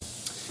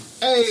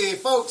Hey,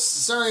 folks,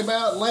 sorry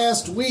about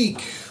last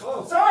week.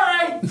 Oh,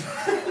 sorry!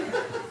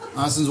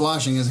 Austin's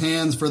washing his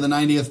hands for the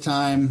 90th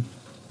time,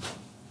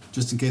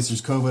 just in case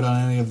there's COVID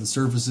on any of the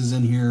surfaces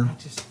in here.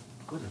 Just,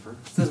 whatever.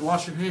 It says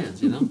wash your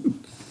hands, you know?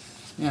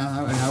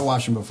 Yeah, I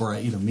wash them before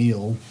I eat a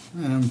meal,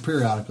 and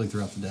periodically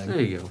throughout the day.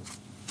 There you go.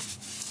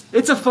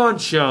 It's a fun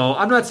show.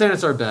 I'm not saying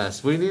it's our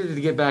best. We needed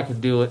to get back and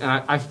do it, and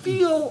I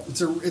feel...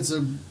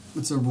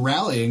 It's a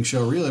rallying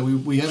show, really.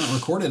 We haven't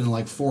recorded in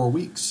like 4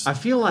 weeks. I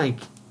feel like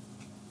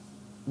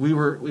we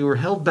were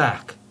held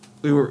back.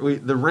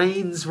 The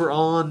reins were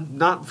on,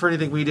 not for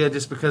anything we did,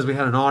 just because we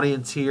had an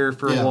audience here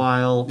for a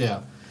while.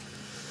 Yeah.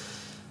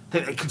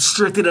 They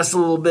constricted us a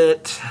little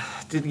bit.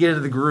 Didn't get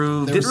into the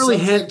groove. Didn't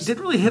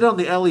really hit on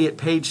the Elliot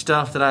Page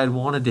stuff that I had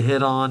wanted to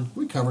hit on.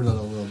 We covered it a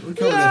little. We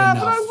covered it Yeah,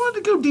 enough. but I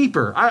wanted to go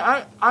deeper.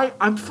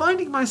 I'm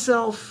finding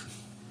myself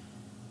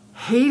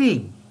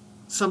hating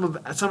some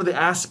of the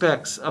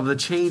aspects of the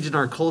change in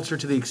our culture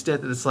to the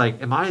extent that it's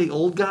like, am I the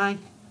old guy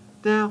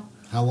now?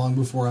 How long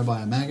before I buy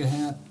a MAGA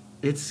hat?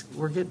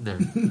 We're getting there.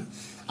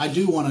 I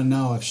do want to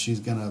know if she's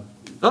gonna.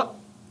 Oh,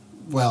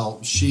 Well,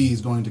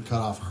 she's going to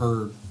cut off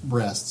her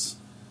breasts.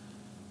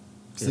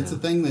 'Cause it's a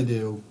thing they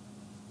do.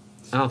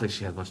 I don't think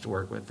she had much to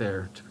work with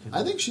there.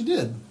 I think she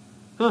did.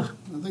 Huh.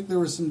 I think there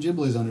was some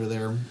giblies under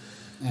there,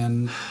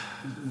 and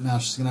now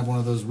she's gonna have one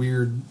of those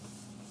weird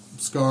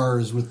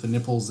scars with the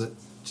nipples that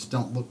just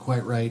don't look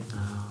quite right.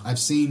 I've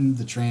seen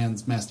the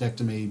trans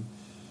mastectomy,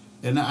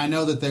 and I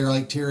know that they're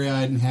like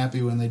teary-eyed and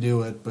happy when they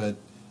do it, but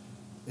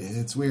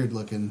it's weird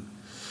looking.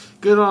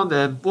 Good on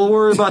them. We'll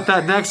worry about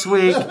that next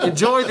week.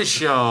 Enjoy the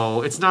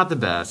show. It's not the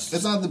best.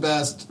 It's not the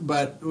best,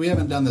 but we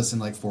haven't done this in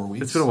like 4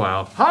 weeks. It's been a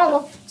while.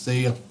 Holla!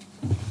 See ya.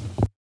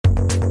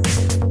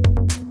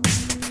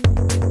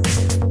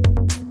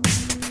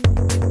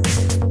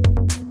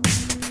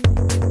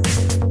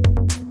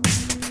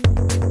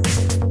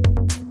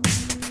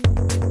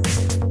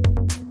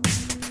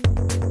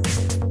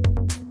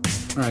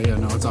 All right, yeah,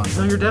 no, it's on.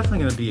 No, you're definitely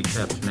going to be a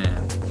kept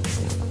man.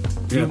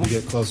 You have to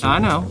get closer. I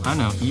know.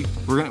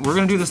 We're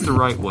gonna do this the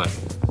right way.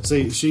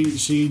 See,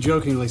 she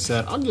jokingly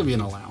said, "I'll give you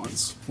an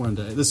allowance one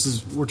day."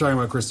 We're talking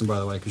about Kristen, by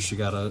the way, because she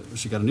got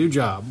a new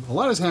job. A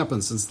lot has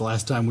happened since the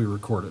last time we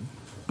recorded.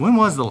 When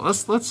was the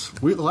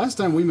The last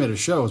time we made a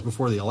show was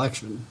before the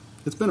election.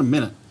 It's been a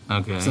minute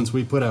since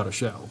we put out a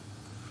show.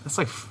 That's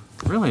like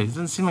really. It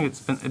doesn't seem like it's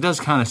been. It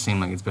does kind of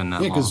seem like it's been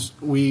that long. Yeah, because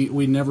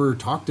we never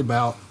talked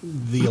about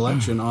the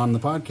election on the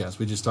podcast.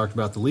 We just talked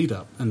about the lead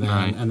up, and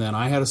then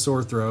I had a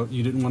sore throat.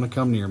 You didn't want to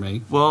come near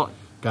me. Well,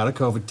 got a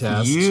COVID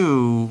test.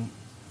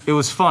 It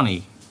was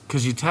funny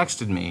because you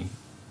texted me,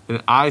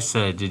 and I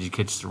said, "Did you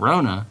catch the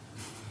Rona?"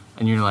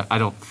 And you're like, "I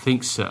don't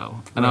think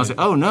so." And I was like,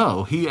 "Oh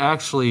no, he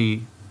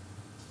actually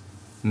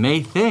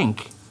may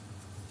think."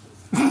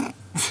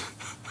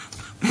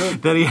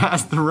 that he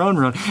has the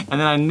Rona. And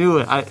then I knew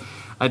it.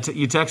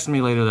 You texted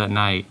me later that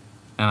night,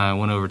 and I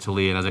went over to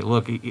Lee, and I was like,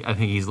 "Look, I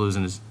think he's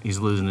losing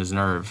his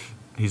nerve.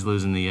 He's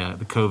losing the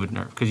COVID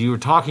nerve because you were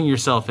talking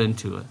yourself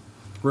into it."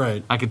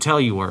 Right. I could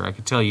tell you were. I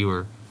could tell you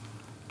were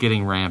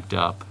getting ramped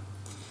up.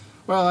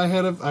 Well, I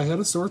had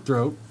a sore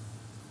throat,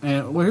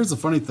 and here's the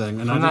funny thing.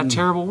 And from that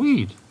terrible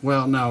weed.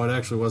 Well, no, it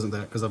actually wasn't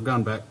that because I've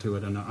gone back to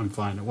it and I'm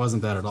fine. It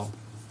wasn't that at all.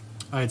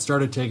 I had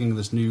started taking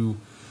this new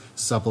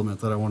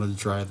supplement that I wanted to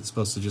try that's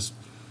supposed to just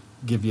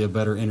give you a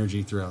better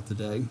energy throughout the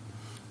day.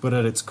 But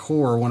at its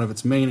core, one of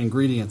its main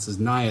ingredients is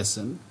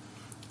niacin.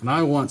 And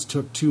I once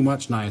took too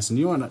much niacin.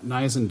 You know what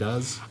niacin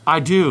does? I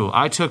do.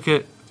 I took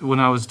it when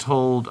I was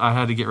told I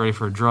had to get ready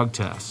for a drug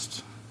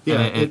test. Yeah,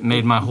 and it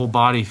made my whole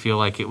body feel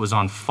like it was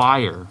on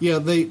fire. Yeah,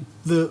 the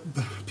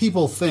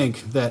people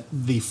think that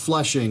the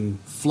flushing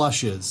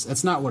flushes.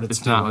 That's not what it's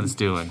doing. It's not what it's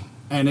doing.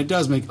 And it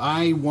does make...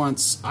 I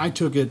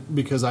took it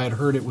because I had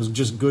heard it was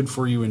just good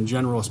for you in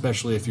general,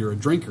 especially if you're a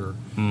drinker.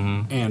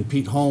 Mm-hmm. And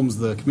Pete Holmes,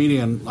 the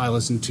comedian I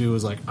listened to,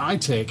 was like, I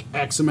take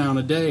X amount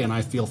a day and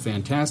I feel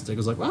fantastic. I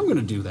was like, well, I'm going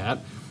to do that.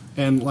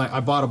 And like,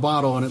 I bought a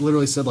bottle and it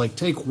literally said, like,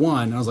 take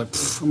one. And I was like,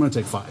 I'm going to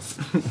take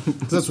 5.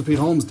 Because that's what Pete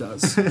Holmes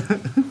does.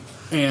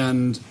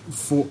 And,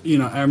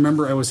 I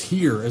remember I was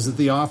here, I was at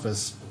the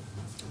office,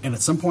 and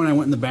at some point I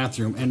went in the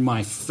bathroom and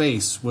my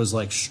face was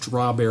like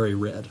strawberry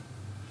red.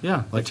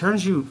 Yeah, it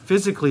turns you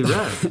physically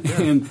red.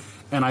 Yeah.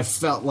 and I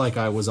felt like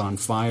I was on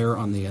fire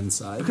on the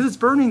inside. Because it's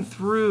burning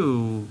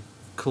through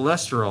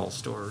cholesterol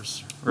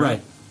stores,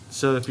 right?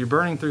 So if you're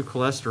burning through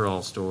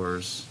cholesterol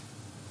stores...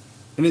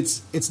 And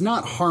it's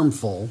not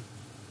harmful,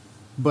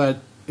 but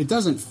it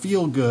doesn't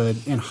feel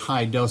good in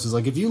high doses.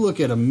 Like if you look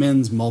at a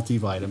men's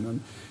multivitamin,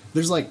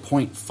 there's like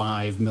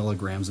 0.5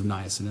 milligrams of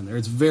niacin in there.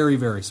 It's very,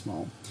 very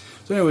small.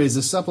 So anyways,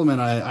 the supplement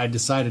I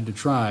decided to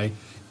try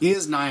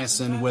is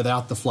niacin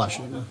without the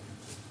flushing.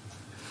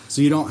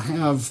 So you don't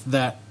have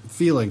that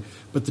feeling.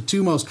 But the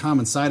two most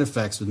common side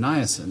effects with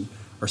niacin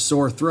are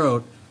sore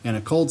throat and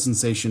a cold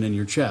sensation in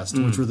your chest,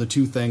 which were the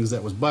two things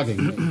that was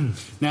bugging me.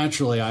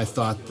 Naturally, I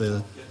thought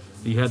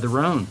you had the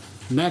Rona.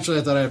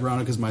 Naturally, I thought I had Rona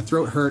because my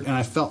throat hurt and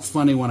I felt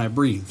funny when I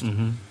breathed.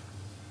 Mm-hmm.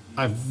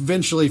 I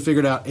eventually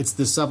figured out it's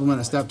this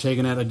supplement. I stopped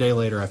taking it. A day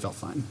later, I felt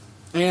fine.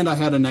 And I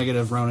had a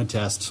negative Rona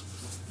test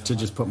to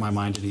just put my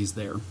mind at ease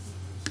there.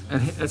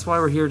 And that's why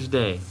we're here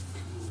today.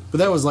 But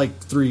that was like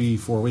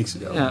 3-4 weeks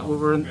ago. Yeah,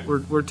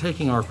 we're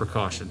taking our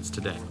precautions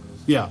today.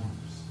 Yeah.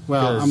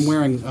 Well, 'Cause- I'm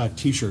wearing a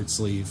T-shirt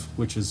sleeve,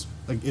 which is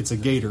it's a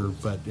gator,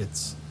 but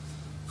it's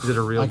Is it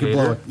a real I could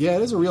gator? blow. Yeah,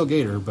 it is a real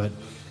gator, but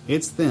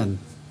it's thin.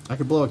 I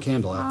could blow a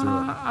candle out through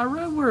it. I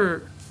read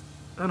where,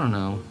 I don't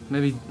know,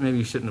 maybe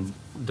you shouldn't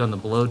have done the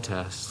blow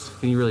test.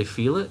 Can you really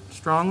feel it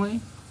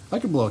strongly? I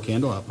could blow a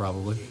candle out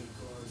probably.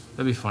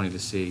 That'd be funny to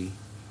see.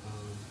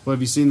 Well,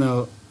 have you seen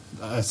the?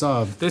 I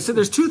saw. They said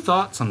there's two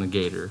thoughts on the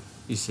gator.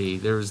 You see,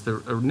 there was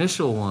the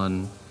initial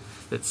one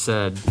that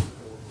said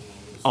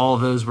all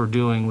those were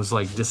doing was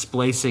like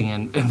displacing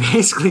and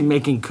basically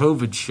making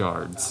COVID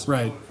shards.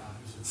 Right.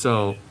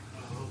 So,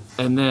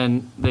 and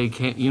then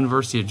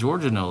University of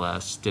Georgia, no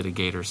less, did a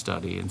gator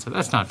study, and so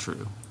that's not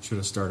true. Should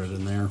have started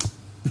in there.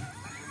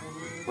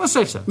 Well,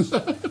 safe sense.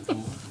 All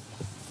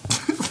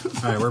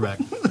right, we're back.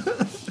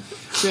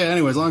 So yeah.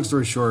 Anyways, long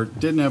story short,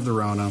 didn't have the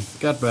Rona,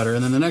 got better,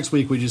 and then the next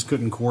week we just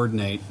couldn't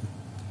coordinate,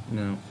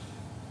 No.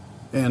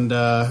 and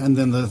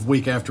then the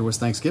week after was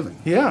Thanksgiving.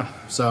 Yeah.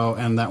 So,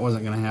 and that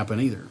wasn't going to happen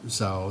either.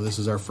 So this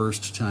is our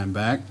first time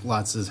back.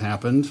 Lots has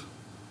happened.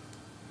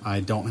 I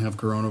don't have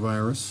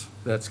coronavirus.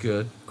 That's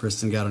good.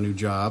 Kristen got a new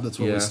job. That's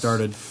what we Yes.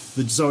 started.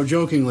 So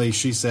jokingly,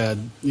 she said,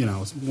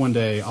 one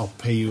day I'll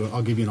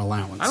give you an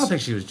allowance. I don't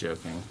think she was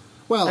joking.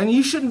 Well, And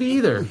you shouldn't be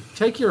either.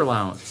 Take your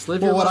allowance.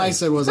 Live well, your what life. I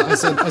said was, I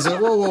said,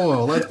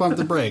 whoa, let's pump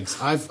the brakes.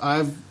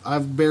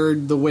 I've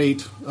bared the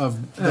weight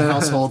of the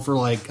household for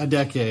like a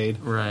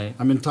decade. Right.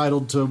 I'm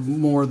entitled to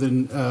more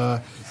than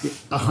a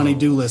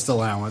honey-do list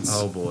allowance.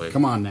 Oh, boy.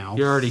 Come on now.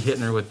 You're already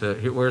hitting her with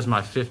where's my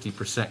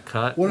 50%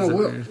 cut? Well, Is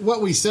no, it- what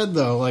we said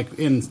though, like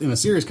in a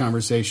serious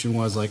conversation,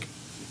 was like,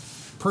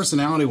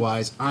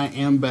 personality-wise, I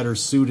am better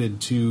suited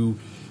to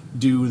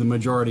do the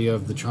majority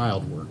of the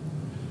child work.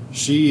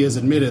 She has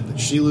admitted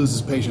that she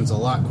loses patience a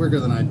lot quicker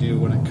than I do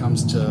when it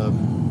comes to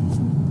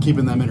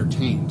keeping them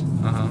entertained.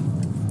 Uh-huh.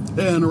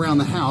 And around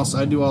the house,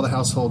 I do all the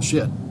household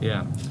shit.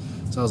 Yeah.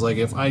 So I was like,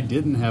 if I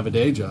didn't have a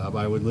day job,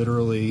 I would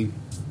literally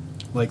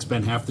like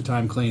spend half the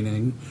time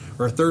cleaning,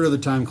 or a third of the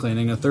time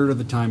cleaning, a third of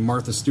the time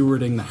Martha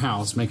stewarding the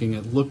house, making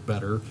it look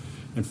better,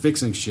 and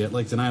fixing shit.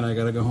 Like tonight, I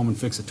got to go home and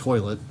fix a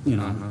toilet.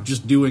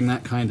 Just doing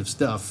that kind of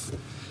stuff.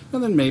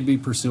 And then maybe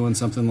pursuing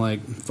something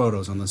like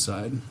photos on the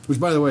side. Which,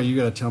 by the way, you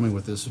got to tell me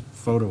what this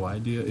photo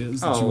idea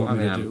is that you Oh, want I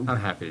me mean, to do. I'm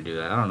happy to do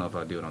that. I don't know if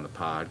I'll do it on the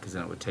pod because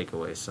then it would take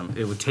away some.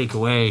 It would take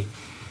away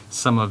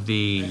some of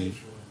the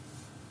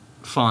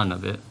fun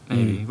of it,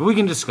 maybe. But we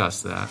can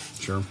discuss that.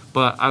 Sure.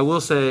 But I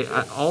will say,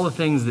 all the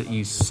things that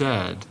you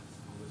said,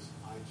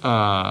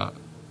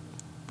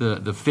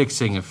 the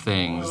fixing of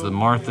things, the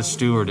Martha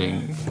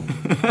stewarding.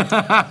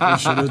 I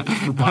should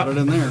have bought it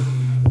in there.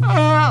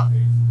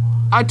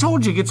 I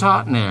told you it gets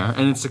hot in there,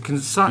 and it's a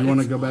consignment. You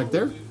want to go back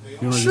there?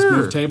 You want to Sure. just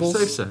move tables?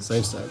 Safe sex.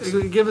 Safe sex.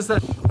 Give us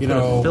that You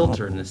know-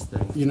 filter in this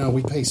thing.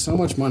 We pay so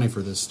much money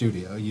for this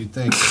studio. You'd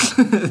think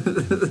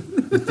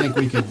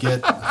we could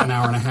get an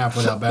hour and a half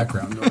without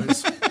background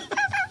noise.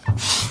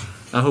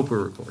 I hope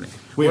we're recording.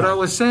 We What are. I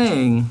was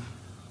saying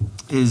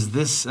is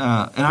this,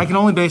 and I can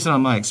only base it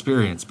on my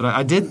experience, but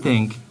I did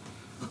think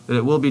that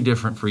it will be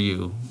different for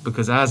you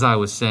because, as I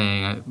was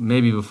saying,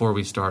 maybe before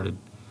we started,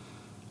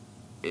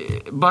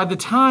 by the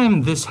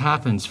time this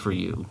happens for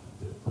you,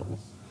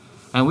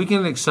 and we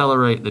can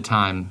accelerate the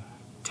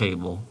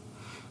timetable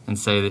and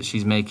say that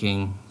she's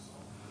making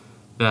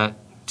that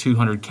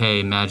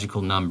 200K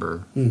magical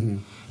number,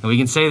 and we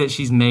can say that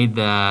she's made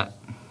that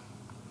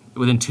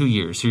within 2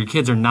 years. So your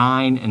kids are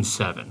 9 and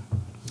 7.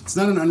 It's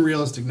not an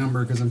unrealistic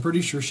number because I'm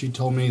pretty sure she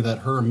told me that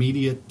her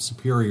immediate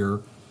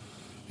superior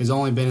has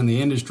only been in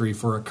the industry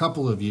for a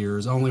couple of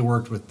years, only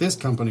worked with this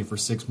company for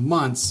 6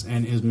 months,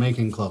 and is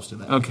making close to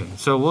that. Okay,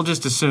 so we'll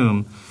just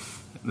assume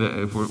that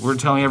if we're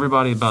telling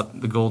everybody about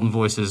the Golden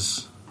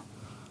Voices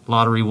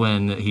lottery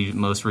win that he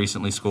most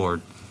recently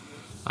scored.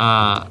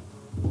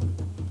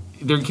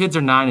 Their kids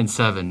are 9 and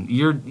 7.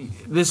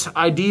 This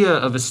idea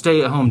of a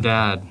stay-at-home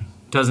dad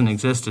doesn't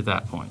exist at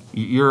that point.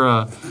 You're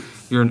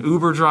an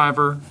Uber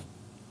driver.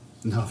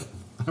 No,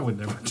 I would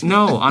never do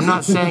No, I'm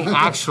not saying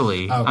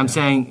actually. Okay. I'm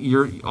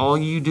saying all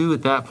you do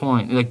at that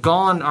point. Like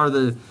gone are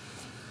the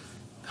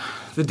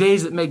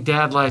days that make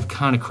dad life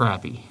kind of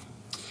crappy.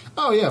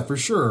 Oh, yeah, for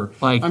sure.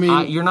 Like, I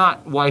mean, you're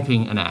not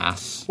wiping an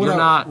ass. What You're I-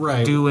 not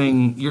right.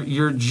 doing.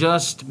 You're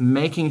just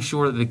making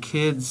sure that the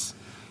kids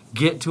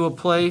get to a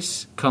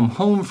place, come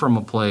home from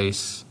a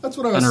place, that's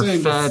what I was and are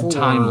saying fed before.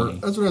 timely.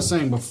 That's what I was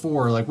saying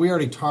before. Like, we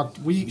already talked,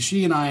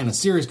 she and I, in a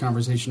serious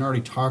conversation,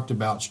 already talked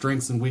about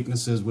strengths and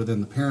weaknesses within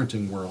the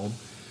parenting world.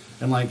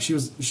 And, like,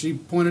 she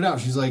pointed out,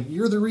 she's like,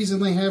 you're the reason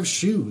they have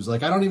shoes.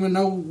 Like, I don't even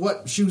know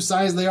what shoe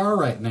size they are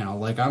right now.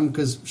 Like,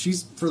 because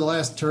she's, for the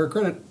last, to her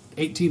credit,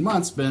 18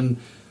 months, been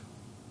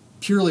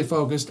purely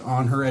focused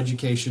on her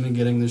education and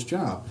getting this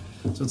job.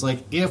 So it's like,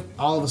 if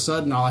all of a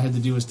sudden all I had to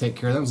do was take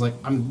care of them, I was like,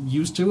 I'm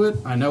used to it.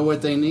 I know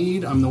what they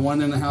need. I'm the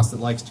one in the house that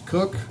likes to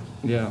cook.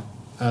 Yeah.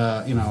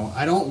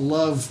 I don't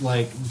love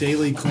like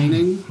daily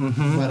cleaning,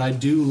 but I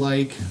do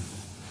like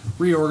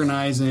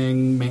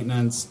reorganizing,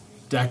 maintenance,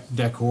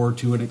 decor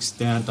to an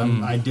extent.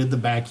 I did the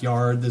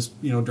backyard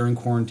during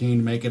quarantine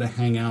to make it a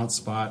hangout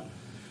spot.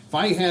 If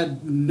I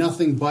had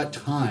nothing but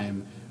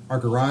time, our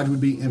garage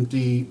would be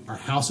empty, our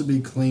house would be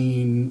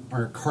clean,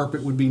 our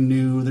carpet would be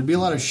new. There'd be a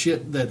lot of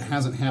shit that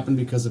hasn't happened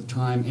because of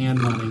time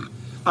and money.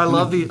 I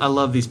love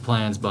these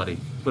plans, buddy.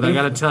 But I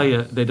got to tell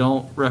you, they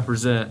don't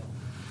represent.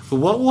 But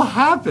what will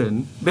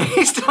happen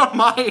based on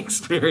my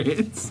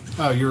experience?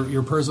 Oh,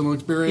 your personal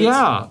experience?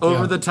 Yeah,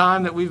 over the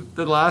time that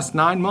the last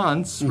 9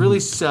 months, really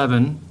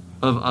 7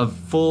 of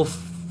full,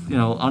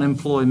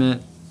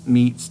 unemployment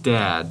meets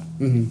dad.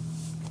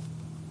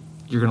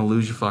 You're gonna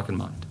lose your fucking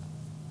mind.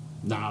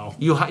 No,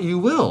 you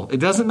will. It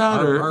doesn't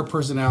matter. Our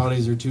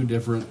personalities are too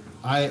different.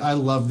 I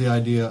love the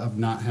idea of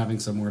not having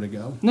somewhere to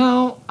go.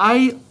 No,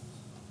 I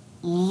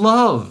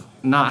love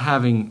not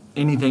having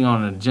anything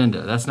on an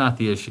agenda. That's not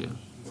the issue.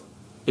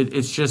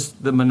 It's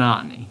just the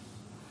monotony.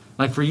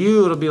 Like for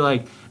you, it'll be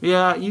like,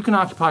 yeah, you can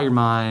occupy your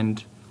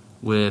mind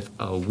with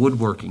a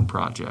woodworking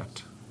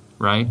project,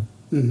 right?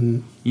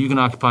 You can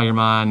occupy your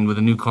mind with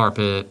a new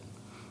carpet,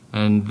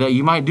 and that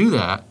you might do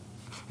that,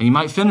 and you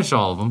might finish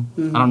all of them.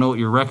 I don't know what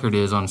your record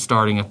is on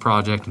starting a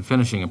project and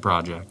finishing a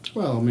project.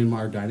 Well, I mean,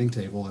 our dining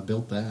table, I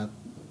built that.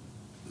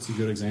 It's a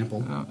good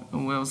example.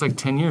 Well, it was like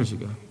 10 years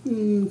ago.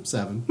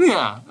 7.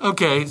 Yeah.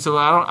 Okay. So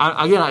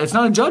again, it's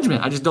not a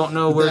judgment. I just don't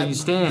know where you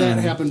stand. That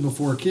happened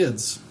before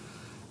kids,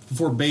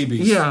 before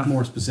babies. Yeah.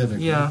 More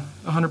specifically. Yeah.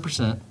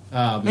 100%.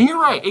 And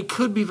you're right. It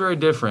could be very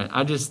different.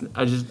 I just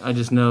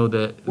know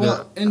that.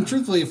 Well, and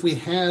truthfully, if we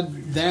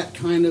had that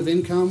kind of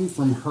income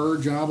from her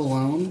job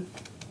alone,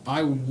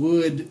 I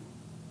would,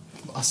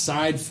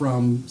 aside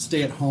from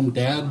stay-at-home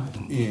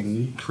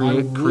dad-ing,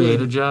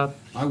 create a job.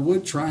 I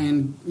would try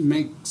and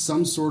make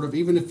some sort of,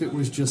 even if it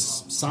was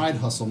just side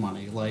hustle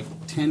money, like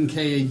 $10K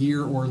a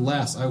year or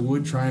less, I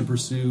would try and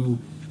pursue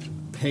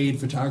paid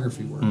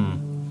photography work.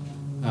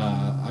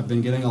 I've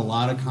been getting a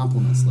lot of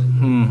compliments lately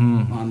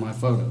on my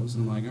photos.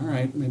 And I'm like, all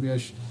right, maybe I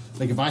should.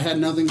 Like, if I had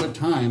nothing but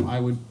time, I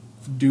would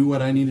do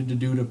what I needed to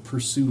do to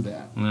pursue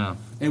that. Yeah.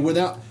 And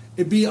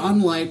it'd be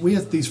unlike, we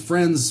had these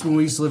friends when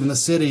we used to live in the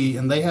city,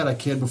 and they had a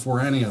kid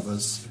before any of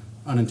us,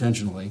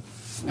 unintentionally.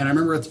 And I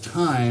remember at the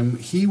time,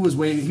 he was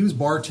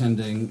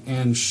bartending,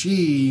 and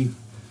she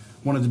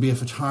wanted to be a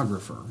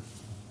photographer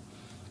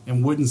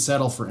and wouldn't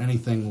settle for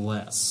anything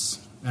less.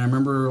 And I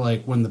remember,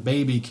 like, when the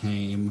baby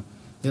came,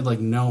 they had,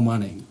 like, no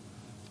money.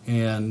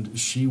 And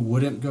she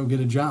wouldn't go get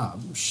a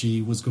job.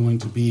 She was going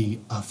to be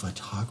a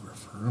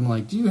photographer. I'm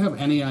like, do you have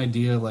any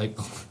idea, like,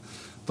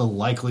 the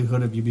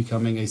likelihood of you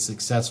becoming a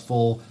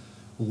successful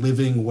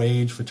living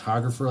wage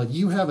photographer? Like,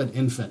 you have an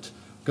infant.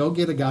 Go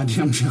get a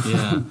goddamn job.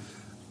 Yeah.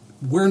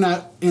 We're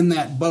not in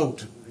that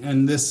boat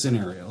in this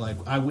scenario. Like,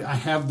 I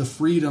have the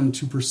freedom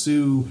to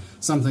pursue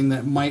something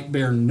that might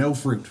bear no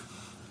fruit.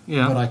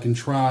 Yeah. But I can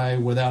try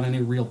without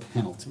any real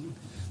penalty.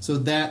 So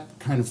that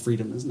kind of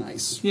freedom is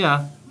nice.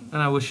 Yeah,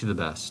 and I wish you the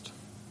best.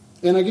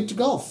 And I get to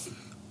golf.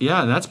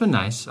 Yeah, that's been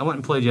nice. I went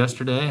and played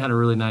yesterday. Had a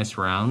really nice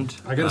round.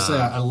 I got to say,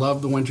 I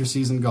love the winter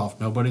season golf.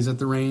 Nobody's at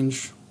the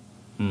range.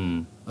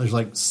 There's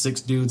like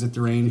 6 dudes at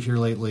the range here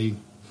lately.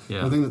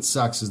 Yeah. The thing that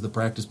sucks is the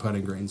practice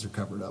putting greens are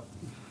covered up.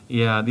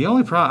 Yeah, the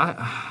only problem...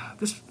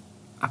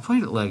 I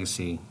played at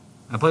Legacy.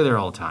 I play there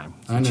all the time.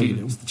 I know you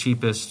do. It's the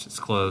cheapest. It's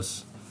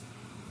close.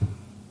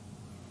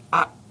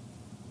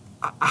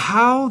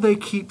 How they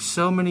keep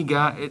so many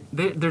guys...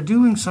 They're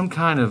doing some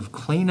kind of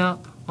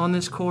cleanup on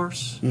this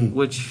course,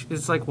 which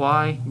is like,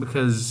 why?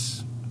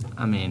 Because,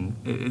 I mean,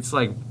 it's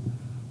like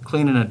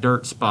cleaning a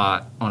dirt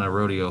spot on a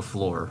rodeo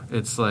floor.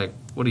 It's like,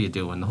 what are you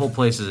doing? The whole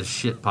place is a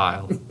shit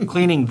pile.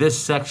 Cleaning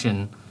this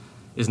section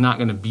is not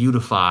going to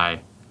beautify...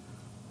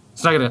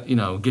 It's not going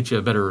to, get you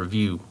a better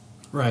review.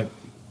 Right.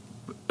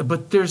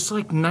 But there's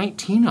like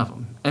 19 of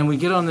them. And I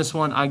get on this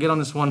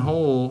one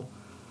hole,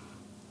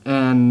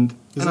 and...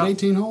 Is it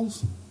 18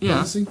 holes?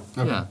 Yeah. Okay.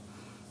 Yeah.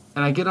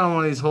 And I get on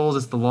one of these holes,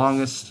 it's the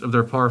longest of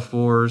their par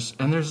 4s,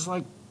 and there's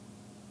like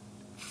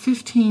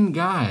 15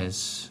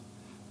 guys.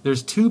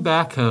 There's 2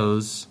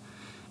 backhoes,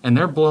 and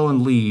they're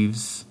blowing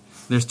leaves.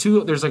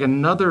 There's like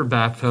another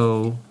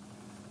backhoe,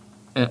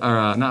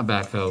 or not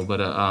backhoe,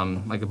 but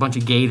like a bunch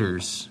of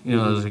gators.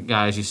 Those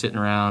guys you sitting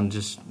around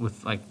just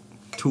with like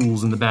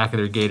tools in the back of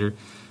their gator.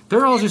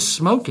 They're all just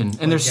smoking,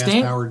 and they're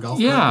gas-powered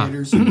golf cart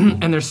gators.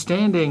 And they're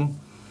standing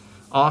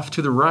off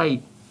to the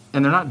right,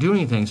 and they're not doing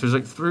anything. So there's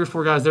like 3 or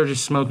 4 guys there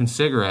just smoking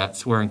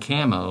cigarettes, wearing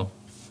camo.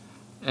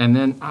 And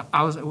then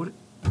I was like, "What?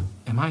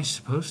 Am I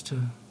supposed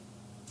to?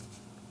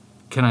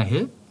 Can I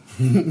hit?"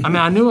 I mean,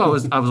 I knew I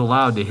was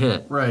allowed to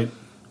hit, Right.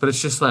 but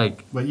it's just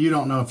like, But you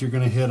don't know if you're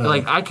going to hit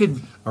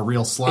a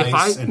real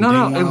slice. it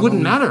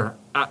wouldn't matter.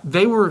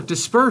 They were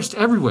dispersed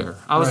everywhere.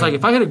 I was like,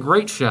 if I hit a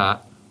great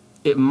shot,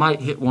 it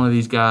might hit one of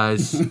these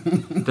guys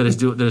that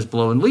is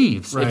blowing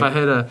leaves. Right. If I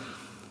hit a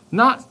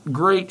not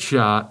great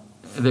shot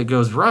that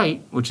goes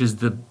right, which is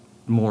the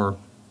more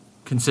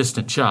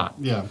consistent shot,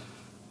 Yeah.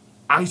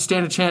 I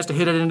stand a chance to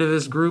hit it into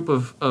this group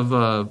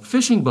of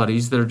fishing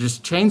buddies that are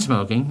just chain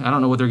smoking. I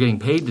don't know what they're getting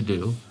paid to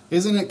do.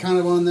 Isn't it kind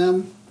of on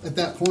them at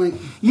that point?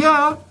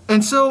 Yeah,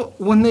 and so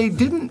when they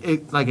didn't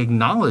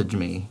acknowledge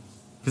me,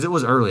 because it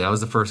was early, I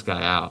was the first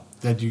guy out.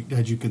 Had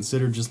you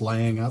considered just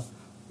laying up?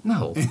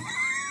 No,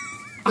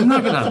 I'm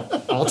not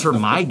gonna alter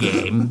my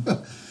game.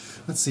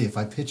 Let's see if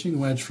I pitching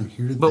wedge from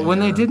here to there. But when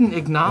they didn't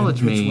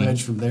acknowledge and pitch me,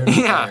 wedge from there to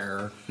Yeah.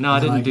 there. No, I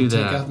and then didn't do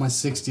can that. Take out my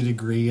 60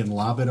 degree and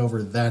lob it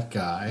over that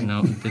guy.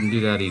 No, didn't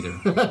do that either.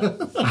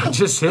 I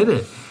just hit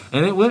it,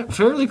 and it went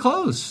fairly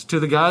close to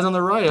the guys on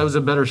the right. I was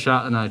a better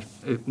shot than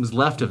it was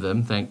left of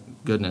them. Thank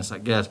goodness, I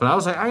guess. But I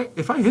was like,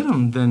 if I hit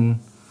them, then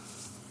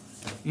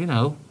you're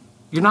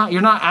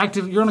not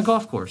active. You're on a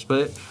golf course.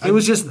 But it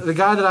was just the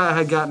guy that I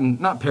had gotten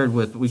not paired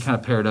with. We kind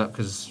of paired up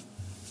because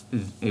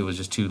it was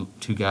just two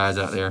guys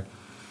out there.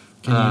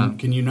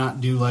 Can you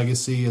not do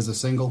Legacy as a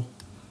single?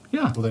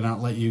 Yeah, Will they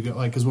not let you go?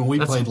 Like, because when we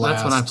that's played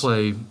last, when I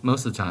play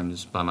most of the time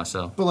is by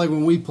myself. But like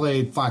when we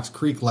played Fox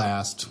Creek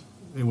last,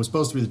 it was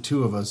supposed to be the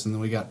two of us, and then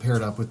we got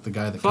paired up with the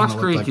guy that kind Fox of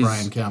Creek looked like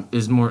Brian Kemp.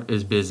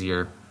 is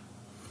busier,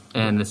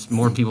 and it's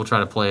more people try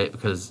to play it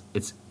because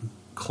it's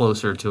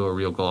closer to a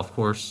real golf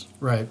course.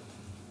 Right.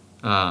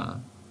 I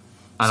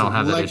don't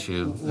have that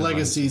issue.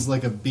 Legacy's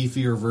like a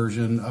beefier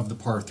version of the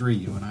par 3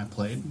 you and I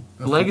played.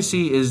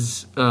 Legacy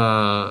is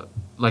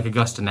like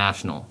Augusta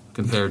National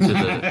compared to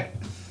the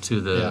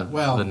Yeah,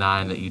 well, the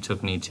 9 that you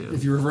took me to.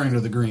 If you're referring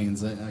to the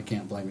greens, I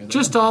can't blame you there.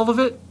 Just all of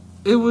it.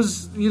 It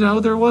was,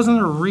 there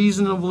wasn't a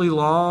reasonably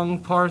long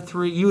par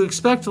 3. You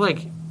expect, if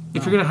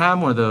you're going to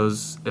have one of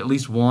those, at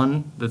least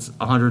one that's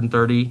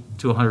 130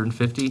 to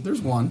 150.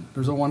 There's one.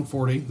 There's a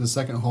 140, the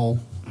second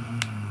hole.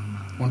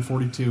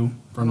 142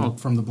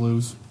 from the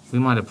Blues. We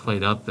might have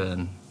played up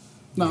then.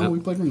 No, we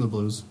played from the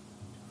Blues.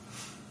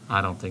 I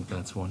don't think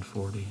that's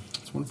 140.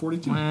 It's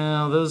 142.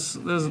 Well, those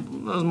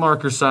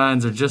marker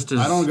signs are just as...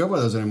 I don't go by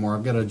those anymore.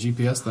 I've got a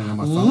GPS thing on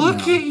my phone Look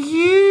now. at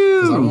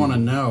you! Because I want to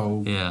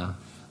know Yeah.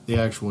 the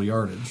actual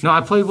yardage. No,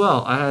 I played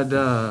well. I had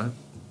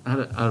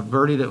a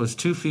birdie that was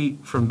 2 feet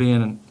from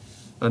being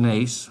an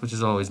ace, which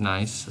is always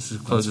nice. This is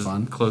close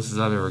as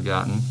I've ever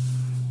gotten.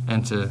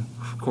 And to,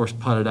 of course,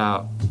 putt it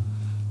out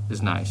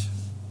is nice.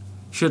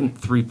 Shouldn't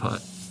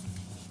 3-putt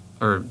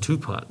or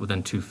 2-putt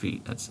within 2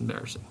 feet. That's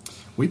embarrassing.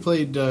 We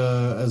played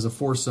as a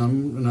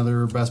foursome,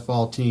 another best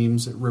ball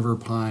teams at River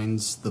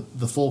Pines,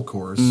 the full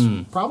course.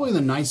 Probably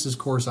the nicest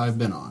course I've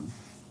been on.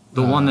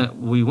 The one that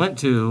we went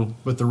to,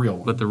 But the real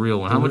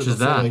one. How much is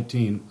the full that?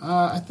 18.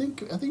 I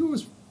think it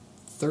was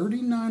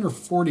 39 or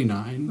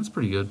 49. That's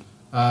pretty good.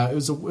 It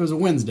was a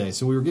Wednesday,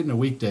 so we were getting a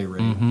weekday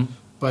rate. Mm-hmm.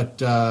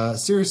 But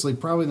seriously,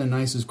 probably the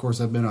nicest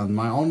course I've been on.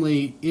 My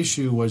only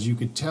issue was you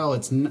could tell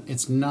it's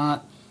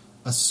not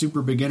a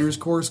super beginner's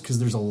course because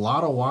there's a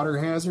lot of water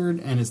hazard,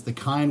 and it's the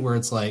kind where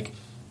it's like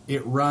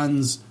it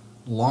runs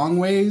long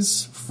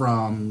ways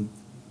from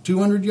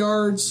 200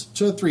 yards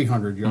to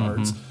 300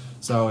 yards. Mm-hmm.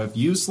 So if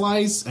you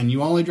slice and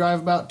you only drive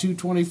about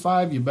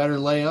 225, you better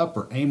lay up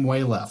or aim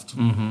way left.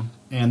 Mm-hmm.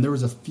 And there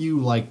was a few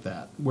like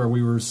that where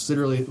we're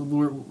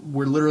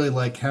literally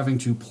like having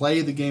to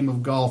play the game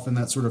of golf in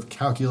that sort of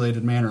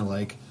calculated manner,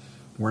 like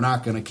we're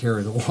not going to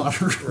carry the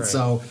water. Right.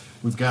 So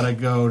we've got to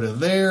go to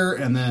there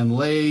and then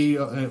lay,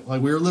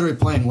 like we were literally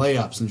playing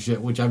layups and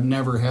shit, which I've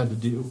never had to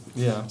do.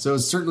 Yeah. So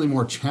it's certainly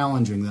more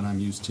challenging than I'm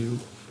used to.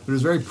 But it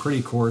was a very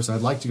pretty course.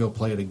 I'd like to go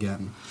play it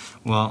again.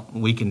 Well,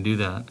 we can do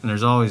that. And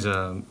there's always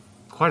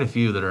quite a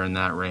few that are in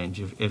that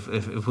range. If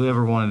we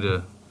ever wanted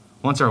to,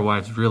 once our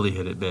wives really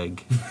hit it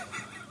big.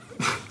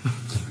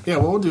 Yeah,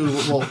 what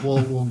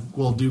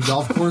we'll do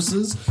golf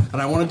courses,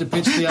 and I wanted to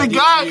pitch the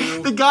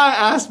idea. The guy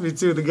asked me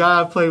to. The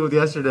guy I played with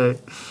yesterday,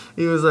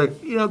 he was like,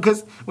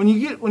 because when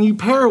you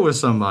pair with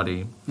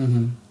somebody,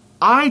 Mm-hmm.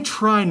 I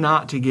try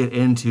not to get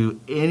into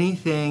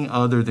anything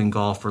other than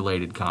golf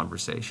related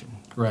conversation.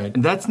 Right.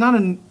 And that's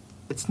not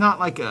it's not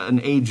like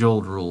an age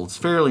old rule. It's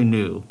fairly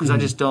new because I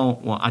just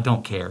I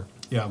don't care.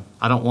 Yeah.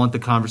 I don't want the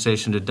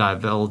conversation to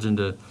divulge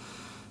into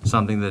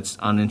something that's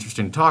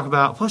uninteresting to talk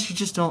about. Plus, you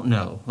just don't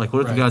know. Like,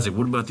 what if the guy's like,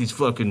 what about these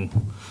fucking...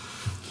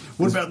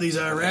 What about these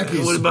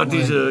Iraqis? What about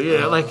these...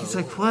 it's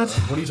like, what?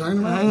 What are you talking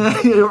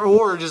about?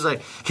 Or just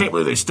like, can't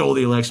believe they stole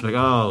the election. Like,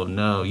 oh,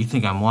 no, you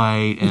think I'm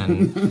white?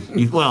 And,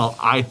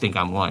 I think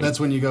I'm white. That's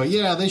when you go,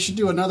 yeah, they should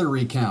do another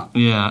recount.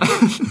 Yeah.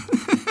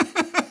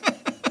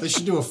 They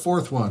should do a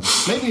fourth one.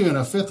 Maybe even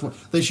a fifth one.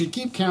 They should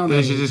keep counting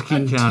They should just keep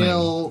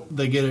until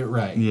they get it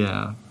right.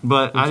 Yeah.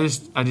 But I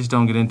just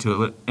don't get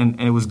into it. And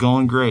it was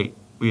going great.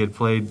 We had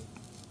played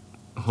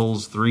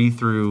holes 3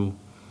 through,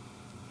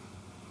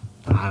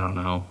 I don't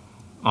know,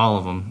 all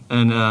of them.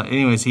 And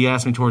anyways, he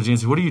asked me towards the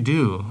end, what do you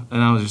do?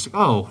 And I was just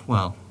like, oh,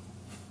 well,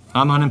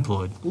 I'm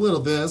unemployed. A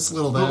little this, a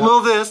little that. A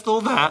little this, a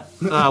little that.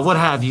 What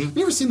have you?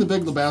 You ever seen The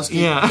Big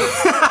Lebowski? Yeah.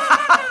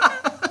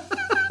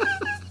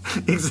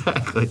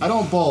 Exactly. I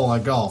don't bowl, I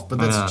golf, but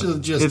that's just the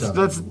gist of it.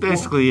 That's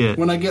basically it.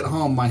 When I get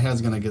home, my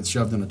head's going to get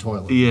shoved in a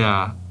toilet.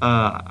 Yeah.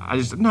 I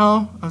was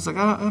like,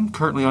 I'm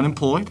currently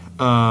unemployed.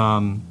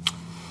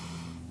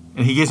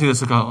 And he gives me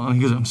this look. He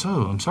goes, I'm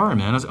sorry,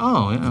 man. I was like,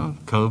 oh,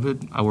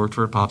 COVID. I worked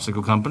for a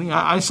popsicle company.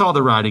 I saw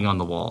the writing on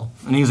the wall.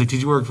 And he was like,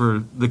 did you work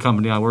for the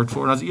company I worked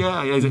for? And I was like,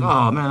 yeah. He's like,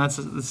 oh, man, that's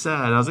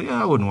sad. I was like,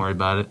 yeah, I wouldn't worry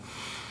about it.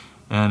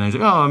 And he's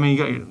like, oh, I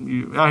mean,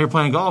 you out here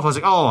playing golf? I was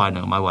like, oh, I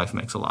know. My wife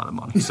makes a lot of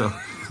money. So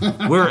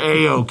we're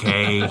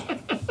A-okay.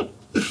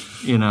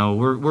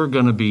 We're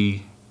going to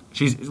be,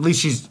 at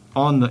least she's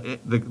on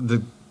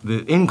the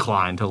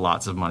incline to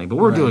lots of money, but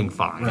we're doing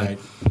fine. Right.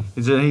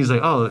 And he's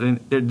like, oh, and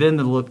then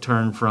the look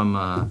turned from,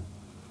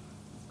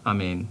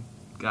 I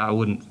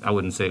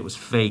wouldn't say it was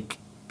fake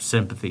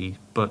sympathy,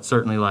 but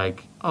certainly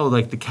like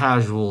the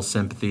casual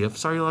sympathy of,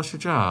 sorry you lost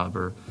your job,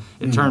 or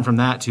it turned from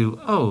that to,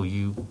 oh,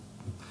 you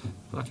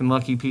fucking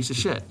lucky piece of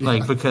shit.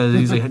 Like, because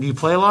he's like, do you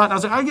play a lot? And I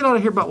was like, I get out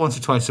of here about once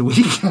or twice a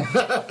week.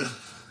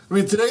 I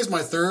mean, today's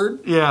my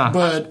third. Yeah.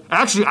 But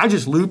actually, I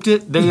just looped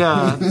it. They,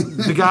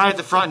 the guy at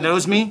the front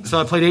knows me, so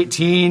I played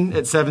 18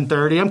 at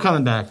 7:30. I'm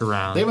coming back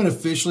around. They haven't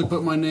officially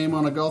put my name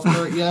on a golf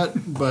cart yet,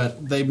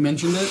 but they've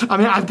mentioned it. I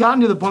mean, I've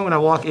gotten to the point when I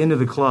walk into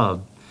the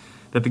club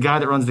that the guy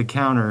that runs the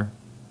counter,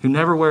 who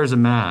never wears a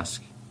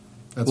mask,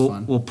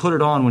 will put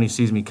it on when he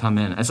sees me come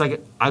in. It's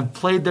like I've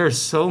played there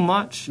so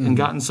much and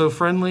gotten so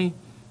friendly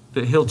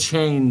that he'll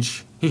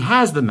change. He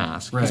has the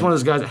mask. Right. He's one of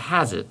those guys that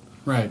has it.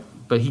 Right.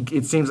 But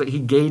it seems like he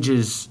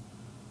gauges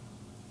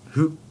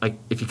who, like,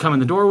 if you come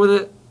in the door with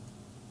it,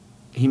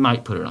 he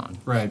might put it on.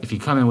 Right. If you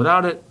come in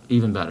without it,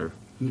 even better.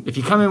 If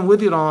you come in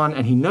with it on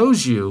and he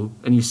knows you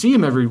and you see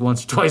him every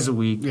once or twice a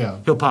week,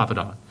 he'll pop it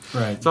on.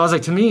 Right. So I was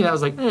like, to me, that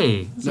was like,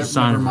 hey, it's a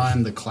sign. Never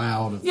mind the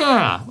cloud of,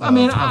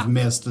 of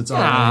mist that's all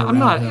yeah, around I'm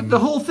not. him. The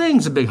whole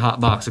thing's a big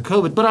hot box of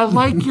COVID, but I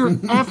like your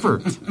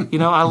effort.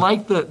 I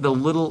like the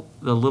little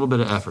bit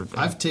of effort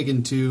there. I've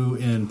taken to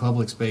in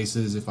public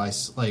spaces if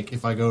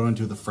I go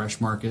into the fresh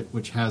market,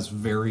 which has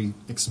very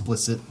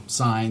explicit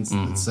signs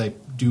that say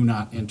 "Do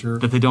not enter,"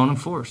 that they don't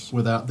enforce.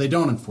 They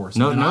don't enforce.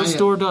 No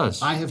store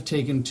does. I have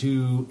taken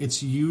to.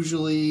 It's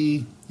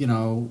usually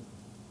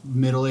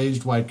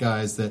middle-aged white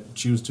guys that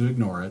choose to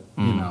ignore it.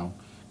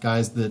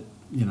 Guys that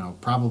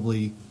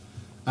probably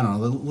I don't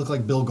know, they look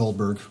like Bill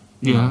Goldberg.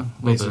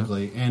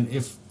 Basically. And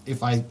if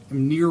I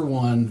am near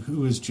one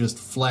who is just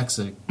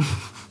flexing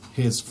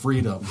his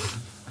freedom,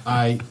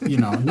 I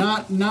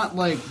not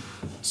like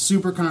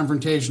super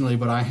confrontationally,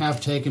 but I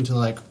have taken to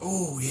like,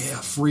 oh yeah,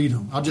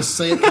 freedom. I'll just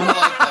say it kind of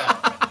like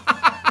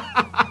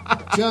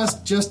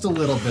that. Just a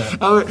little bit.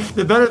 Oh,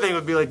 the better thing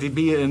would be like to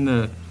be in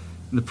the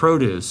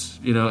produce,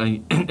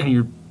 and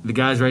you're the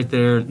guy's right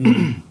there.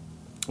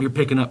 You're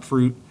picking up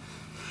fruit,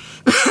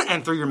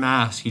 and through your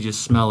mask, you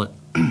just smell it.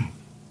 And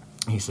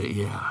you say,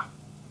 "Yeah,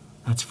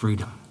 that's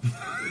freedom."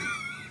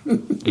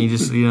 And you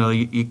just,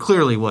 you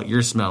clearly what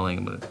you're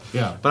smelling, but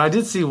yeah. But I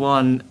did see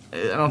one.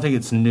 I don't think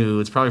it's new.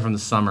 It's probably from the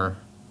summer,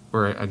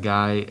 where a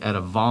guy at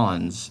a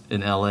Vons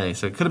in L.A.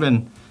 So it could have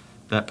been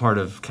that part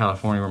of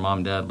California where Mom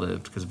and Dad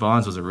lived, because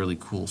Vons was a really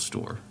cool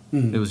store.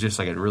 It was just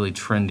like a really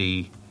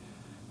trendy,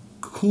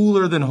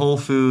 cooler than Whole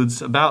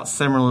Foods, about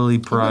similarly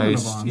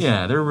priced.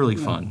 Yeah, they're really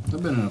fun.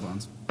 I've been in a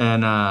Vons.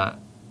 And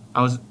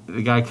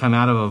the guy come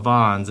out of a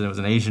Vons, and it was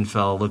an Asian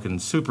fella looking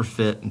super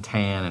fit and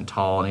tan and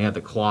tall, and he had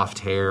the coiffed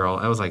hair.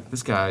 I was like,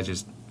 this guy is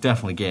just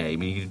definitely gay. I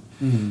mean,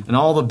 in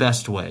all the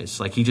best ways.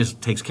 Like, he just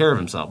takes care of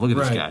himself. Look at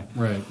this guy.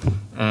 Right.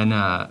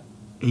 And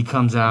he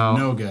comes out.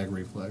 No gag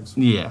reflex.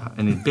 Yeah,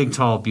 and he's big,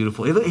 tall,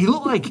 beautiful. He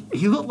looked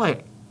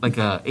like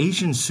a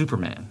Asian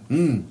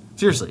Superman.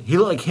 Seriously, he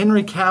looked like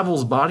Henry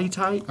Cavill's body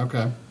type.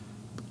 Okay.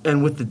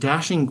 And with the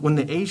dashing, when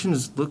the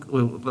Asians look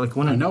like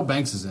when I know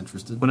Banks is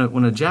interested.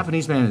 When a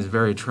Japanese man is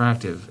very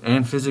attractive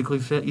and physically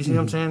fit, you see what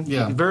I'm saying?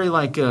 Yeah. Very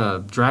like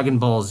a Dragon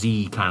Ball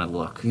Z kind of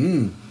look.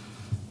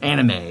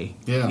 Anime.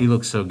 Yeah. He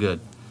looks so good.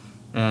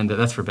 And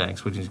that's for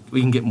Banks.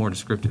 We can get more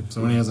descriptive.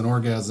 So when he has an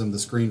orgasm, the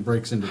screen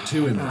breaks into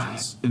two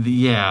images.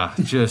 Yeah,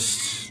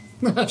 just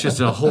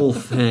a whole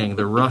thing.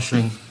 The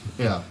rushing.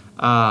 Yeah.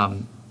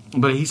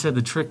 But he said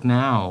the trick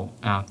now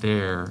out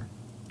there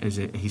is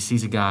that he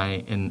sees a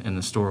guy in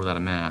the store without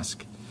a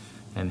mask,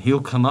 and he'll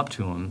come up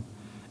to him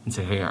and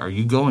say, "Hey, are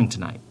you going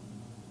tonight?"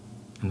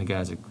 And the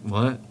guy's like,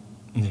 "What?"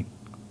 He's like,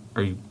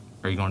 "Are you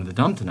going to the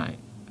dump tonight?"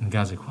 And the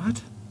guy's like,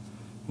 "What?"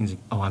 He's like,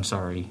 "Oh, I'm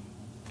sorry.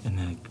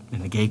 In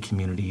the gay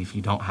community, if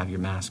you don't have your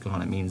mask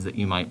on, it means that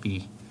you might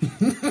be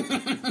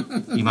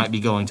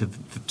going to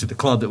the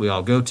club that we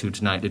all go to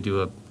tonight to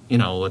do a."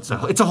 It's a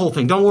whole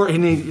thing. Don't worry.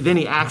 And then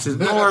he acts as,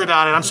 don't worry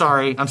about it. I'm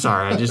sorry.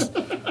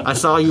 I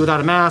saw you without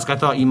a mask. I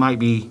thought you might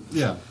be.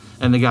 Yeah.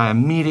 And the guy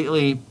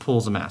immediately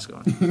pulls a mask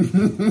on.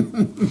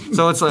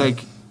 So it's like,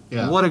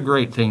 what a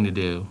great thing to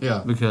do.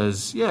 Yeah.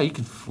 Because, you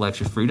could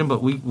flex your freedom,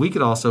 but we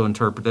could also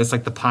interpret, it's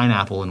like the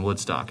pineapple in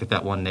Woodstock at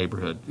that one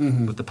neighborhood.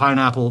 With the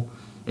pineapple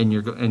in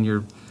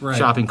your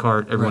shopping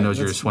cart, everyone knows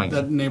you're swinging.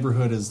 That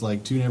neighborhood is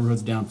like 2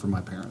 neighborhoods down from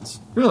my parents.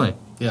 Really?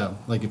 Yeah.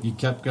 Like if you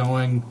kept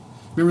going...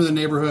 Remember the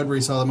neighborhood where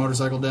you saw the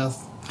motorcycle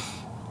death?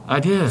 I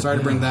did. Sorry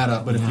to bring that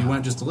up, but if you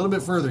went just a little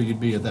bit further, you'd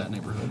be at that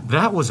neighborhood.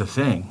 That was a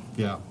thing.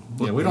 Yeah.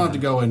 Yeah, we don't have to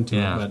go into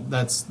it, but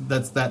that's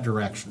that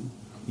direction.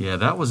 Yeah,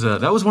 that was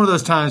one of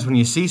those times when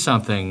you see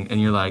something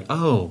and you're like,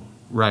 oh,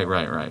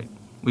 Right.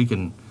 We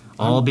can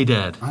all be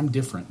dead. I'm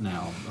different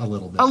now a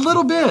little bit. A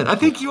little bit. I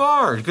think you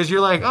are, because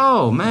you're like,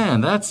 oh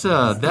man, that's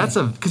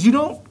because you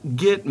don't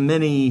get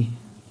many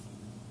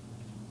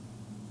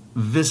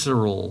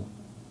visceral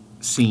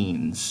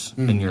scenes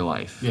in your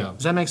life. Yeah.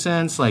 Does that make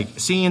sense? Like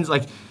scenes,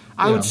 like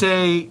I would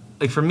say,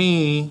 like for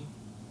me,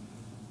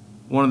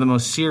 one of the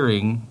most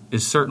searing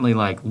is certainly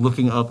like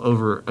looking up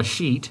over a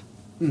sheet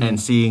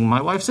and seeing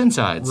my wife's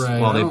insides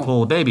while they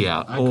pull the baby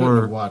out. I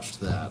couldn't have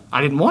watched that.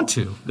 I didn't want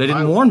to. They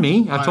didn't warn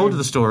me. I told you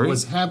the story. I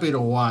was happy to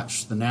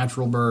watch the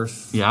natural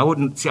birth. Yeah, I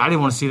didn't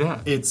want to see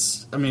that.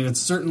 It's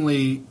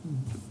certainly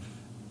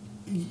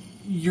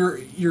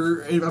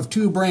you're of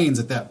two brains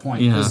at that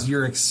point because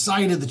you're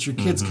excited that your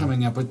kid's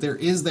coming up, but there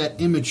is that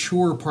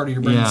immature part of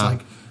your brain that's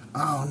like,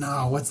 oh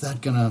no, what's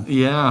gonna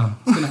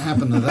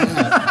happen to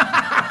that?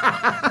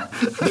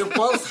 They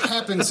both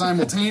happen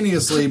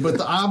simultaneously, but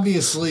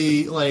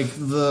obviously, like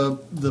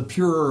the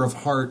purer of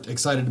heart,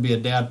 excited to be a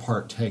dad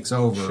part takes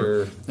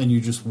over, and you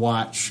just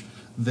watch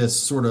this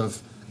sort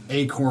of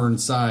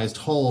acorn-sized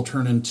hole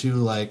turn into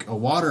like a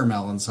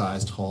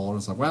watermelon-sized hole, and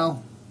it's like,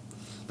 well,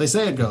 they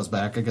say it goes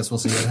back. I guess we'll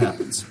see what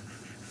happens.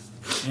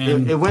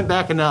 And it went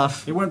back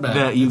enough. It went back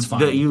that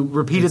you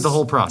repeated the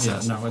whole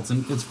process. Yeah, no,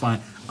 it's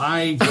fine.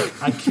 I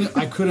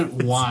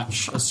couldn't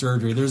watch a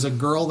surgery. There's a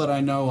girl that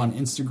I know on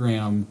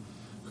Instagram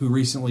who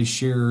recently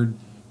shared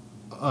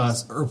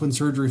open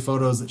surgery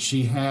photos that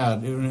she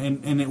had,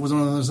 and it was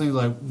one of those things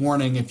like,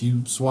 warning, if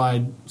you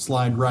slide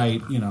right,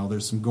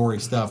 there's some gory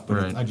stuff,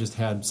 but I just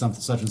had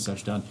such and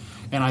such done,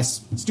 and I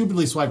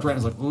stupidly swiped right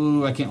and was like,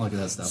 ooh, I can't look at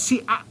that stuff.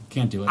 See,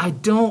 can't do it. I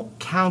don't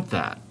count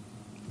that.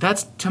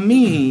 That's, to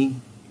me,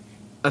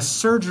 a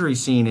surgery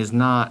scene is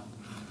not,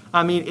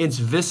 I mean, it's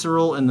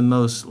visceral in the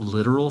most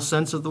literal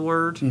sense of the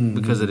word,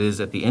 because it is,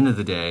 at the end of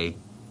the day,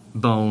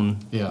 bone,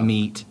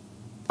 meat,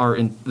 are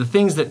in the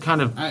things that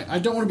kind of... I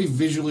don't want to be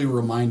visually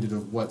reminded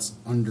of what's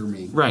under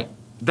me. Right.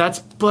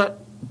 That's not what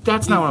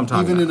I'm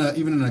talking about.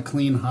 Even in a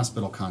clean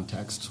hospital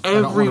context.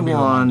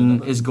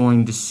 Everyone is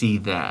going to see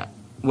that.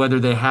 Whether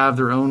they have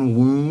their own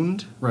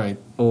wound... Right.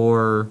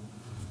 Or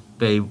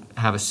they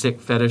have a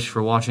sick fetish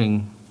for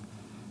watching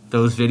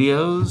those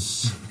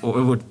videos.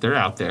 Or they're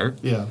out there.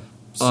 Yeah.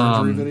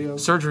 Surgery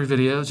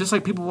videos. Just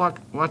like people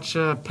watch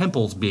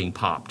pimples being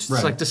popped.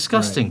 It's like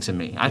disgusting to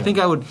me. I think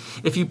I would,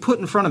 if you put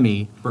in front of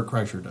me... Bert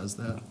Kreischer does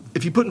that.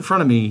 If you put in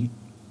front of me,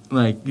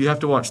 like, you have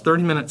to watch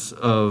 30 minutes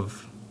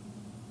of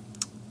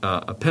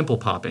a pimple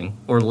popping,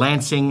 or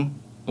lancing,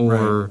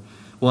 or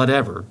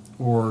whatever.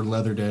 Or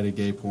leather daddy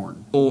gay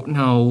porn. Oh,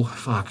 no,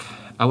 fuck.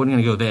 I wasn't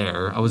going to go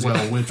there.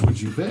 Which would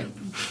you pick?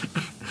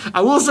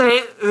 I will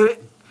say...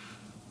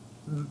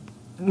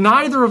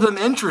 neither of them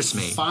interest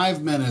me.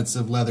 5 minutes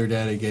of leather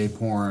daddy gay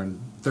porn,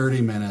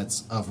 30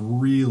 minutes of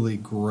really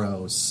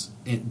gross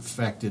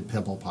infected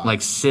pimple pops.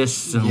 Like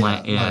cysts and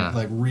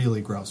like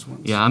really gross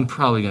ones. Yeah, I'm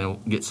probably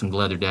going to get some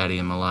leather daddy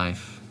in my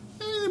life.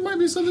 It might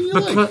be something you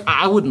like.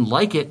 I wouldn't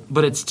like it,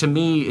 but to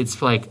me,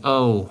 it's like,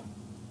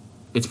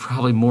 it's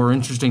probably more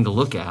interesting to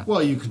look at.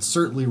 Well, you could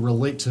certainly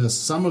relate to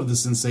some of the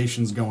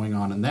sensations going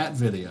on in that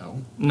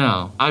video.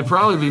 No, I'd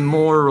probably be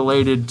more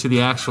related to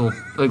the actual,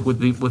 like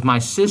with my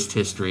cyst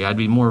history, I'd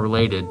be more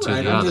related to the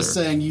other. I'm just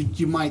saying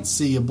you might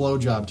see a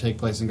blowjob take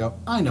place and go,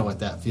 I know what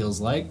that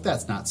feels like.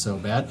 That's not so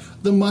bad.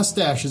 The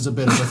mustache is a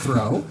bit of a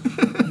throw,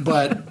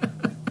 but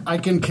I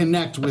can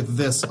connect with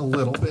this a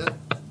little bit.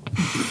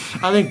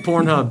 I think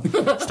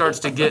Pornhub starts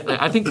to get...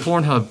 I think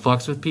Pornhub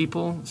fucks with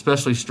people,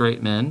 especially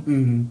straight men.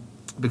 Mm-hmm.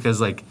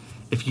 Because, like,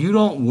 if you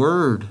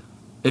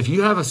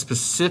have a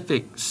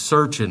specific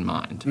search in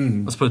mind,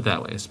 let's put it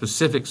that way, a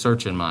specific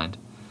search in mind,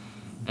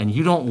 and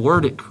you don't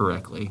word it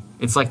correctly,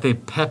 it's like they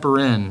pepper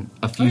in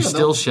a few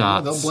still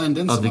shots they'll blend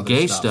in of the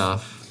gay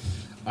stuff.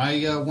 I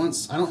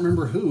don't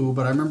remember who,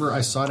 but I remember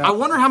I saw it. I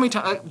wonder how many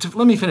times,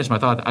 let me finish my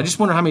thought. I just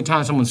wonder how many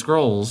times someone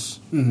scrolls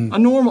a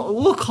normal,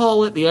 we'll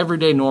call it the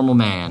everyday normal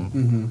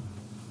man,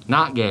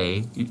 not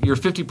gay, you're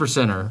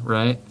 50%er,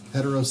 right?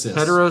 Hetero-cis.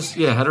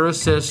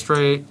 Hetero-cis,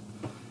 straight.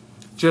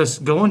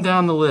 Just going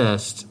down the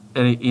list,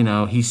 and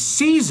he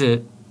sees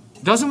it,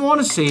 doesn't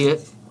want to see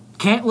it,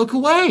 can't look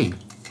away.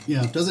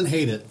 Yeah, doesn't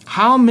hate it.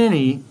 How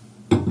many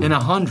in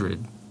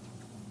 100,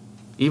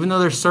 even though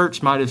their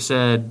search might have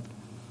said,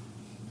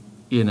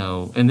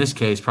 in this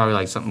case, probably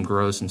like something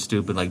gross and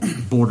stupid, like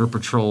Border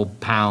Patrol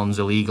pounds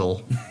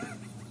illegal.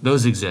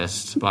 Those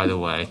exist, by the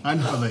way. I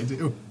know they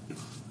do.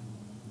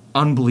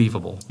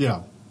 Unbelievable.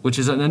 Yeah. Which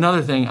is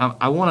another thing.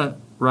 I want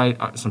to write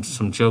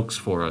some jokes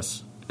for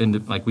us.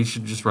 And we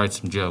should just write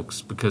some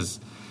jokes, because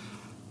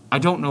I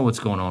don't know what's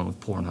going on with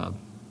Pornhub.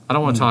 I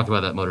don't want to talk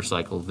about that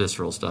motorcycle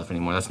visceral stuff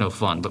anymore. That's no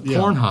fun. But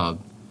Pornhub,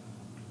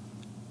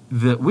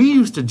 we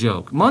used to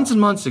joke months and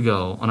months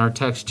ago on our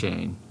text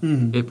chain.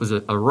 It was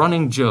a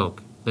running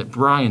joke that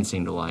Brian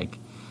seemed to like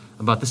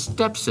about the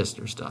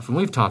stepsister stuff, and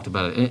we've talked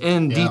about it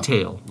in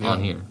detail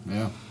on here.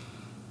 Yeah,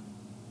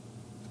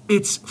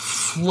 it's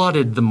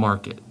flooded the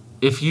market.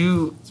 It's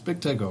a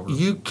big takeover.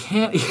 You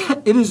can't.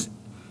 It is.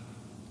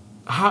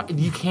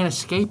 You can't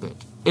escape it.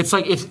 It's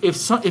like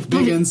if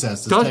big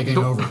incest is taking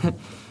over.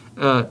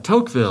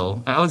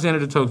 Tocqueville, Alexander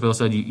de Tocqueville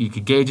said you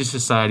could gauge a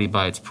society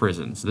by its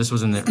prisons. This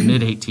was in the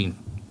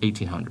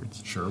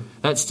mid-1800s. Sure.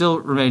 That still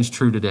remains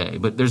true today,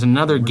 but there's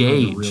another We're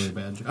doing gauge. a really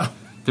bad job.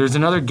 There's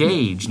another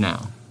gauge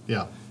now,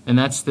 Yeah. and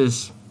that's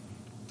this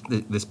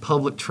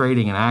public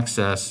trading and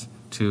access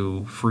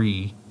to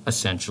free,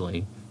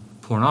 essentially,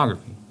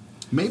 pornography.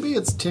 Maybe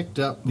it's ticked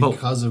up But-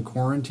 because of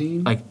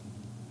quarantine. Like,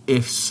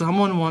 if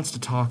someone wants to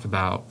talk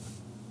about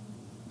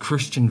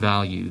Christian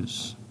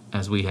values,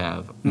 as we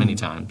have many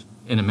times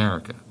in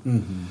America,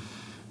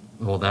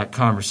 well, that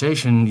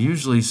conversation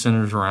usually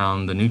centers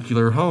around the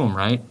nuclear home,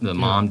 right? The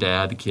mom,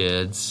 dad, the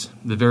kids,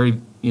 the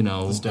very,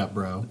 the step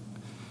bro.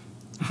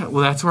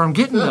 Well, that's where I'm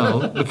getting,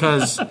 though,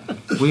 because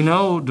we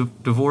know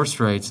divorce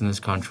rates in this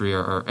country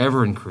are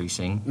ever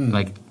increasing.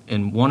 Like,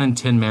 in 1 in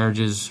 10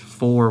 marriages,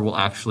 4 will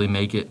actually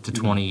make it to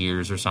 20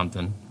 years or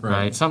something,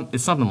 right? It's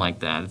something like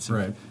that. It's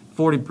Right.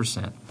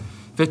 40%.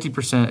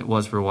 50% it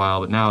was for a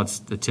while, but now it's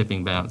the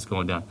tipping balance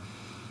going down.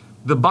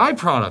 The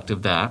byproduct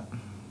of that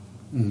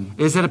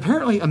is that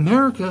apparently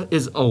America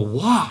is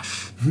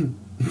awash,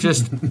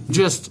 just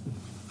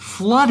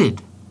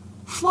flooded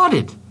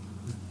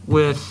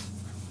with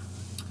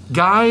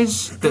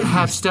guys that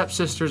have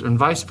stepsisters and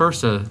vice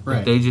versa. Right.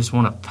 That they just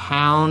want to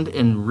pound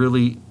in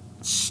really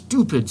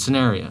stupid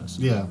scenarios.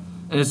 Yeah.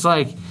 And it's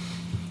like all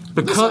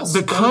because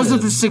of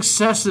started- the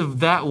success of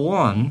that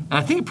one, and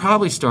I think it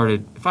probably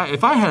started.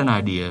 If I had an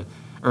idea,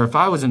 or if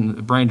I was in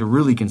the brain to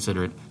really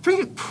consider it, I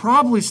think it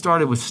probably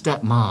started with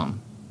stepmom.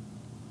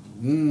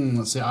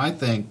 See, I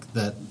think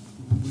that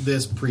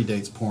this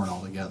predates porn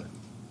altogether.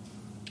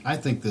 I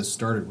think this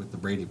started with the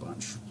Brady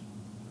Bunch.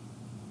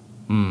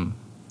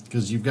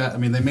 Because you've got,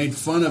 they made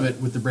fun of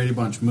it with the Brady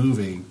Bunch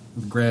movie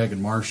with Greg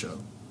and Marcia.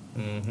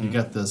 You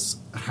got this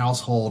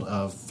household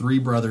of 3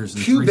 brothers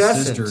and 3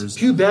 Pubescent. sisters.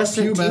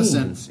 Pubescent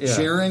teens, yeah.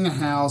 Sharing a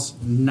house,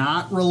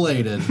 not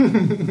related.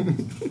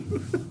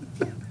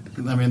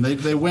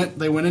 They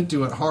went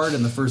into it hard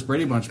in the first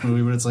Brady Bunch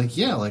movie, but it's like,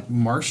 yeah, like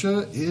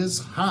Marcia is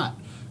hot.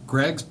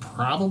 Greg's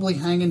probably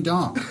hanging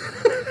donk.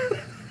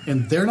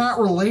 And they're not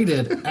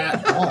related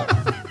at all.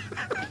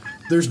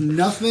 There's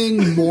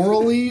nothing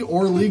morally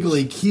or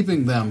legally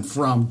keeping them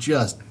from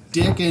just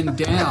dicking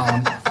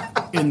down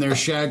in their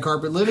shag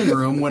carpet living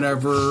room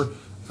whenever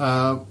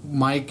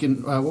Mike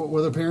and what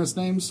were their parents'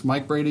 names?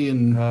 Mike Brady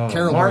and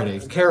Carol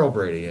Brady. Carol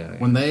Brady, yeah.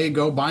 When they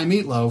go buy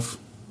meatloaf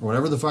or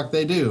whatever the fuck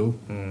they do,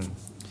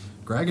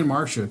 Greg and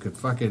Marcia could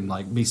fucking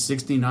be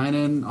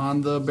 69ing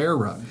on the bear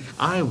rug.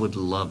 I would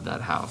love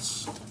that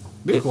house.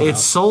 Be a cool It's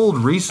house. sold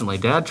recently.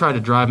 Dad tried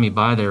to drive me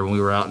by there when we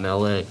were out in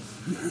L.A.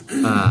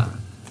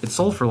 It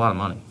sold for a lot of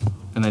money,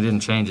 and they didn't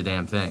change a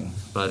damn thing.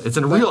 But it's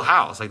a real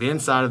house. Like, the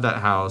inside of that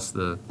house,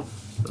 the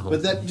whole...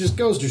 But that just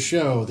goes to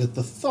show that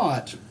the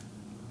thought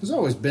has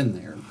always been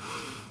there.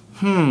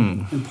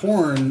 And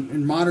porn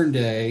in modern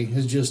day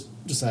has just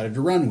decided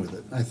to run with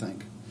it, I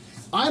think.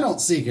 I don't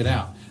seek it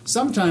out.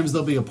 Sometimes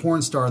there'll be a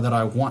porn star that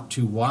I want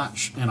to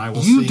watch, and I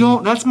will see... You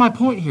don't... That's my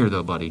point here,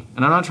 though, buddy.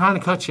 And I'm not trying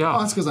to cut you Oh,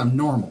 off. that's because I'm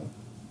normal.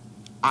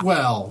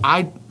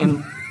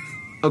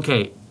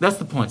 Okay, that's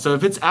the point. So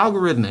if it's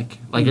algorithmic,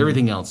 like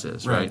everything else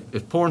is, right? Right.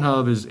 If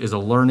Pornhub is a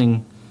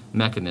learning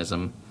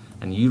mechanism,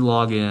 and you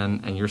log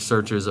in and your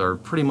searches are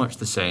pretty much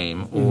the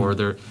same, or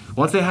they're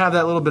once they have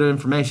that little bit of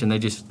information, they're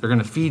going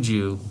to feed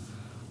you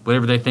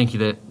whatever they think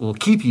that will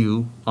keep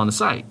you on the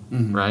site,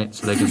 right?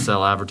 So they can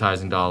sell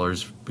advertising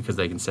dollars because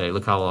they can say,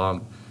 look how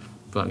long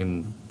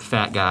fucking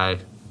fat guy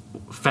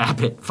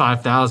Fappit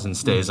 5000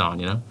 stays on,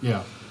 you know?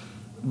 Yeah.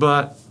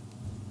 But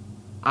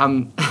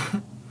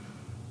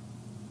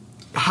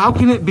how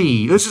can it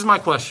be? This is my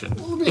question.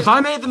 If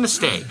I made the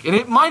mistake, and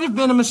it might have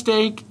been a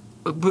mistake,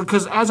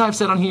 because as I've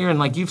said on here, and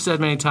like you've said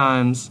many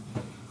times,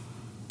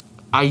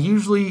 I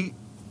usually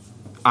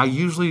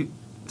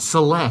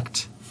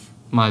select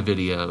my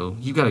video.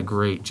 You got a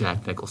great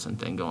Jack Nicholson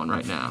thing going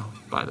right now,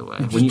 by the way.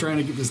 Just trying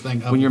to get this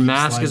thing up. When your and keep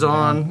mask is sliding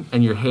on down.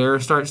 and your hair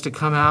starts to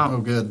come out, Oh,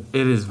 good.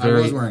 it is I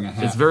very. was wearing a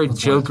hat. It's very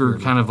That's why it's Joker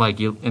weird. kind of like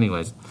you.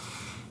 Anyways,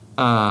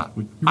 I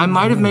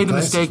might have made the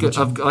mistake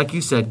of, like you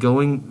said,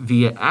 going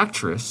via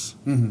actress,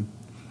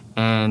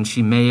 and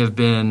she may have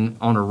been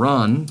on a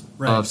run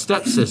Right. of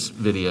stepsis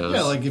videos.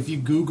 Yeah, like if you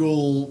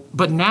Google...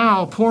 But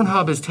now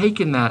Pornhub has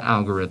taken that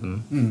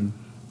algorithm,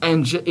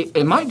 and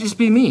it might just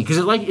be me because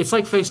it's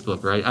like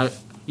Facebook, right?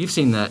 You've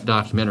seen that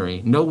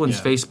documentary. No one's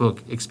Yeah. Facebook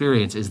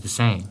experience is the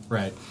same.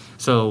 Right.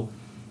 So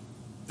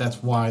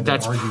That's why they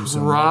that's argue so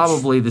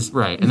probably this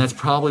right, and that's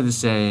probably the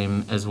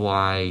same as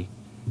why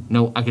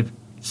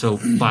So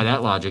by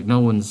that logic, no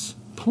one's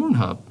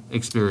Pornhub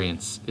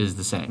experience is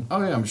the same.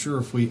 Oh yeah, I'm sure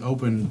if we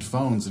opened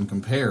phones and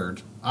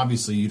compared,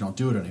 obviously you don't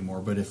do it anymore,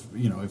 but if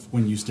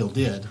when you still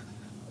did,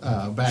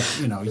 back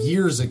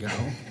years ago.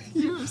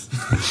 Years,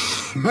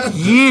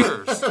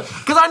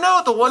 because I know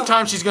at the one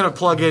time she's going to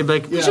plug in, and be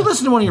like, "We should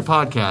listen to one of your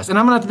podcasts," and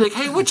I'm going to have to be like,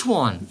 "Hey, which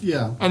one?"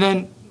 Yeah. And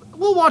then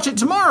we'll watch it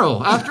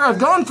tomorrow after I've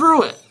gone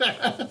through it.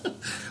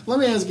 Let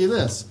me ask you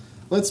this.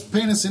 Let's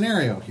paint a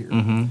scenario here.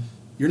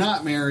 you're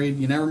not married.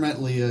 You never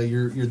met Leah.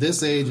 You're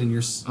this age, and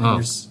you're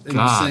God.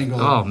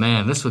 single. Oh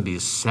man, this would be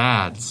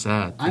sad.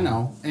 I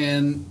know,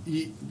 and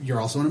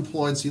you're also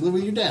unemployed, so you live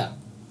with your dad.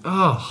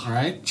 Oh, All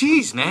right.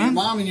 jeez, Your man.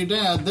 mom and your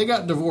dad, they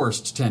got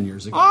divorced 10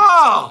 years ago.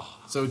 Oh.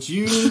 So it's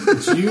you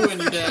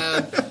and your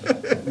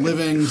dad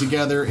living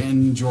together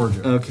in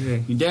Georgia.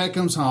 Okay. Your dad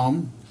comes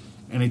home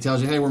and he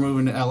tells you, "Hey, we're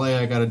moving to LA.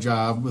 I got a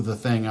job with a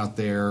thing out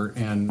there,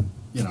 and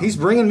you know He's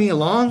bringing me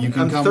along. you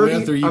can I'm come 30,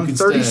 with or you I'm can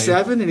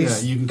 37, stay. and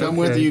he's you can come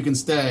with or you can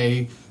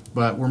stay,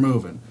 but we're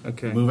moving.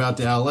 Okay. Move out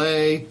to LA.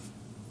 A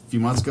few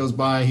months goes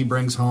by. He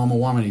brings home a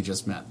woman he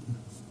just met,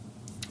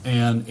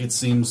 and it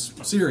seems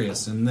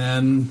serious. And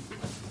then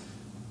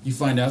you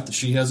find out that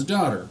she has a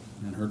daughter,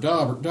 and her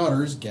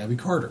daughter is Gabby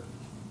Carter.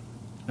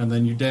 And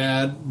then your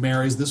dad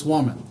marries this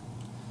woman.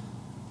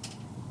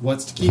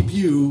 What's to keep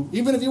you,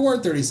 even if you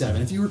weren't 37,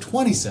 if you were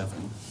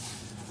 27,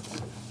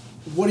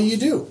 what do you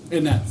do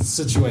in that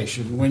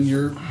situation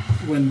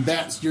when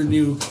that's your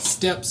new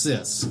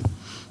stepsis?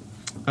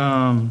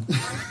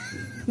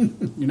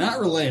 You're not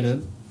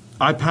related.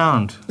 I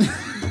pound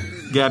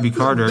Gabby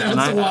Carter, and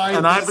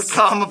I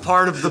become a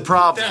part of the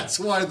problem. That's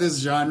why this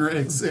genre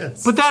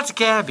exists. But that's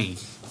Gabby.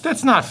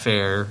 That's not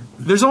fair.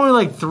 There's only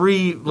like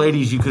 3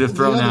 ladies you could have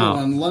thrown the other out.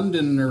 one,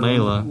 London or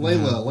Layla.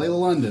 Layla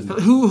London.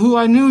 Who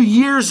I knew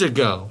years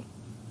ago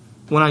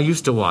when I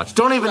used to watch.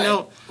 Don't even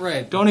know.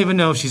 Right. Don't even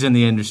know if she's in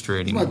the industry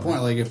That's anymore. my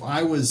point. Like if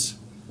I was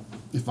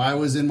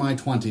in my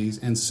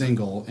 20s and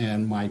single,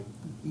 and my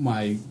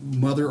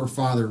mother or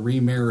father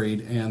remarried,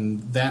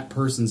 and that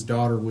person's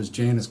daughter was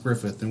Janice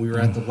Griffith, and we were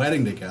at the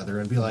wedding together,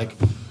 I'd be like,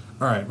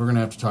 all right, we're gonna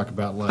have to talk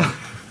about like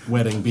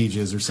wedding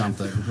beaches or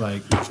something.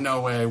 Like, there's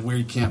no way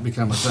we can't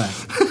become a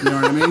thing. You know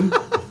what I mean?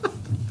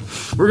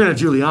 We're gonna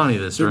Giuliani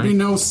this, There'd right? be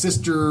no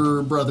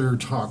sister brother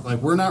talk. Like,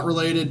 we're not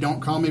related. Don't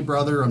call me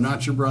brother. I'm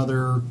not your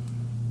brother.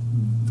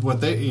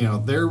 What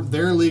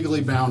they're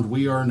legally bound.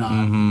 We are not,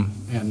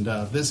 and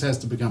this has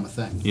to become a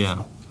thing.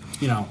 Yeah.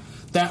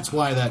 That's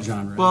why that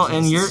genre. Well,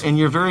 exists. in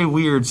your very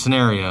weird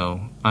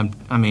scenario, I'm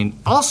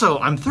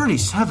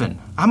 37.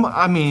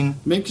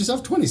 Make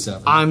yourself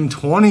 27. I'm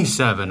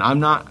 27.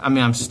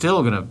 I'm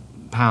still gonna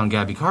pound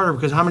Gabby Carter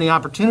because how many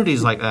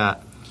opportunities like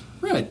that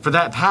Right. for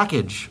that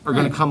package are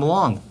going Right. to come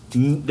along?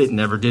 It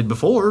never did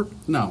before.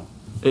 No.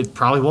 It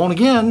probably won't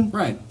again.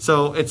 Right.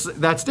 So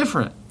that's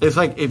different. It's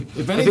like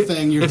If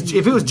anything, if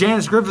it was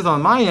Janice Griffith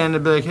on my end,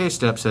 I'd be like, hey,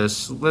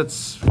 stepsis,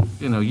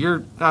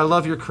 I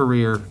love your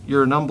career.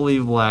 You're an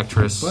unbelievable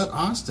actress. But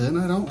Austin,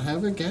 I don't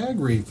have a gag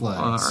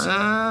reflex.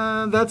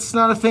 That's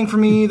not a thing for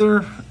me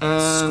either.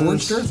 And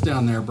Scorched earth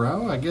down there,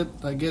 bro. I get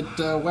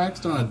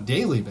waxed on a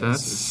daily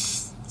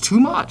basis. that's too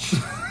much.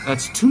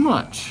 That's too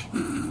much.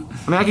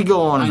 I could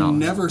go on and I on.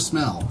 never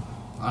smell.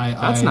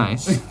 That's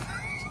nice.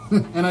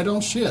 And I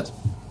don't shit.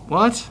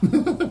 What? I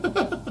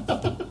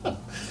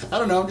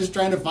don't know. I'm just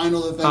trying to find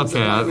all the things. Okay,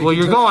 that we well,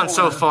 you're can going turn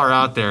so on. far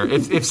out there.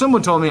 If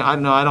someone told me, I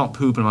don't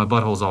poop and my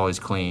butthole's always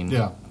clean,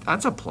 Yeah.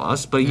 that's a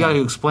plus. But you Yeah. got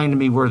to explain to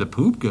me where the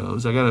poop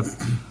goes. Right.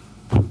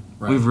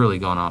 We've really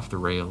gone off the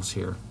rails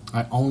here.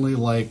 I only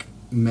like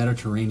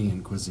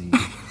Mediterranean cuisine.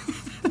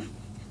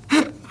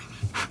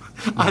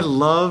 I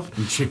love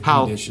And chickpea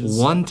how dishes.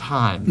 one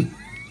time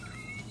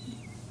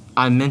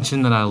I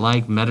mentioned that I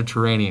like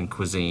Mediterranean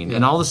cuisine,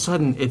 and all of a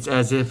sudden it's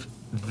as if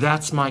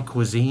that's my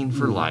cuisine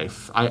for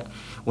life.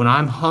 When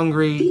I'm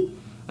hungry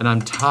and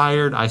I'm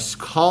tired, I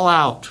call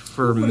out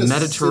for What would a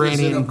Mediterranean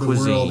citizen of the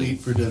cuisine. world eat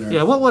for dinner?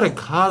 Yeah, what would a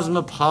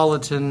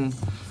cosmopolitan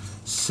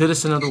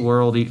citizen of the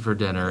world eat for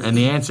dinner? And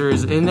the answer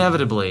is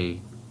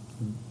inevitably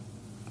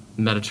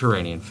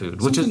Mediterranean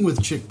food, which Something is with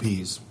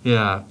chickpeas.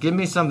 yeah. Give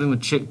me something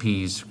with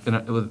chickpeas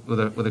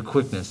with a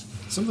quickness.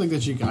 Something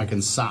that I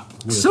can sop.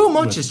 With, So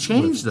much with- has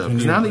changed though,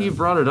 because veneer now that bread. you've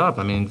brought it up,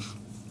 I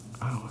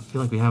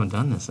feel like we haven't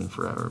done this in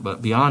forever.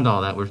 But beyond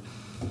all that, we're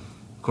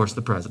of course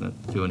the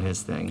president doing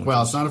his thing.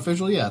 Well, it's not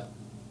official yet.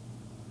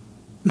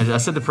 I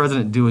said the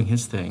president doing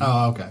his thing.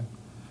 Oh, okay.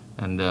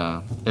 And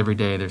every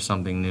day there's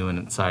something new and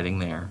exciting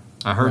there.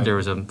 I heard Right. there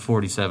was a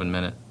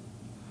 47-minute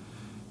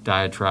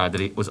diatribe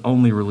that it was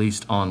only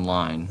released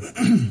online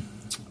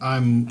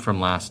from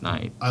last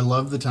night. I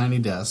love the tiny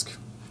desk.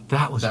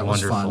 That was That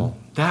was wonderful. fun.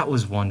 That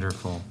was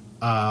wonderful.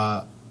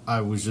 I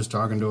was just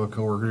talking to a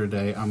coworker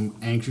today. I'm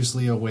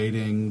anxiously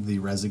awaiting the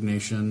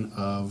resignation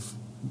of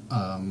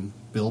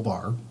Bill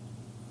Barr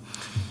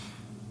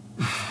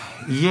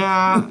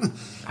Yeah.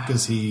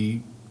 because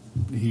he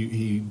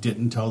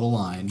didn't toe the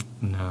line.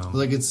 No.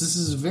 Like this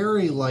is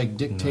very like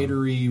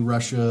dictatory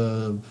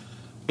Russia,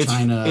 It's,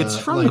 China. it's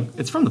from like,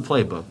 it's from the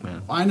playbook,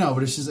 man. I know,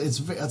 but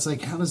it's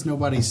like how does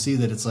nobody see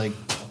that? It's like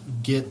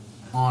get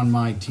on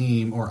my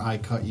team or I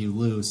cut you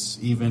loose,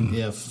 even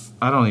if.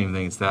 I don't even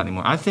think it's that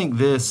anymore. I think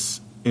this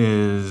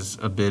is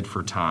a bid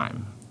for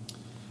time.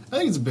 I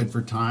think it's a bid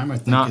for time. I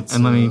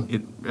think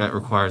it's. That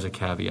requires a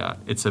caveat.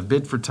 It's a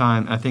bid for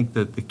time. I think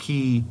that the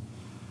key,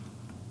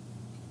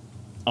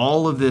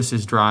 all of this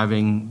is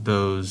driving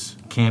those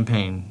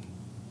campaign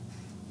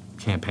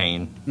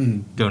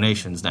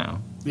donations now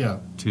Yeah.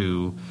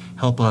 to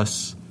help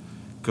us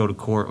go to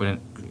court when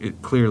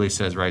it clearly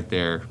says right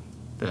there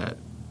that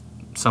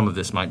some of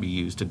this might be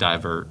used to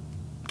divert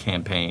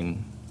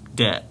campaign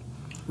debt,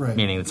 Right.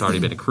 meaning it's already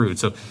been accrued.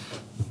 So,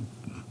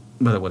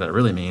 but what that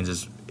really means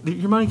is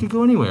your money could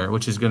go anywhere,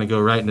 which is going to go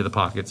right into the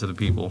pockets of the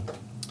people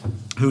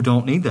who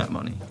don't need that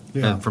money,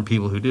 Yeah. and from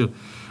people who do.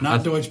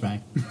 Not Deutsche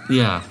Bank.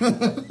 Yeah.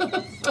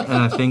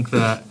 And I think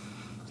that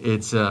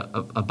it's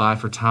a buy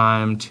for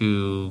time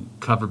to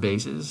cover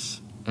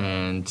bases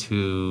and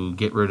to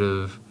get rid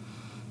of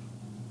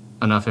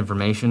enough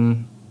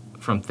information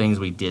from things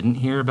we didn't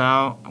hear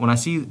about. When I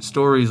see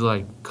stories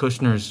like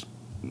Kushner's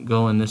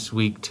going this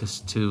week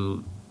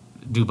to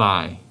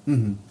Dubai,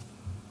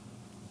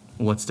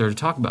 what's there to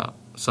talk about?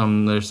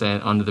 Some they're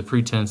saying under the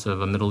pretense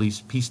of a Middle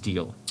East peace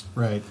deal.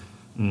 Right.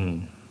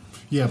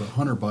 Yeah, but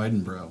Hunter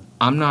Biden, bro.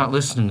 I'm not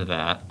listening to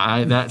that.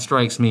 That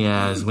strikes me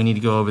as we need to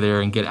go over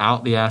there and get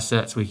out the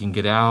assets we can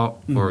get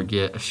out, or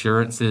get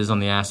assurances on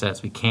the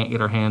assets we can't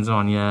get our hands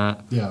on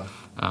yet. Yeah.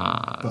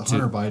 But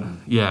Hunter Biden.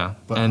 Yeah,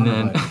 But and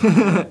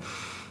Hunter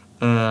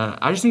then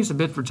I just think it's a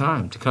bit for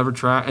time to cover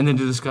track and then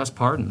to discuss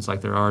pardons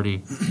like they're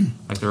already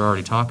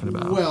talking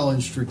about. Well,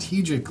 and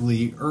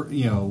strategically,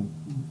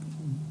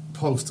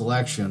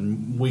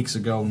 post-election, weeks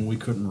ago when we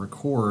couldn't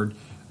record,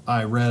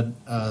 I read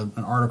an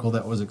article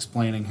that was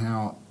explaining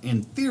how,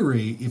 in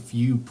theory, if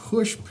you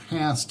push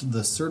past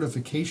the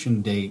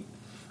certification date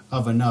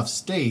of enough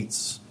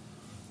states,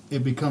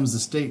 it becomes the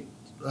state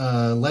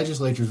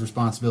legislature's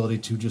responsibility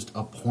to just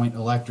appoint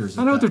electors.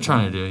 I know what they're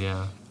trying to do,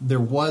 yeah. There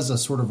was a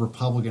sort of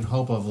Republican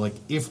hope of, like,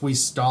 if we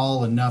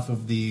stall enough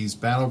of these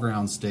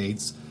battleground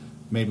states,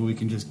 maybe we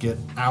can just get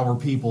our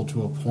people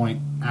to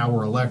appoint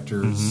our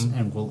electors,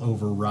 and we'll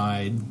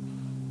override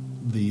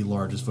the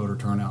largest voter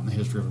turnout in the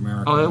history of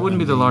America. Oh, that wouldn't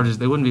be the largest.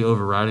 They wouldn't be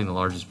overriding the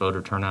largest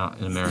voter turnout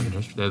in American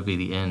history. That would be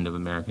the end of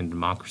American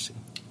democracy.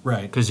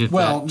 Right. Because if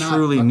that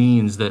truly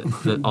means that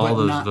all but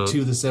those not votes...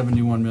 to the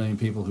 71 million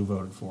people who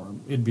voted for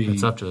him.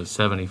 It's up to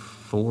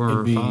 74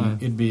 or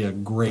 5. It'd be a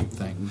great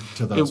thing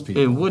to those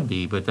people. It would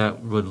be, but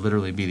that would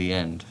literally be the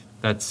end.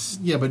 That's...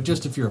 Yeah, but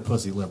just if you're a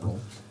pussy liberal.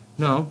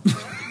 No.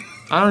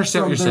 I don't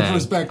understand what you're From their saying.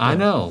 perspective. I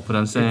know, but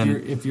I'm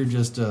saying... If you're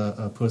just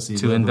a pussy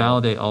to liberal.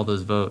 invalidate all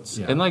those votes.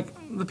 Yeah. And, like,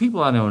 the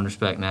people I know and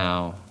respect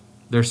now,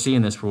 they're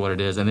seeing this for what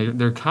it is, and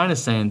they're kind of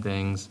saying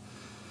things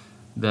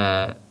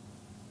that,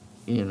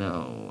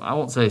 I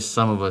won't say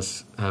some of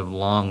us have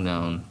long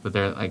known, but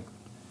they're like,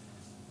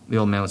 the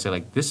old man would say,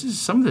 like,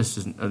 some of this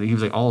is, he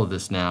was like, all of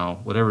this now,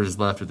 whatever is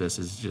left of this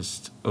is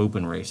just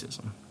open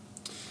racism.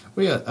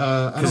 Well,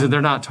 yeah. Because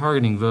they're not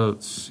targeting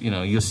votes.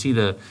 You'll see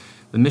the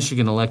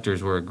Michigan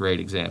electors were a great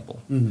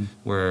example,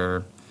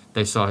 where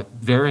they saw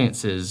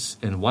variances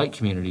in white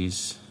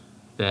communities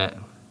that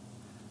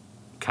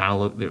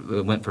kind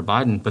of went for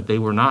Biden, but they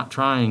were not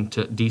trying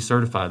to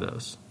decertify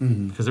those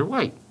because they're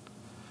white.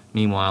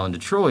 Meanwhile, in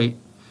Detroit,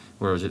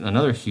 where it was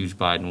another huge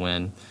Biden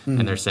win,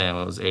 and they're saying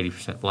it was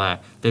 80%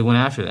 black, they went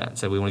after that and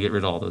said we want to get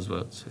rid of all those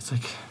votes. It's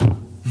like,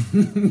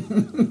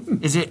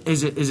 is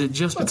it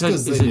just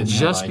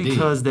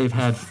because they've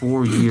had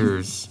 4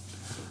 years?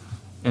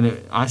 And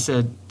I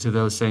said to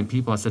those same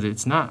people, I said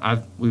it's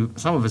not.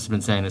 Some of us have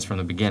been saying this from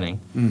the beginning,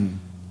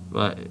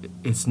 but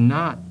it's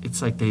not.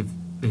 It's like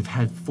they've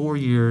had 4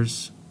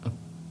 years of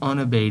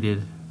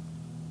unabated,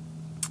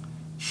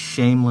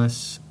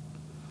 shameless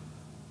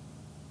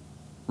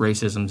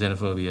racism,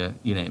 xenophobia,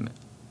 you name it,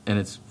 and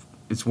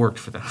it's worked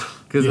for them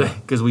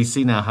because we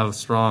see now how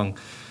strong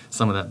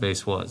some of that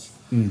base was,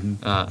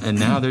 and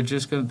now they're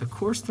just going. Of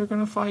course, they're going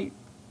to fight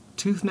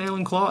tooth, nail,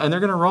 and claw, and they're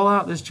going to roll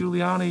out this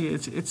Giuliani.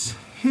 It's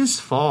his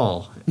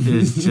fall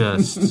is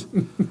just.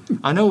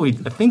 I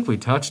think we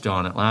touched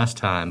on it last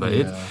time, but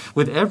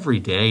with every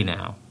day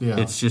now,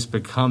 it's just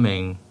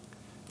becoming.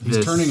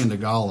 He's turning into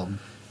Gollum.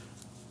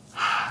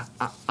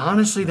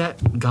 Honestly, that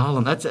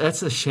Gollum,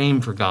 that's a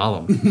shame for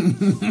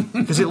Gollum.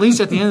 Because at least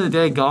at the end of the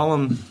day,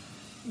 Gollum,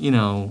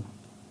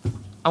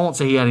 I won't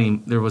say he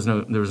had there was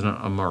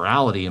a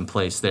morality in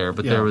place there,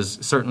 but there was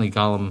certainly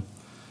Gollum.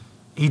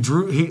 He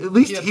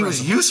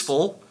was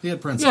useful. He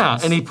had principles. Yeah,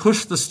 and he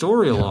pushed the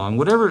story along.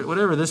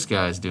 Whatever this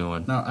guy's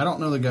doing. Now, I don't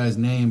know the guy's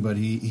name, but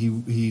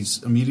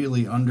he's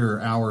immediately under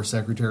our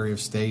Secretary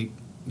of State.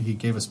 He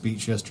gave a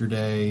speech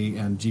yesterday,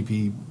 and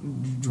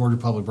Georgia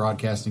Public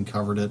Broadcasting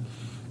covered it.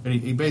 And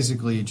he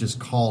basically just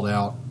called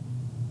out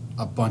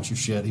a bunch of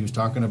shit. He was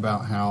talking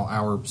about how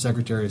our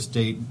Secretary of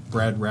State,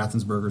 Brad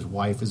Raffensperger's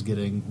wife, is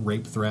getting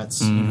rape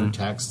threats in her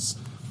texts.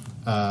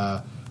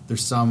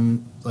 There's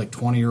some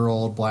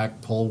 20-year-old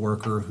black poll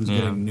worker who's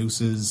getting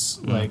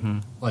nooses like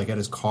at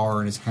his car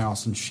and his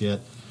house and shit.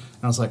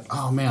 And I was like,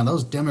 oh man,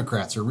 those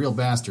Democrats are real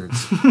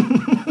bastards.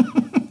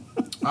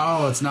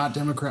 Oh, it's not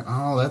Democrat.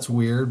 Oh, that's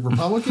weird.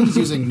 Republicans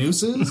using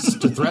nooses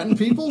to threaten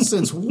people?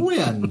 Since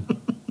when?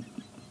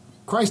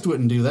 Christ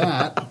wouldn't do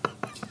that.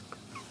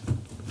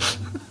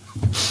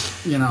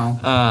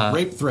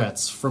 Rape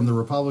threats from the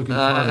Republican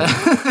Party.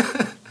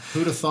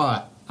 Who'd have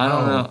thought? I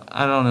don't know.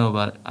 I don't know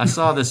about it. I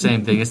saw the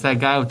same thing. It's that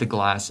guy with the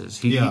glasses.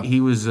 He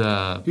was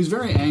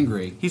very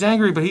angry. He's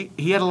angry, but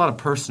he had a lot of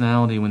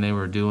personality when they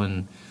were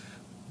doing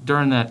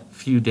during that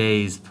few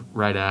days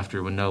right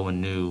after when no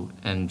one knew,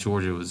 and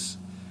Georgia was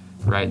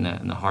right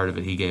in the heart of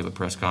it, he gave a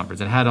press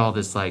conference and had all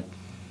this like.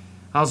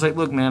 I was like,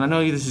 look, man, I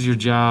know this is your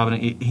job,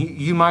 and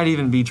you might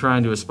even be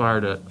trying to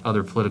aspire to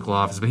other political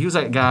office, but he was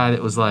that guy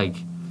that was like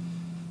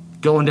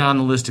going down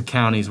the list of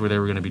counties where they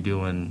were going to be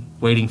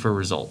waiting for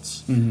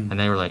results, and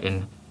they were like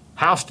in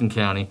Houston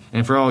County,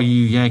 and for all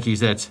you Yankees,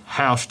 that's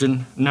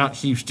Houston, not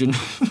Houston.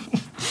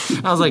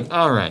 I was like,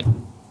 all right,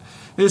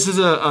 this is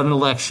an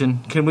election.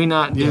 Can we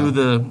not do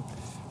the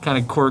kind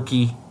of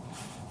quirky,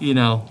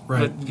 right.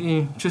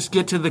 But, just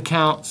get to the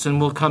counts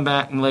and we'll come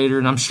back later.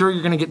 And I'm sure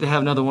you're going to get to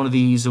have another one of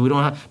these. So we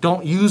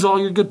don't use all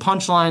your good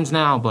punchlines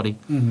now, buddy.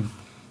 Mm-hmm.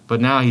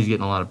 But now he's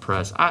getting a lot of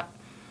press.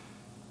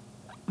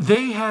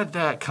 They had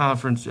that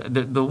conference.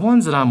 The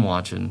ones that I'm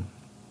watching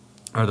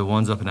are the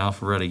ones up in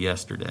Alpharetta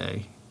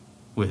yesterday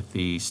with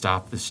the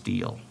Stop the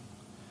Steal.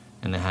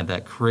 And they had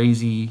that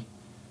crazy,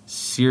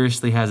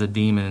 seriously has a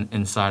demon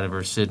inside of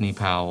her, Sidney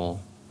Powell,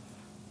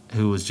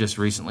 who was just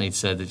recently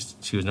said that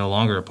she was no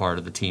longer a part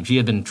of the team. She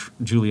had been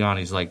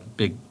Giuliani's like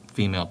big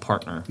female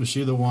partner. Was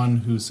she the one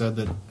who said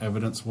that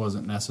evidence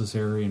wasn't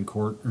necessary in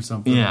court or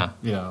something? Yeah,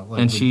 yeah.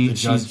 Like and the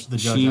judge asked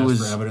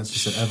for evidence. She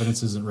said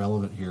evidence isn't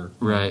relevant here.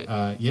 Right.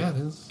 Yeah, it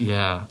is.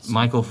 Yeah,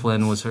 Michael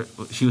Flynn was her.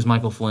 She was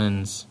Michael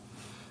Flynn's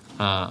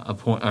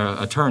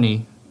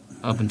attorney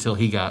up until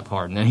he got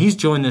pardoned, and he's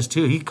joined this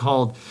too. He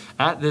called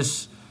at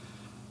this.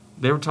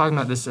 They were talking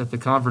about this at the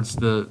conference.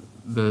 The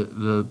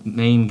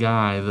main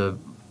guy,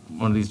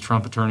 one of these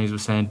Trump attorneys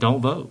was saying,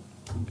 don't vote.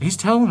 He's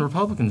telling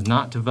Republicans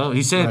not to vote.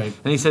 He said, right.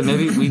 And he said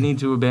maybe we need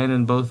to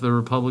abandon both the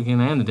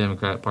Republican and the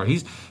Democrat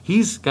Party.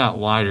 He's got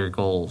wider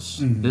goals.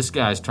 Mm-hmm. This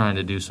guy's trying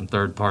to do some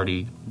third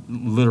party,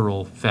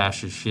 literal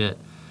fascist shit.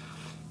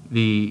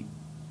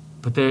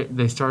 But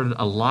they started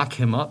a lock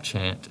him up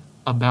chant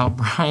about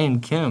Brian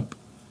Kemp.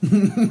 I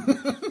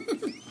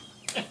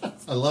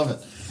love it.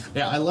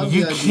 Yeah, I love.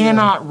 You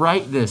cannot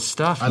write this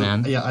stuff,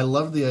 man. Yeah, I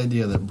love the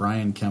idea that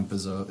Brian Kemp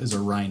is a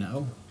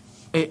rhino.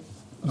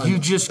 You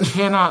just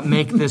cannot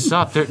make this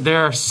up.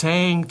 They're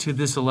saying to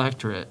this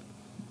electorate,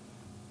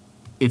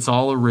 it's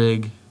all a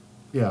rig.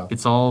 Yeah,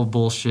 it's all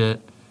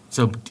bullshit.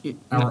 So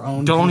our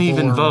own don't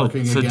even vote.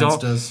 So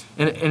don't. Us.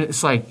 And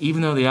it's like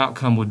even though the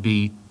outcome would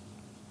be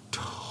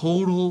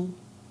total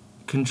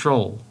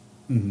control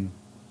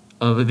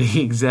of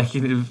the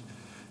executive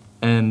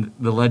and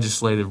the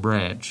legislative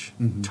branch,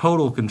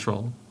 total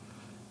control.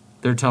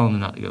 They're telling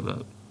them not to go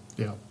vote.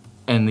 Yeah,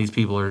 and these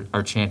people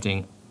are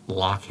chanting,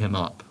 "Lock him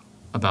up."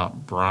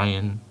 About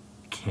Brian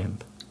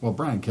Kemp. Well,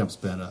 Brian Kemp's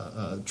been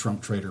a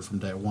Trump traitor from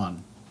day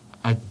one.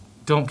 I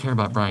don't care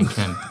about Brian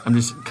Kemp. I'm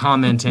just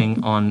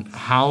commenting on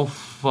how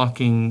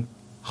fucking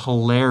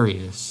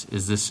hilarious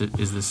is this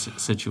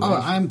situation. Oh,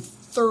 I'm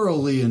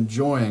thoroughly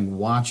enjoying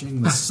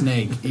watching the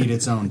snake eat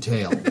its own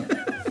tail.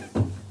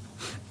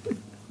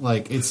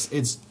 Like it's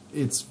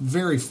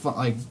very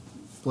fun.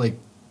 Like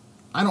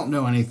I don't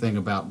know anything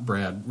about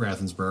Brad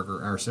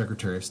Raffensperger, our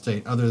Secretary of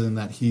State, other than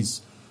that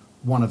he's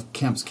one of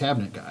Kemp's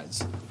cabinet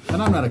guys.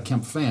 And I'm not a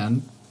Kemp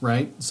fan,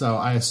 right? So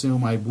I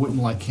assume I wouldn't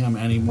like him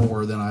any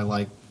more than I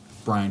like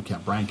Brian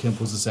Kemp. Brian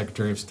Kemp was the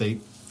Secretary of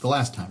State the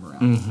last time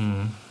around.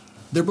 Mm-hmm.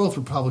 They're both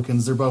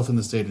Republicans. They're both in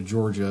the state of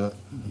Georgia.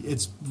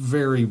 It's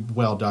very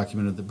well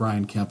documented that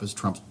Brian Kemp is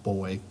Trump's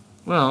boy.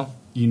 Well,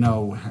 you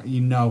know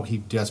he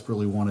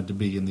desperately wanted to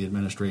be in the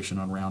administration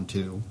on round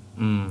 2.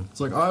 It's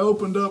like, I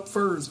opened up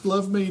first.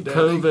 Love me, Daddy.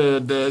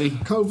 COVID, Daddy.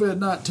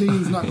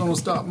 COVID-19 is not going to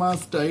stop my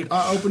state.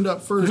 I opened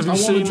up first. Have you I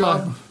want seen a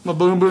job. My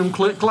boom boom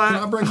click clack?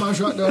 Can I bring my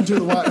shotgun to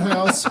the White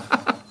House?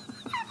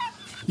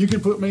 You can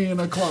put me in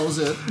a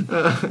closet.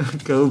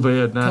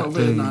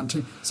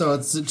 COVID-19. So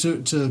it's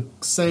to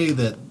say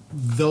that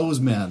those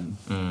men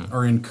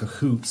are in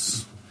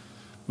cahoots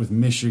with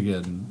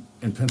Michigan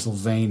and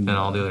Pennsylvania and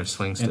all the other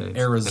swing states, and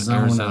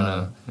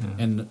Arizona.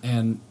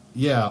 And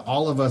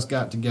all of us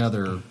got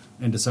together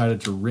and decided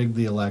to rig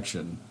the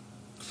election.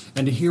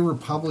 And to hear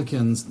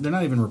Republicans, they're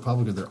not even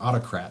Republicans, they're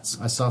autocrats.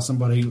 I saw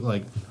somebody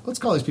let's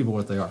call these people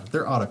what they are.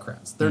 They're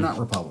autocrats. They're not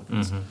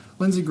Republicans.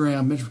 Lindsey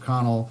Graham, Mitch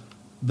McConnell,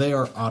 they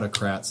are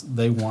autocrats.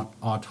 They want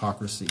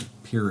autocracy,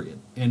 period.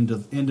 End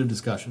of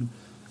discussion.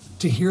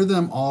 To hear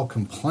them all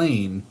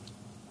complain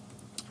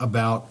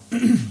about...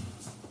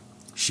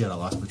 Shit, I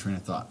lost my train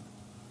of thought.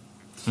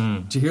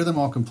 To hear them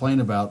all complain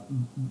about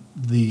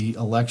the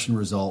election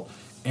result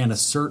and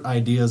assert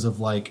ideas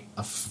of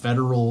a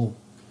federal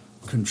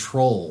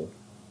control.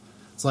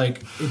 It's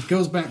like, it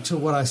goes back to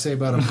what I say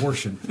about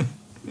abortion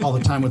all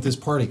the time with this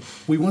party.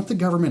 We want the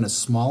government as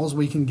small as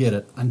we can get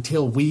it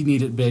until we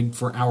need it big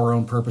for our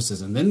own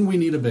purposes, and then we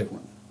need a big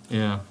one.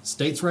 Yeah.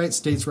 States' rights,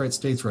 states' rights,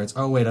 states' rights.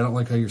 Oh, wait, I don't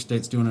like how your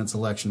state's doing its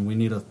election. We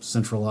need a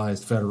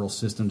centralized federal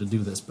system to do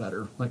this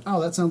better.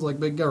 That sounds like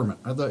big government.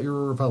 I thought you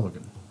were a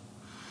Republican.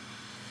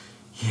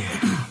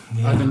 Yeah.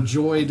 I've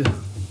enjoyed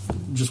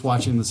just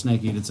watching the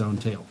snake eat its own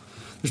tail.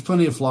 There's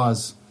plenty of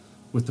flaws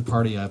with the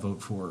party I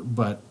vote for,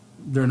 but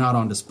they're not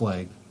on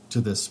display to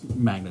this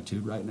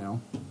magnitude right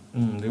now.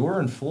 They were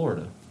in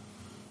Florida.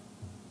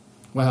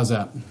 Well, how's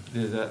that?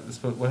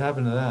 What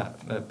happened to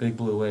that big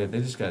blue wave?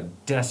 They just got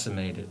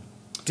decimated.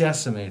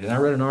 I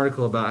read an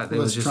article about it. It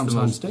was just Trump's the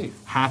home most state.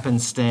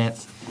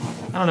 happenstance.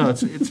 I don't know.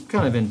 It's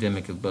kind of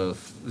endemic of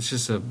both. It's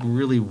just a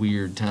really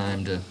weird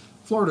time to.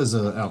 Florida's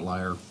an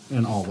outlier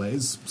in all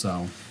ways,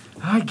 so.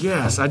 I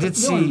guess I did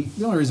see.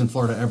 The only reason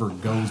Florida ever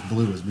goes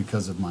blue is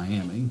because of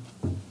Miami.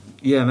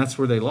 Yeah, and that's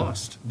where they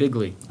lost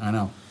bigly. I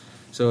know.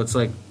 So it's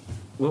like,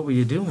 what were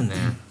you doing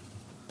there?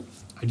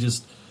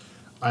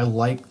 I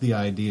like the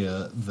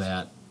idea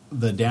that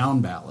the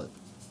down ballot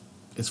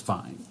is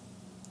fine.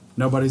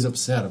 Nobody's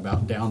upset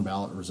about down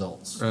ballot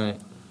results. Right.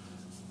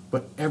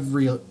 But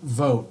every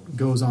vote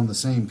goes on the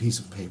same piece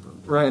of paper.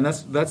 Right, and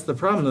that's the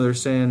problem. They're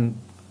saying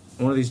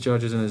one of these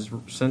judges in his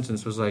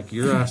sentence was like,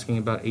 you're asking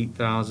about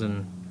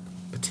 8,000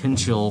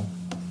 potential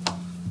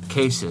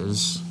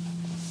cases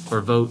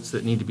or votes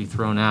that need to be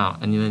thrown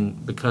out, and then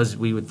because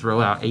we would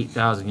throw out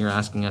 8,000, you're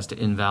asking us to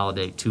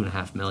invalidate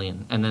 2.5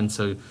 million, and then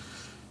so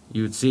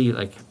you would see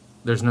like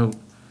there's no,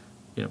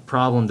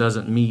 problem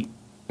doesn't meet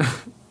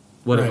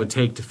what it Right. would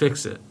take to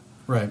fix it.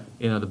 Right.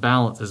 The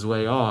balance is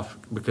way off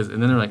and then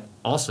they're like,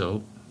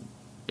 also,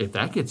 if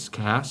that gets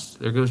cast,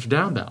 there goes your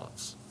down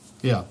ballots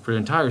Yeah. for the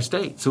entire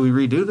state. So we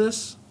redo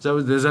this?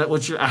 Is that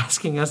what you're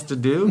asking us to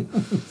do?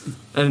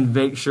 And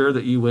make sure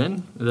that you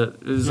win?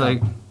 That is Yeah.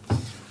 like.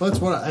 Well,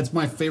 that's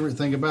my favorite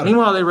thing about it.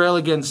 Meanwhile, they rail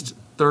against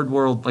third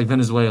world like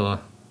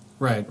Venezuela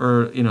Right.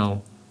 or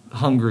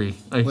Hungary.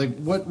 Like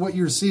what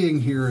you're seeing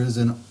here is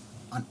an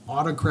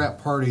autocrat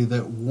party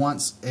that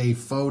wants a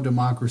faux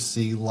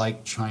democracy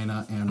like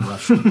China and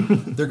Russia.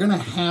 They're going to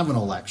have an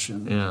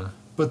election, Yeah,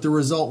 but the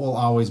result will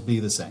always be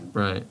the same.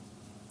 right.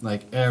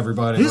 Like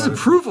everybody. His voted-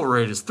 approval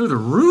rate is through the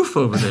roof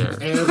over there.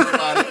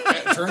 Everybody.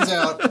 It turns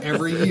out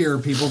every year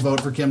people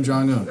vote for Kim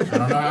Jong Un. I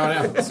don't know how it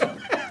happens.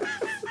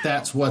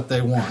 That's what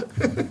they want.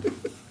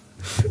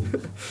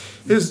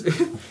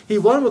 He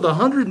won with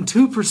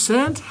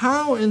 102%?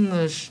 How in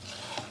the...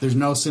 There's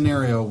no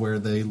scenario where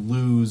they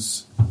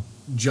lose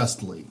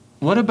justly.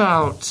 What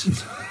about,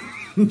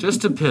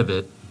 just to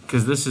pivot,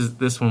 because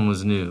this one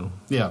was new.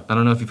 Yeah. I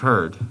don't know if you've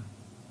heard,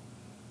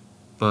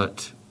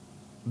 but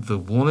the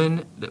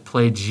woman that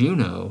played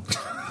Juno,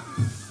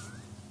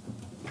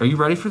 are you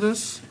ready for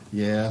this?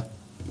 Yeah.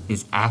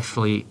 Is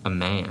actually a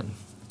man.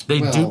 They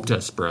Well- duped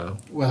us, bro.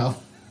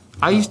 Well,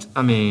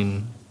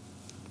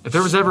 If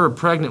there was ever a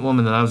pregnant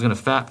woman that I was going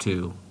to fap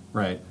to,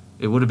 right.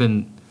 it would have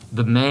been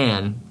the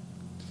man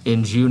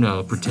in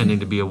Juno pretending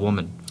to be a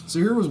woman. So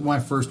here was my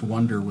first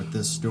wonder with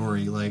this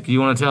story. Like, Do you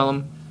want to tell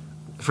them?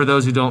 For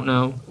those who don't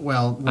know,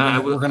 well,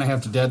 we're going to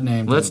have to dead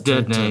name. Let's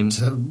dead name.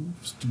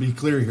 To be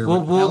clear here.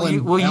 Well, but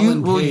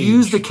we'll Page-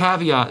 use the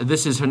caveat.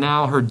 This is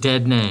now her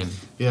dead name.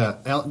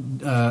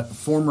 Yeah,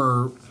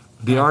 former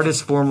The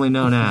artist formerly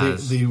known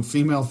as. the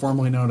female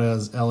formerly known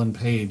as Ellen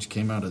Page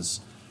came out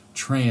as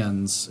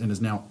trans and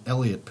is now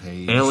Elliot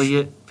Page.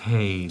 Elliot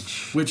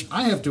Page. Which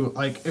I have to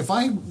like. If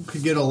I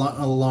could get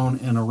alone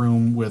in a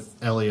room with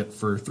Elliot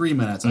for 3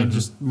 minutes,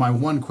 my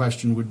one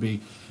question would be: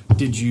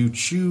 did you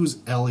choose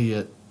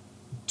Elliot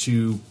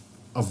to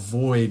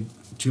avoid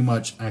too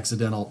much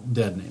accidental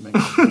dead naming?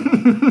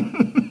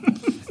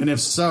 And if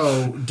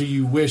so, do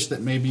you wish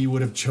that maybe you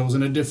would have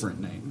chosen a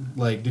different name?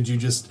 Like,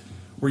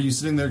 were you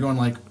sitting there going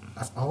like,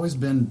 I've always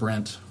been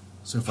Brent,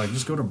 so if I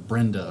just go to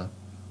Brenda,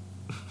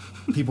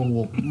 people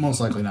will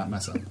most likely not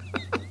mess up.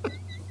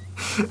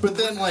 But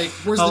then, like,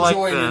 where's I the like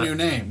joy in your that. new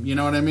name? You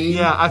know what I mean?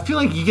 Yeah, I feel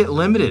like you get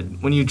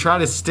limited when you try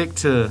to stick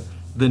to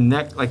the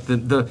neck, like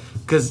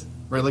because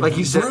Right, like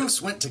you said,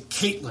 Bruce went to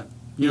Caitlyn.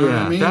 You know what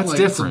yeah, I mean? that's like,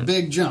 different. It's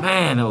a big jump.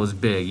 Man, that was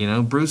big.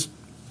 Bruce.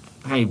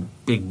 Hey,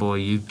 big boy,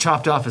 you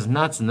chopped off his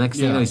nuts, and the next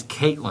thing you Yeah. know, he's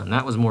Caitlyn.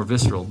 That was more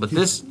visceral. But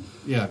this,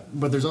 Yeah,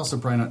 but there's also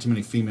probably not too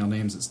many female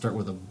names that start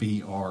with a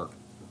BR.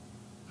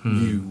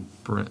 You,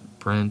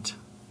 Brent,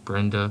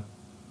 Brenda,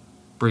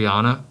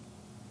 Brianna,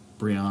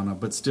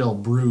 but still,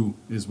 Brew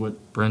is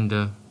what.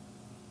 Brenda.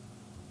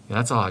 Yeah,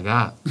 that's all I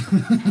got.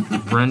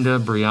 Brenda,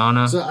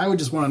 Brianna. So I would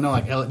just want to know,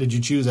 like, did you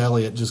choose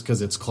Elliot just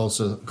because it's close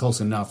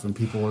enough and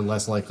people are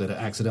less likely to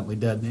accidentally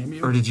dead name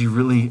you? Or did you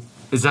really?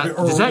 Does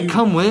Or that you-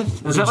 come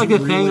with? or Is that did like you a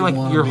thing? really Like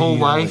wanna your whole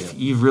be life, Elliot?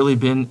 you've really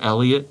been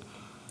Elliot.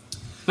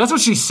 That's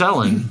what she's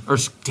selling. Or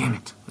damn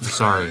it, I'm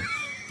sorry.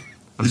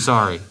 I'm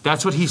sorry.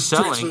 That's what he's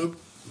selling.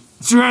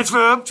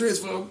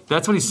 Transphobe.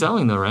 That's what he's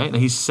selling, though, right?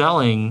 He's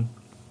selling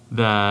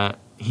that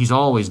he's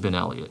always been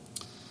Elliot.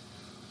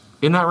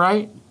 Isn't that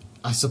right?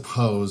 I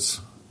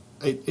suppose.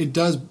 It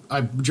does.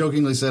 I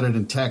jokingly said it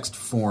in text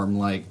form.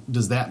 Like,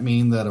 does that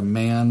mean that a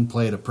man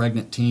played a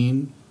pregnant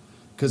teen?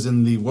 Because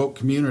in the woke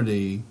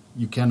community,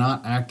 you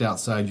cannot act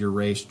outside your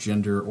race,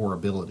 gender, or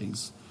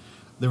abilities.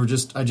 I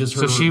just heard.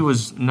 So she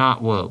was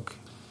not woke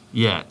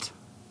yet.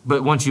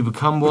 But once you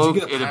become Would you woke,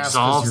 get a it pass 'cause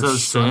absolves you're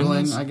those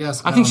struggling, sins. I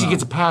guess? I I think don't she know.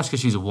 gets a pass because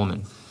she's a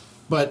woman.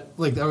 But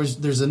like,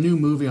 there's a new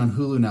movie on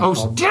Hulu now Oh,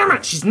 called. damn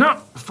it! She's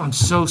not. I'm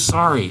so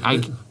sorry.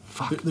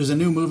 Fuck. There's a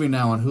new movie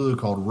now on Hulu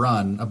called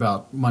Run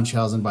about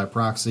Munchausen by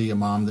proxy, a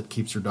mom that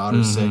keeps her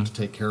daughter sick to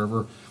take care of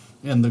her.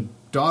 And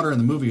daughter in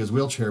the movie is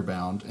wheelchair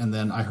bound, and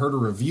then I heard a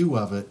review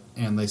of it,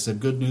 and they said,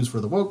 good news for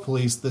the woke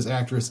police, this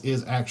actress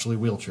is actually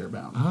wheelchair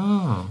bound.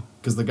 Oh.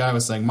 Because the guy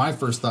was saying, my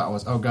first thought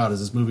was, oh God, is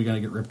this movie going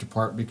to get ripped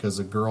apart because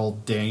a girl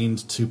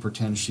deigned to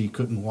pretend she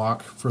couldn't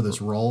walk for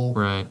this role?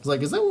 Right. It's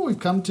like, is that what we've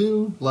come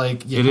to?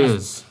 Like, It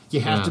is.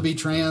 You have Yeah. to be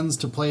trans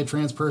to play a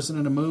trans person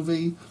in a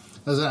movie?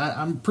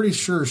 I'm pretty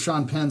sure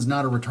Sean Penn's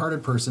not a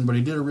retarded person, but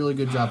he did a really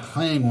good job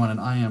playing one in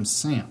I Am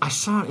Sam. I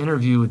saw an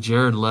interview with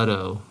Jared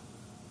Leto.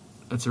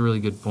 That's a really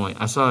good point.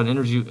 I saw an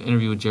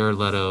interview with Jared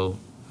Leto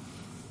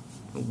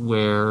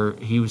where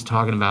he was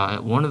talking about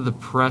at one of the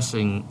press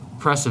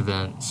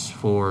events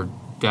for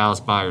Dallas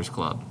Buyers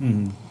Club.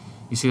 Mm-hmm.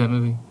 You see that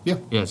movie? Yeah.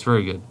 Yeah, it's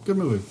very good. Good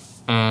movie.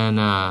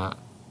 And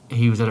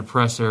he was at a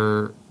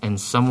presser, and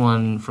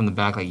someone from the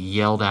back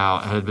yelled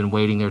out, had been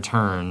waiting their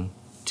turn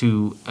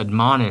to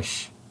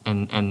admonish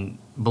and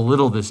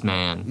belittle this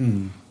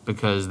man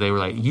because they were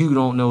like, you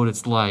don't know what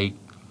it's like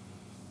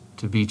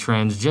to be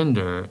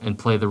transgender and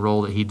play the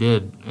role that he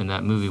did in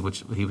that movie,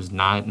 which he was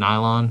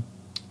Nylon.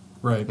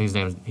 Right. I think his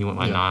name he went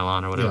by Yeah.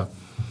 Nylon or whatever.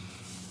 Yeah.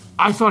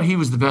 I thought he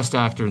was the best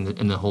actor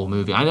in the whole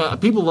movie. I know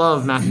people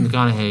love Matthew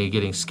McConaughey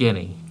getting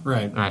skinny,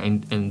 Right. right,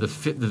 and the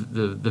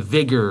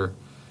vigor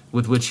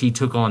with which he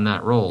took on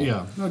that role.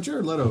 Yeah. No,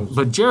 Jared Leto.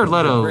 But Jared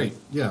Leto Great.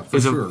 Yeah, for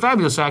is sure. a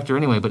fabulous actor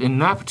anyway. But in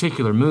that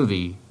particular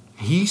movie,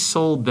 he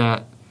sold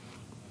that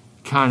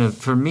kind of.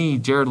 For me,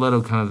 Jared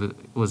Leto kind of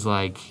was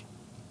like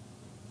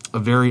a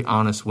very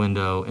honest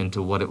window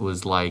into what it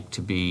was like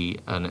to be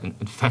an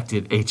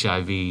infected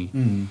HIV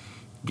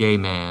gay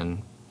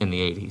man in the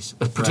 80s,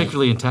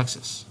 particularly in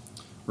Texas.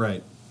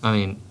 Right. I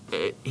mean,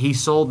 he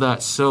sold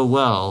that so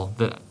well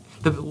that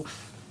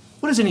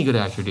what does any good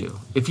actor do?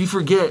 If you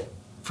forget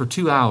for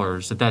 2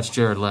 hours that that's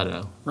Jared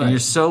Leto, Right. and you're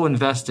so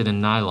invested in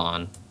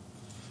Nylon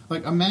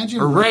Like, imagine...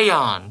 or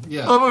Rayon,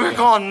 Yeah. what we're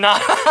calling Nylon.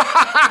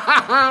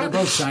 They're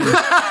both shiny. They're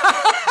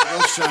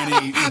both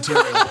shiny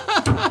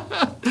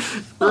material.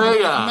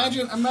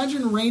 Rayon.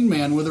 Imagine Rain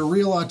Man with a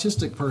real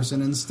autistic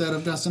person instead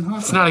of Dustin Hoffman.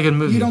 It's not a good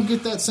movie. You don't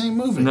get that same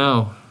movie.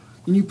 No.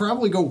 And you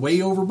probably go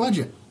way over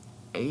budget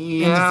Yeah.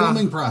 in the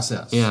filming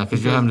process. Yeah,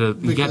 because you're having to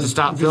you have to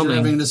stop because filming.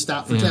 You're having to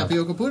stop for Yeah.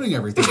 tapioca pudding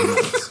every 3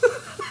 minutes.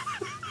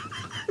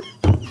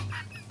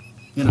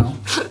 You know?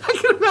 I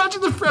can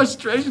imagine the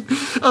frustration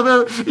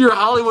of you're a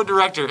Hollywood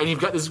director and you've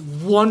got this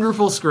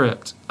wonderful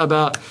script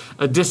about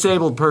a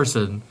disabled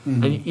person,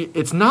 and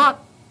it's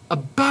not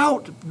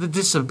about the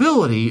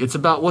disability; it's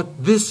about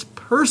what this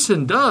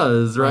person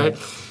does, right?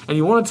 And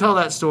you want to tell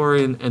that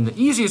story, and the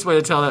easiest way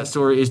to tell that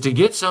story is to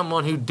get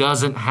someone who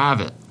doesn't have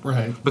it,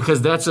 Right.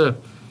 because this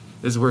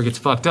is where it gets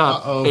fucked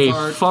up. Uh-oh, a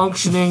fart.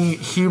 functioning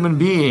human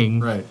being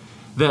Right.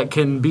 that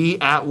can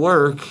be at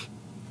work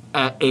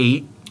at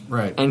 8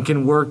 Right. and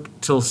can work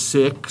till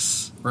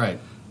 6 Right.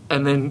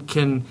 and then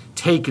can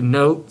take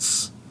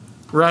notes,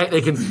 right?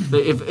 They can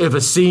if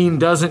a scene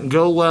doesn't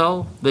go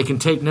well, they can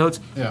take notes.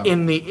 Yeah.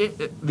 In the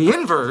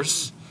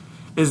inverse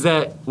is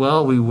that,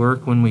 well, we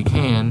work when we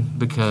can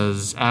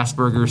because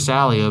Asperger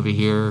Sally over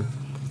here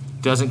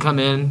doesn't come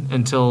in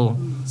until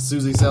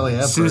Susie Sally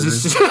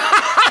Asperger's.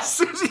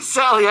 Susie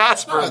Sally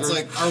Asperger. No, it's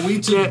like, are we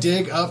to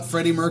dig up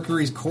Freddie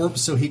Mercury's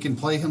corpse so he can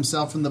play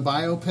himself in the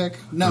biopic?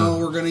 No,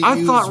 we're going to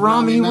use I thought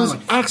Rami was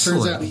Malek.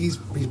 excellent. Turns out he's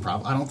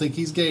probably. I don't think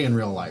he's gay in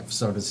real life.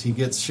 So does he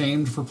get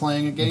shamed for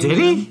playing a gay Did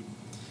man? he?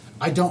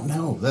 I don't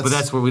know. But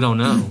that's what we don't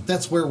know.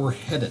 That's where we're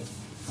headed.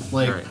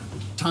 Like, Right.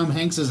 Tom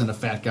Hanks isn't a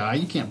fat guy.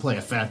 You can't play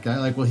a fat guy.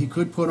 Like, well, he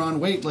could put on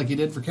weight like he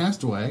did for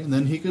Castaway, and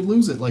then he could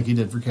lose it like he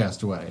did for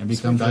Castaway and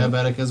become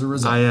diabetic as a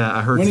result.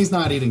 I heard when he's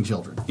not eating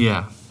children.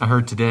 Yeah, I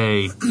heard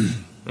today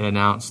they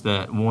announced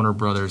that Warner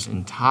Brothers'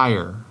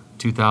 entire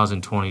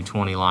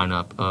 2020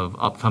 lineup of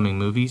upcoming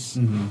movies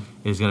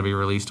is going to be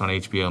released on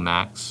HBO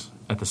Max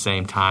at the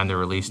same time they're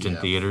released in Yeah.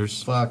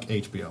 theaters. Fuck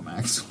HBO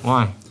Max.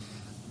 Why?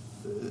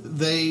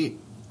 They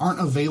aren't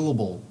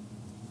available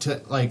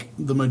to like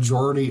the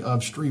majority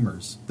of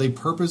streamers. They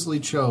purposely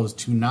chose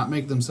to not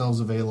make themselves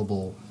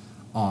available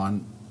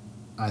on,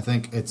 I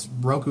think it's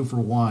Roku for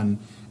one,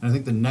 and I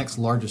think the next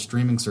largest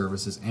streaming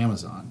service is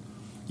Amazon.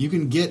 You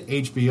can get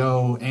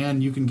HBO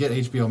and you can get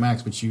HBO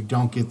Max, but you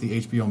don't get the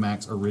HBO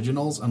Max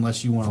originals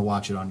unless you want to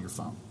watch it on your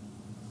phone.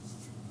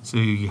 So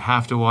you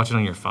have to watch it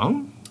on your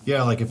phone?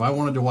 Yeah, like if I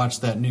wanted to watch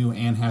that new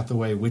Anne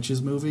Hathaway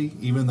Witches movie,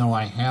 even though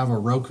I have a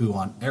Roku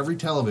on every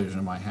television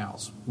in my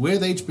house,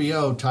 with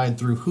HBO tied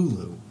through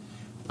Hulu,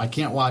 I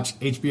can't watch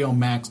HBO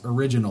Max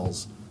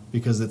originals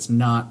because it's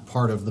not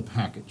part of the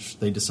package.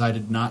 They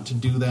decided not to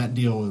do that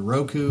deal with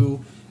Roku,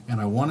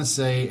 and I want to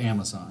say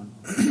Amazon.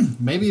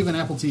 Maybe even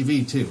Apple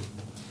TV, too.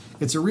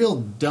 It's a real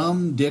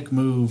dumb dick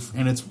move,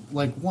 and it's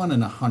like 1 in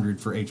 100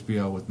 for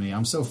HBO with me.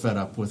 I'm so fed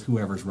up with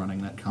whoever's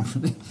running that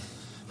company.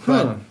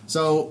 But,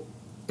 so...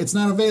 it's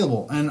not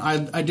available, and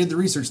I did the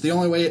research. The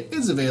only way it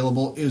is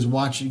available is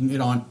watching it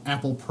on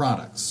Apple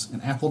products,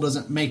 and Apple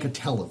doesn't make a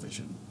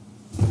television.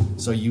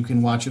 So you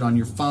can watch it on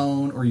your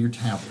phone or your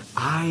tablet.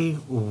 I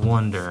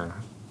wonder.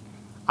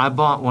 I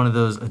bought one of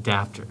those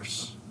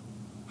adapters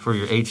for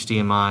your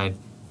HDMI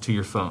to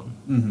your phone.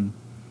 Mm-hmm.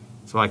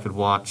 So I could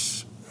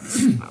watch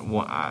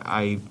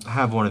I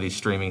have one of these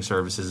streaming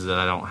services that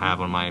I don't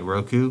have on my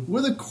Roku.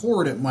 With a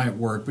cord, it might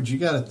work, but you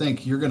got to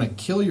think you're going to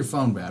kill your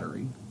phone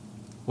battery.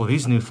 Well,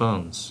 these new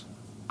phones,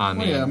 I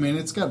mean,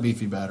 it's got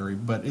beefy battery,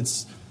 but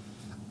it's.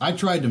 I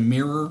tried to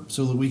mirror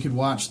so that we could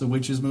watch the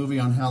Witches movie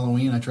on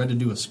Halloween. I tried to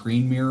do a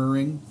screen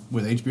mirroring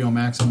with HBO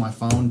Max on my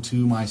phone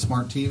to my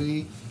smart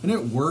TV, and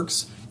it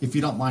works if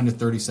you don't mind a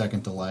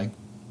 30-second delay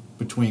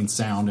between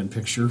sound and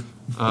picture.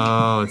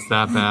 Oh, it's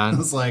that bad. I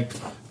was like,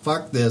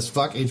 fuck this,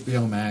 fuck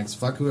HBO Max,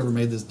 fuck whoever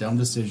made this dumb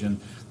decision.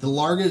 The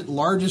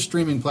largest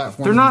streaming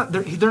platform. They're not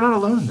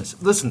alone in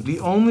this. Listen,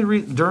 the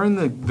only during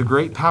the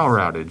great power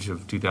outage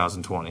of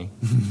 2020,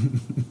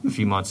 a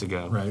few months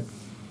ago, right?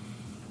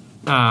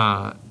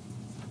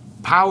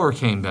 Power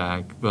came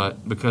back,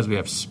 but because we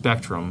have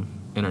Spectrum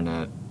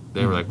internet,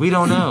 they were like, we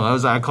don't know.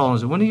 I called them and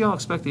said, when do y'all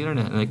expect the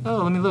internet? And they're like,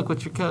 oh, let me look.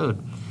 What's your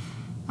code?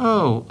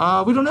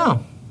 Oh, we don't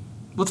know.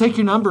 We'll take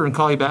your number and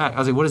call you back. I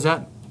was like, what is that?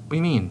 What do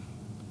you mean?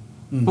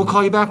 Mm-hmm. We'll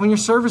call you back when your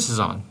service is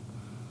on.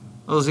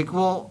 I was like,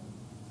 well,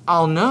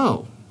 I'll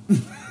know.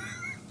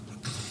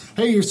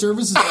 Hey, your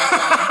service is on.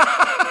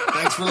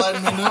 Thanks for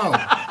letting me know.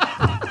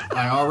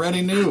 I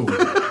already knew.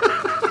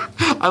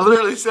 I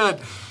literally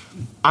said,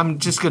 I'm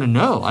just going to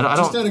know. I don't.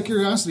 Just out of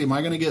curiosity, am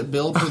I going to get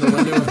billed for the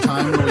window of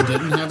time when we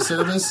didn't have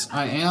service?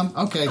 I am?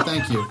 Okay,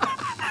 thank you.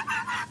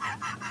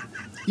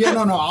 Yeah,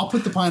 no, I'll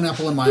put the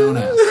pineapple in my own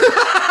ass.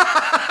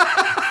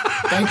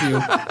 Thank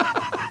you.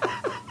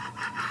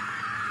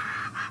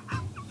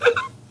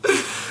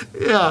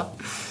 Yeah.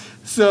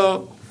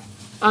 So,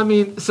 I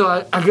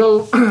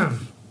go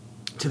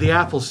to the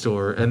Apple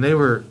store, and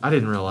I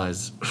didn't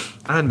realize,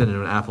 I hadn't been in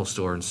an Apple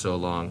store in so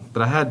long,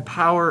 but I had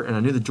power, and I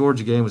knew the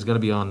Georgia game was going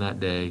to be on that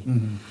day.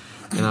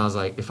 Mm-hmm. And I was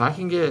like, if I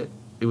can it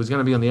was going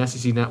to be on the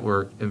SEC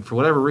network, and for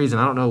whatever reason,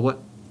 I don't know what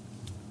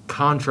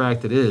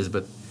contract it is,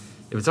 but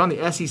if it's on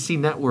the SEC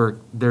network,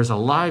 there's a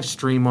live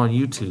stream on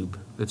YouTube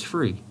that's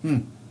free.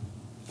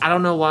 I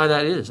don't know why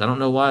that is. I don't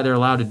know why they're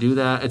allowed to do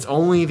that. It's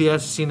only the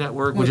SEC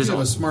network, which is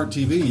a smart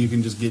TV. You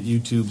can just get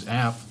YouTube's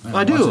app.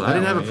 I do. I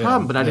didn't have a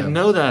problem, but I didn't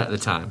know that at the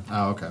time.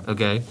 Oh, okay.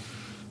 Okay.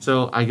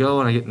 So I go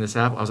and I get in this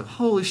app. I was like,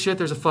 holy shit,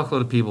 there's a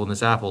fuckload of people in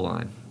this Apple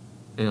line.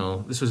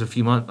 This was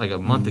a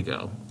month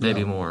ago,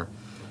 maybe more.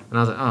 And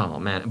I was like, oh,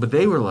 man. But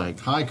they were like...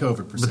 high COVID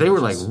percentages. But they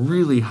were like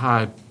really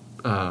high,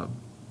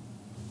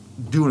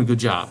 doing a good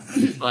job.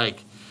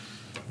 Like...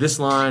 This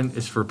line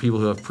is for people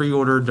who have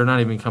pre-ordered. They're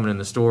not even coming in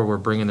the store. We're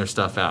bringing their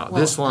stuff out. Well,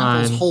 this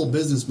line... Apple's whole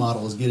business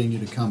model is getting you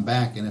to come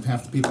back, and if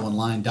half the people in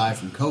line die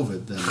from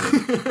COVID, then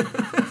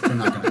they're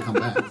not going to come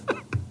back.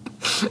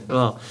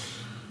 Well,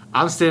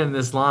 I'm standing in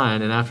this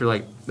line, and after,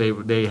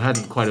 they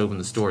hadn't quite opened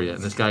the store yet,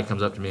 and this guy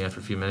comes up to me after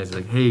a few minutes. He's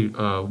like, hey,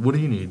 what do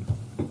you need?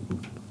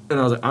 And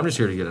I was like, I'm just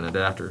here to get an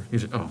adapter.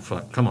 He's like, oh,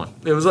 fuck, come on.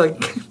 It was like...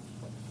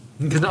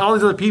 Because all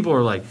these other people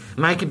are like,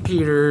 my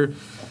computer,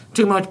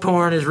 too much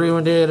porn has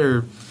ruined it,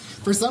 or...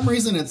 For some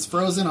reason, it's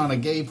frozen on a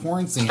gay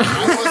porn scene.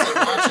 I wasn't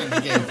watching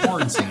the gay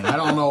porn scene. I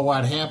don't know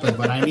what happened,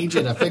 but I need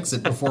you to fix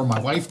it before my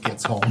wife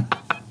gets home.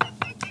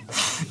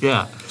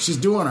 Yeah. She's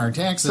doing our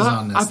taxes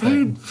on this thing. I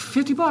paid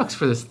 $50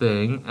 for this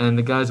thing, and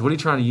the guy's, what are you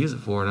trying to use it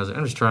for? And I was like,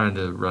 I'm just trying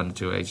to run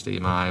to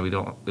HDMI. We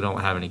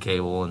don't have any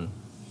cable. And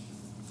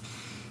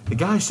the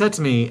guy said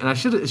to me, and it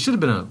should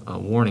have been a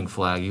warning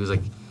flag. He was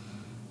like,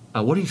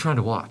 what are you trying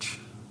to watch?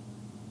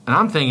 And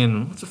I'm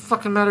thinking, what's the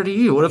fucking matter to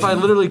you? What if I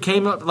literally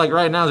came up,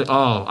 right now,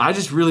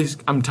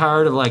 I'm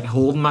tired of,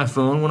 holding my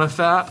phone when I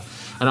fap,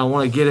 and I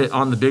want to get it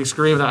on the big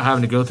screen without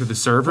having to go through the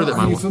server.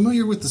 Are you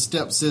familiar with the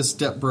step sis,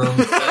 step bro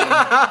thing?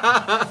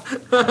 Yeah.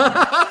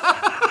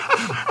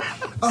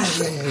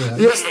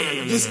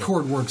 This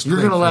cord works.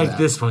 You're gonna like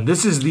this one.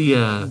 This is the.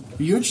 Are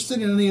you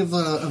interested in any of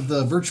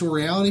the virtual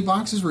reality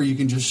boxes where you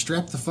can just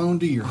strap the phone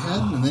to your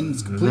head and then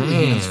it's completely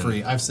hands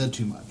free? I've said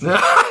too much.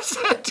 I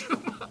said too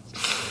much.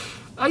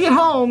 I get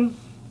home.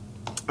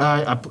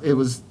 It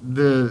was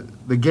the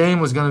game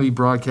was going to be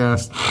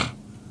broadcast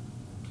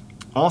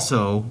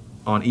also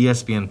on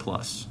ESPN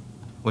Plus,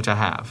 which I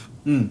have.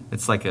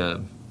 It's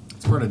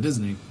it's part of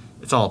Disney.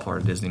 It's all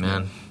part of Disney,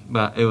 man.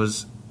 But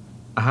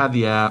I had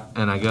the app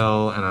and I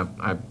go and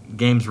I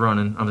game's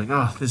running. I'm like,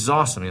 oh, this is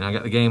awesome. And I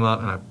got the game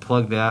up and I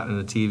plug that in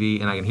the TV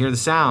and I can hear the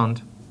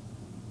sound.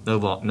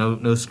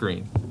 No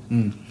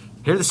screen.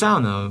 Hear the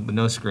sound, though, but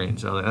no screen.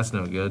 So that's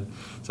no good.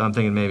 So I'm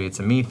thinking maybe it's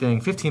a me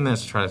thing. 15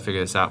 minutes to try to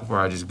figure this out before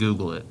I just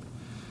Google it.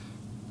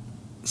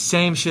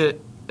 Same shit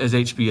as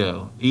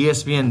HBO.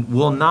 ESPN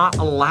will not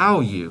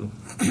allow you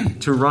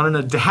to run an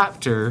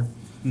adapter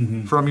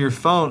from your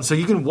phone. So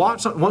you can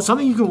watch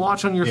something you can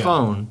watch on your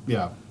phone.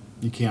 Yeah,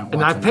 you can't watch.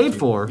 And I paid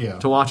for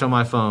to watch on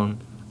my phone.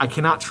 I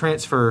cannot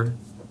transfer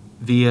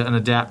via an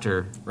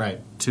adapter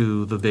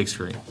to the big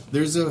screen.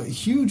 There's a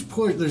huge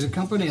push. There's a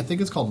company, I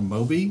think it's called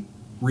Moby.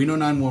 Reno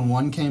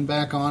 911 came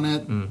back on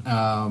it,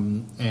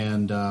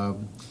 and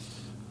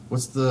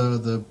what's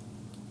the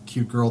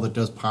cute girl that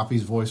does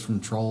Poppy's voice from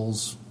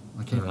Trolls?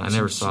 I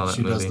never saw that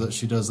movie.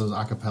 She does those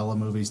a cappella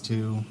movies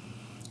too.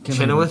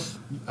 Chenoweth?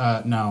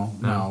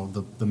 No,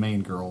 the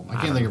main girl. I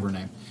can't think of her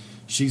name.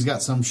 She's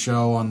got some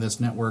show on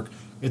this network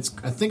I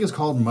think it's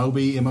called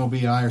Mobi,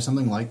 M-O-B-I, or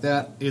something like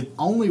that. It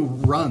only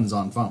runs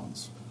on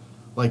phones.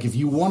 Like, if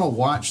you want to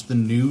watch the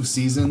new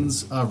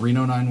seasons of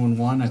Reno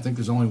 911, I think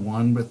there's only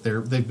one, but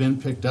they've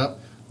been picked up.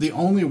 The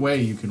only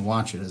way you can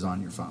watch it is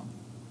on your phone.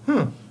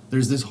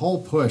 There's this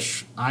whole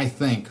push, I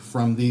think,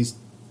 from these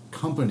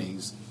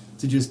companies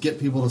to just get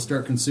people to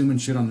start consuming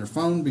shit on their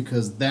phone,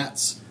 because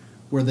that's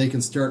where they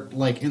can start,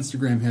 like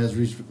Instagram has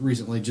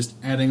recently, just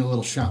adding a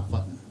little shop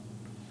button.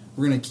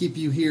 We're going to keep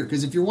you here.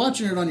 Because if you're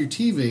watching it on your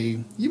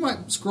TV, you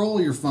might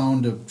scroll your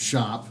phone to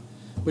shop,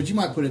 but you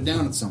might put it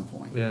down at some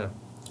point. Yeah.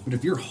 But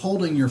if you're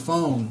holding your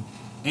phone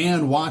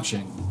and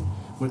watching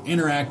with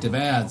interactive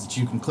ads that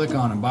you can click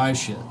on and buy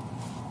shit.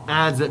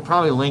 Ads that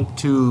probably link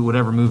to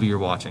whatever movie you're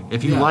watching.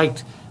 If you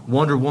liked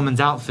Wonder Woman's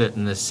outfit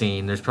in this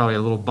scene, there's probably a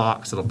little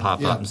box that'll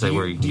pop up and say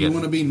where you can do get it. you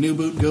want to be New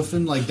Boot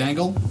Goofing like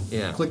Dangle?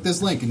 Yeah. Click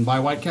this link and buy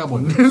White Cowboy.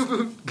 New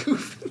Boot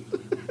Goofing.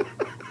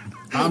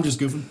 I'm just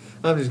goofing.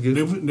 I'm just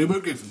goofing. New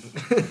Boot Goofing.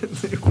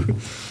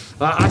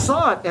 I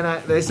saw it,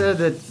 and they said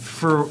that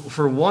for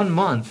 1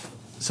 month,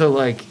 so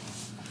like,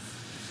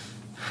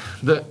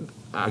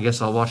 I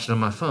guess I'll watch it on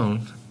my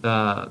phone,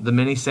 The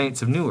Many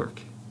Saints of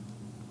Newark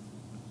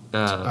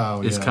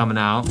is coming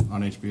out.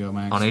 On HBO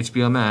Max. On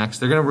HBO Max.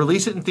 They're going to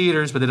release it in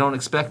theaters, but they don't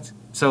expect...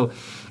 So,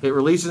 it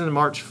releases on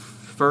March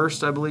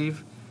 1st, I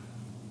believe.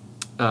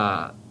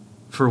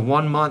 For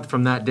 1 month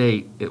from that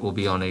date, it will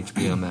be on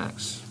HBO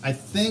Max. I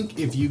think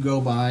if you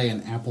go buy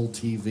an Apple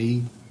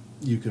TV,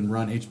 you can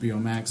run HBO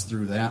Max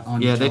through that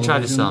on your television. Yeah, they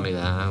tried to sell me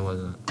that. I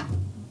wasn't...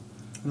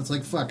 And it's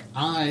like, fuck,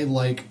 I,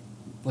 like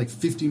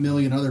 50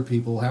 million other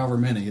people, however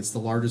many, it's the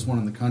largest one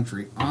in the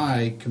country,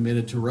 I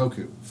committed to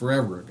Roku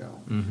forever ago.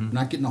 Mm-hmm. I'm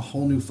not getting a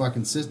whole new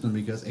fucking system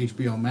because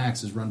HBO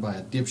Max is run by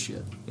a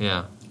dipshit.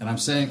 Yeah. And I'm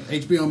saying,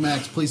 HBO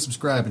Max, please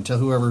subscribe and tell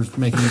whoever's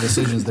making the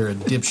decisions they're a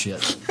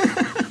dipshit.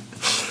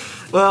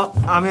 Well,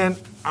 I mean,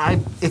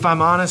 if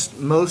I'm honest,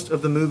 most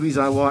of the movies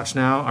I watch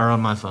now are on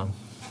my phone.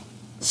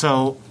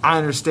 So I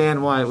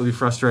understand why it would be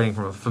frustrating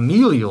from a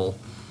familial.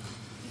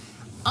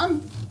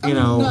 I'm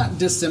not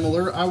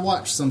dissimilar. I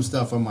watch some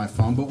stuff on my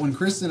phone, but when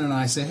Kristen and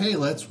I say, hey,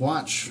 let's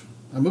watch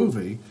a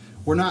movie,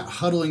 we're not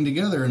huddling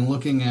together and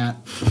looking at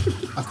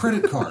a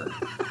credit card.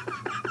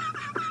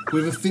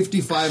 We have a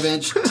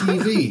 55-inch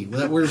TV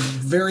that we're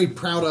very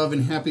proud of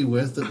and happy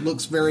with that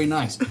looks very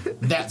nice.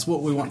 That's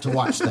what we want to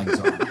watch things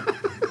on.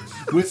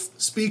 With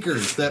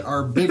speakers that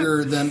are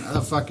bigger than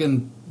a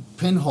fucking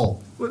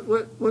pinhole.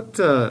 What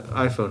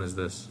iPhone is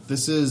this?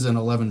 This is an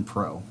 11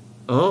 Pro.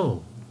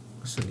 Oh,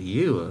 listen to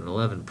you, an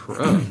 11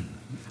 Pro.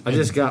 I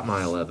just got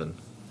my 11.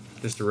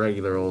 Just a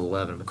regular old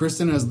 11.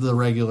 Kristen has the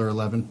regular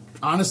 11.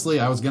 Honestly,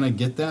 I was going to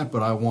get that,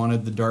 but I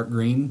wanted the dark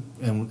green,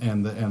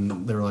 and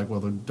they were like, well,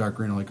 the dark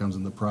green only comes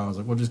in the Pro. I was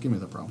like, well, just give me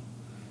the Pro.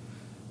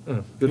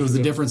 It was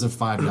the difference of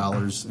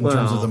 $5 in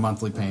terms of the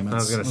monthly payments. I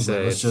was going to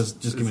say, like, just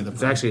give me the Pro.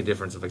 It's actually a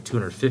difference of like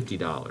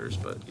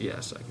 $250, but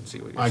yes, I can see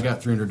what you're saying. I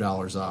got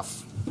 $300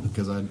 off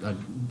because I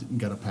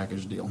got a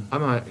package deal.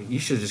 You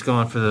should have just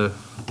gone for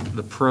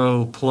the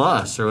Pro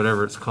Plus or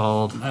whatever it's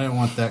called. I didn't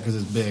want that because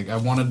it's big. I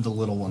wanted the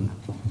little one.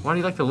 Why do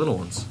you like the little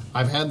ones?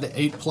 I've had the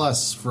 8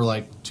 Plus for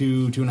like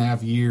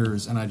 2.5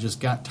 years, and I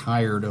just got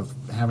tired of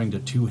having to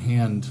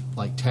two-hand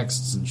like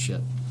texts and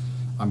shit.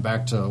 I'm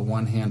back to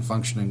one hand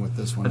functioning with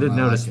this one. I did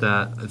notice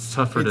that. It's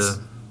tougher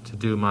to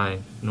do my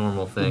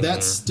normal thing.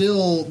 That's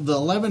still, the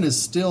 11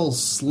 is still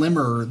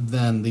slimmer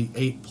than the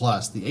 8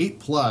 Plus. The 8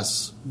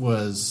 Plus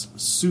was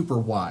super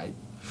wide.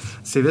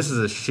 See, this is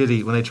a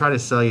shitty, when they try to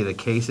sell you the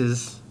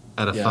cases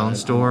at a phone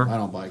store. I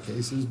don't buy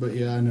cases, but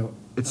yeah, I know.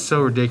 It's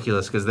so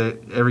ridiculous because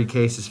every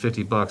case is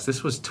 $50.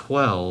 This was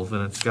 $12,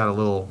 and it's got a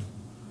little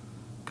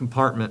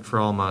compartment for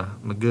all my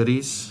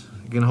goodies.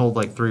 You can hold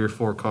like 3 or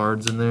 4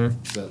 cards in there.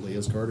 Is that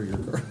Leah's card or your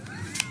card?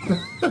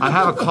 I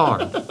have a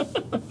card.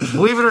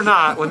 Believe it or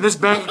not, when this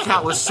bank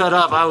account was set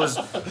up, I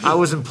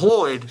was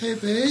employed. Hey,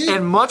 babe.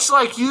 And much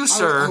like you,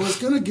 sir. I was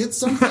going to get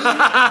something.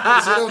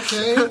 Is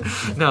it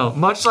okay? No,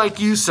 much like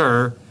you,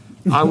 sir.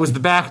 I was the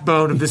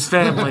backbone of this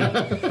family.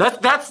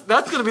 That's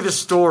going to be the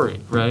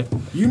story, right?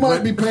 You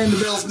might be paying the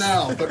bills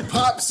now, but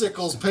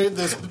Popsicles paid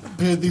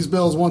these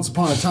bills once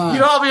upon a time.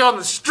 You'd all be on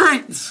the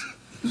streets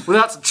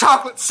without some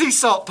chocolate sea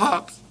salt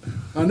pops.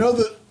 I know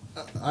that.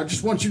 I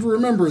just want you to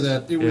remember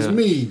that it was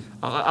me.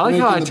 I like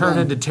how I turn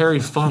into Terry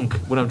Funk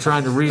when I'm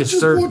trying to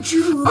reassert.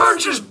 I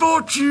just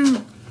bought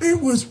you.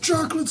 It was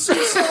chocolate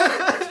sea salt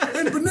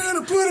and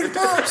banana pudding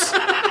pops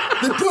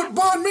that put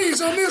banh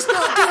mi's on this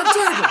goddamn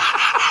table.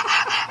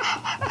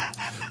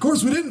 Of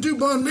course, we didn't do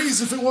banh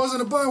mi's if it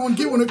wasn't a buy one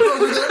get one at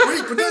Kroger that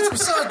week, but that's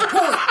beside the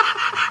point.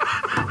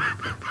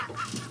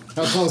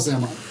 How close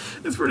am I?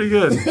 It's pretty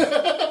good.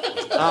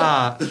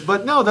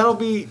 But no, that'll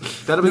be.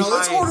 Now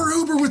let's order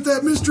Uber with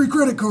that mystery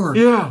credit card.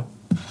 Yeah.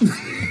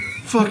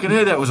 Fucking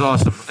A, that was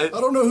awesome. I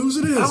don't know whose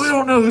it is. We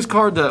don't know whose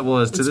card that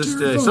was to this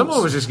day. Phones.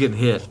 Someone was just getting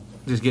hit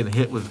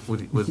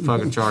with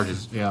fucking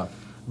charges. Yeah.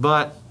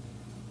 But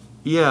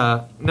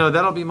yeah, no,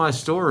 that'll be my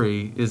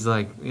story. Is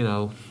like,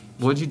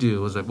 what'd you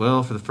do? I was like,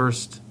 well, for the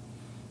first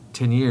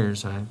 10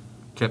 years, I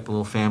kept a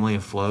little family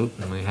afloat,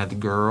 and we had the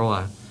girl.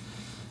 I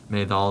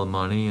made all the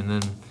money, and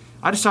then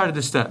I decided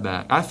to step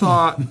back. I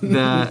thought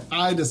that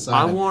I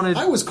decided.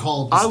 I was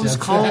called to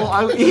step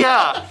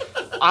back.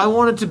 I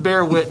wanted to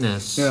bear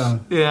witness. Yeah.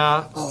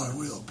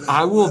 Oh,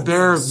 I will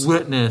bear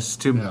witness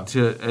to.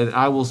 And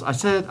I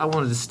said I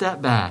wanted to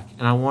step back,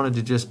 and I wanted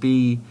to just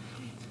be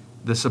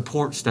the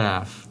support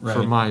staff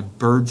for my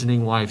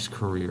burgeoning wife's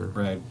career.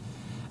 Right.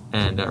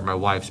 And my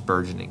wife's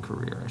burgeoning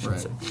career, I should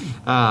say.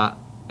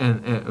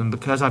 And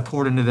because I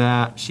poured into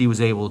that, she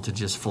was able to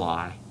just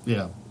fly.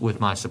 Yeah.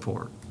 With my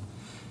support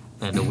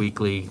and a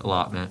weekly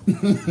allotment,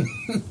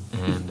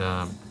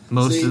 and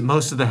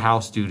most of the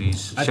house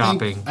duties,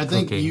 shopping. I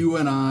think cooking. you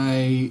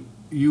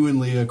and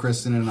Leah,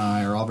 Kristen, and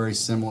I are all very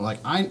similar. Like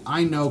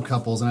I know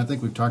couples, and I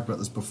think we've talked about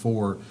this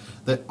before,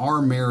 that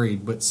are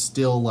married but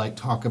still like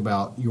talk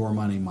about your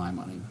money, my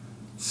money.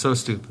 So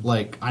stupid.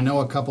 Like I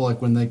know a couple,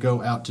 like when they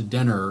go out to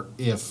dinner,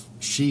 if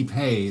she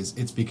pays,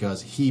 it's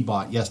because he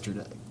bought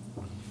yesterday,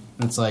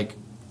 and it's like,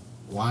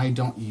 why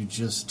don't you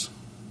just?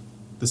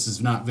 This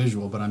is not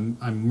visual, but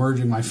I'm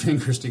merging my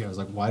fingers together. I was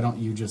like, why don't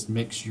you just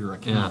mix your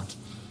account? Yeah.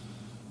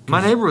 My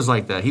neighbor was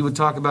like that. He would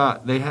talk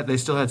about they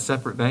still had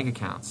separate bank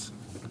accounts,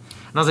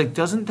 and I was like,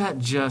 doesn't that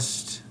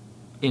just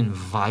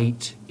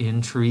invite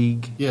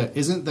intrigue? Yeah,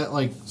 isn't that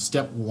like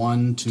step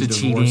one to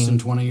divorce cheating? in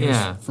 20 years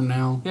from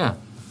now? Yeah,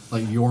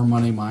 like your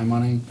money, my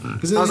money.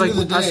 Because I was like,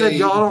 I said,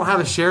 y'all don't have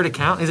a shared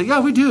account. He's like, yeah,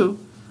 we do.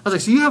 I was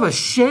like, so you have a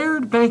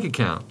shared bank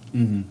account.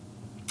 Mm-hmm.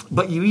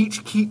 But you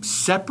each keep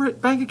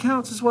separate bank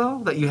accounts as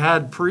well that you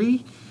had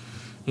pre?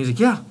 He's like,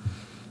 yeah.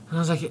 And I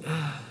was like,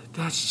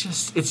 it's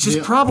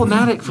just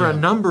problematic for a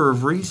number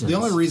of reasons. The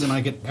only reason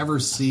I could ever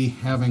see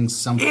having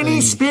something... Any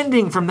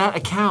spending from that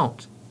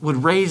account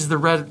would raise the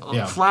red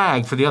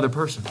flag for the other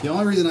person. The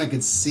only reason I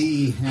could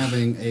see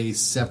having a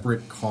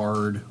separate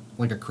card,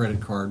 like a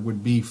credit card,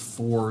 would be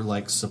for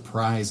like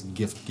surprise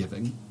gift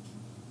giving.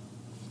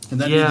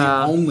 And that'd be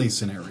the only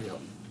scenario.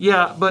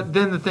 Yeah, but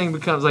then the thing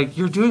becomes like,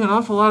 you're doing an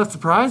awful lot of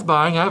surprise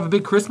buying. I have a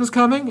big Christmas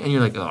coming. And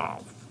you're like,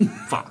 oh,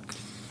 fuck.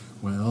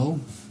 Well,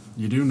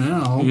 you do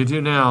now. You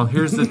do now.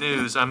 Here's the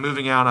news. I'm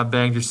moving out. I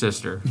banged your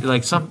sister. You're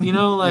like, jeez,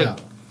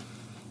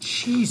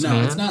 man.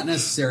 No, it's not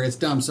necessary. It's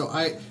dumb. So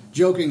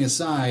joking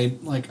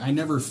aside, like, I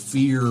never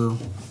fear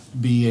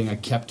being a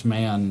kept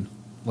man,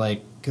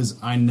 like,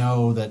 because I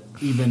know that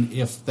even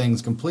if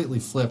things completely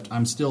flipped,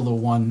 I'm still the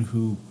one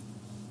who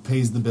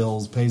pays the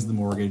bills, pays the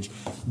mortgage,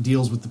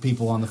 deals with the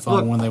people on the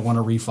phone when they want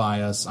to refi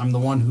us. I'm the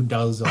one who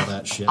does all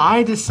that shit.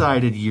 I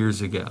decided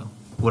years ago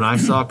when I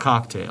saw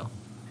Cocktail,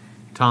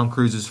 Tom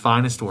Cruise's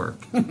finest work.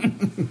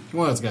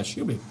 Well, it's got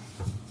Shuby.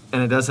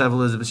 And it does have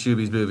Elizabeth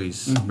Shuby's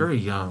boobies. Mm-hmm. Very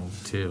young,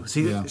 too.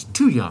 See, it's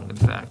too young, in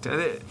fact.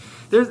 With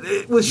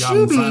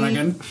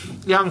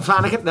Shuby... Young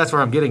Flanagan. That's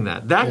where I'm getting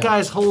that. That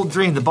guy's whole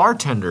dream, the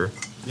bartender,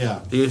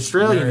 the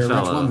Australian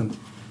fellow,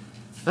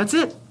 that's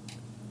it.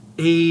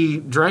 He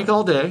drank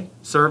all day,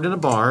 served in a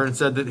bar, and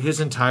said that his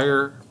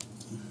entire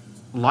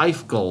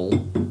life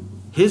goal,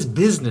 his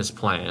business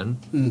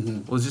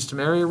plan, was just to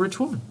marry a rich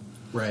woman.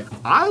 Right.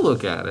 I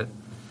look at it,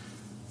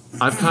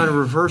 I've kind of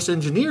reverse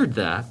engineered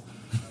that,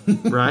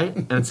 right?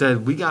 And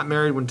said, we got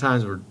married when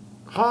times were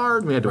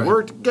hard, we had to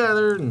work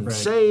together and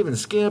save and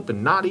skimp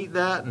and not eat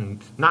that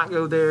and not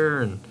go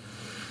there. And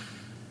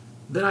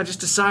then I just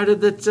decided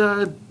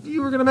that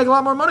you were going to make a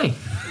lot more money.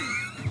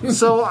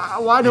 So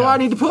why do I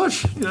need to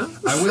push? You know?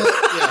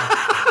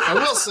 I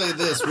will say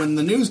this: when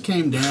the news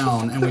came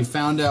down and we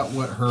found out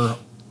what her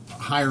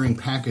hiring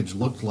package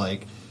looked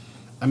like,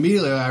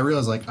 immediately I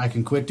realized like I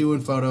can quit doing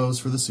photos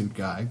for the suit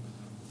guy.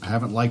 I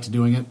haven't liked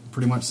doing it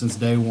pretty much since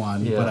day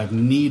one, but I've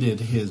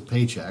needed his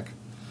paycheck,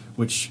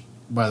 which,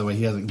 by the way,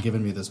 he hasn't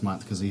given me this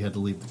month because he had to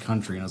leave the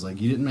country. And I was like,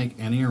 you didn't make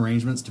any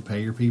arrangements to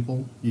pay your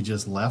people; you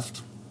just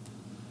left.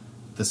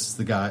 This is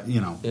the guy, you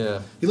know.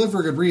 Yeah. He left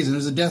for a good reason.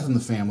 There's a death in the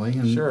family.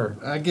 And sure.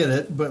 I get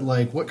it, but,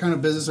 like, what kind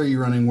of business are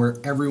you running where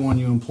everyone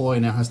you employ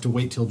now has to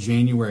wait till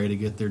January to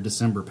get their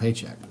December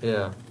paycheck?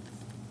 Yeah.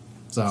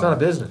 So it's not a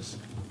business.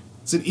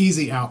 It's an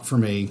easy out for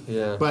me.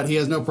 Yeah. But he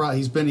has no problem.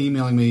 He's been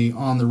emailing me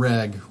on the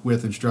reg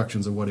with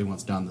instructions of what he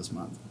wants done this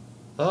month.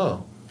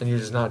 Oh. And you're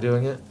just not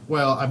doing it?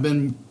 Well, I've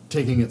been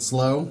taking it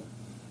slow,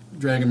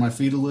 dragging my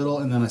feet a little,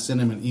 and then I sent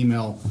him an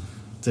email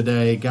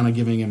today kind of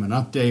giving him an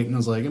update. And I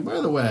was like, and by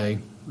the way,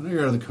 I know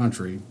you're out of the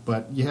country,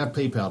 but you have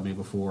PayPal'd me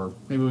before.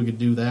 Maybe we could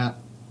do that.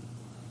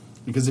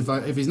 Because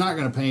if he's not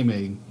going to pay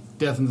me,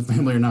 death in the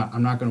family or not,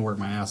 I'm not going to work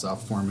my ass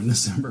off for him in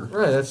December.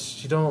 Right, you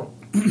just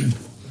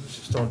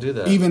don't do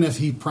that. Even if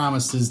he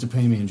promises to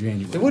pay me in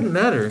January. It wouldn't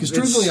matter. Because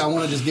truthfully, I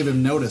want to just give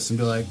him notice and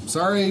be like,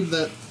 sorry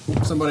that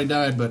somebody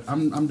died, but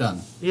I'm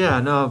done.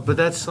 Yeah, no, but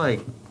that's like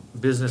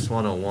business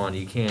 101.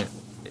 You can't,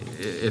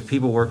 if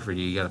people work for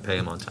you, you got to pay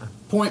them on time.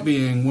 Point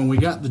being, when we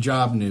got the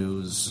job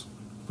news,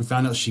 we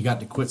found out she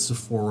got to quit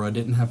Sephora,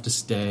 didn't have to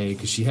stay,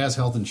 because she has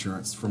health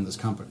insurance from this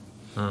company.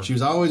 She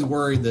was always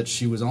worried that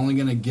she was only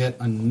going to get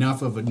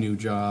enough of a new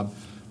job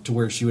to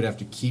where she would have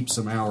to keep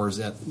some hours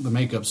at the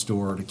makeup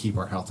store to keep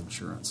our health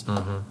insurance.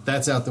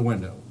 That's out the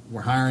window.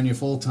 We're hiring you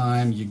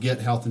full-time, you get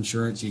health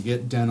insurance, you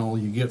get dental,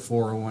 you get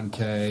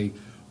 401k,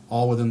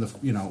 all within the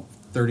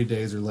 30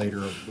 days or later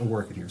of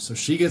working here. So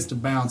she gets to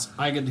bounce.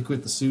 I get to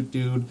quit the suit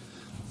dude.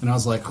 And I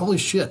was like, holy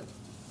shit,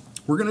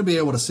 we're going to be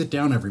able to sit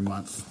down every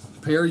month,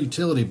 pay our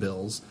utility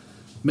bills,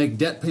 make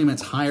debt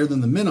payments higher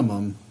than the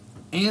minimum,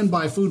 and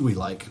buy food we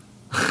like.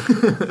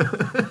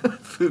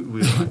 Food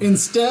we like.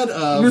 Instead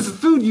of... The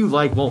food you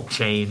like won't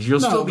change. You'll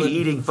still be but-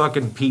 eating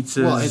fucking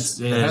pizzas. Well,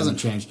 it hasn't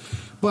changed.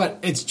 But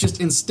it's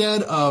just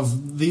instead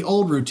of the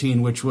old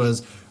routine, which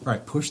was, all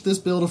right, push this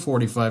bill to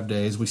 45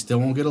 days. We still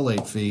won't get a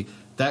late fee.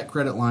 That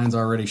credit line's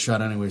already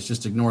shut anyways.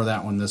 Just ignore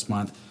that one this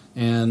month.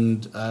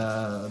 And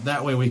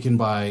that way we can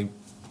buy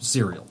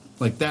cereal.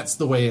 Like, that's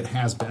the way it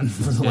has been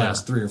for the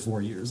last 3 or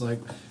 4 years. Like,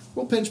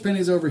 we'll pinch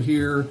pennies over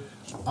here.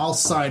 I'll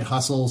side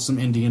hustle some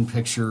Indian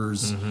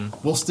pictures.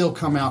 We'll still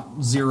come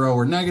out zero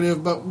or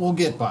negative, but we'll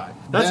get by.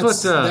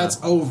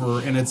 That's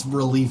over, and it's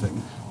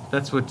relieving.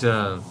 That's what...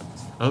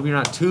 I hope you're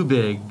not too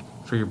big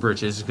for your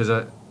britches,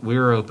 because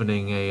we're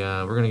opening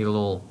we're going to get a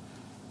little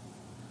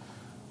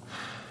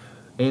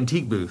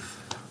antique booth.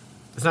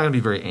 It's not going to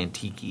be very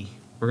antique-y.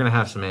 We're going to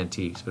have some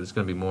antiques, but it's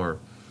going to be more...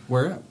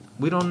 Where at?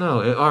 We don't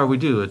know. We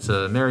do. It's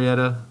a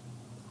Marietta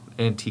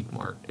Antique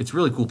Mart. It's a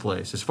really cool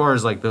place. As far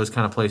as like those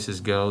kind of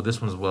places go,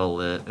 this one's well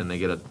lit, and they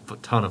get a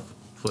ton of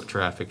foot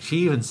traffic. She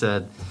even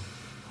said,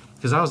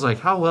 because I was like,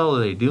 how well are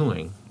they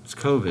doing? It's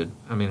COVID.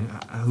 I mean,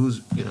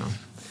 who's,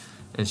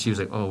 And she was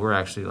like, oh, we're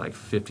actually like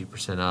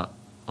 50% up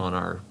on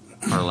our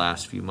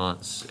last few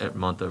months,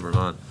 month over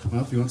month.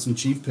 Well, if you want some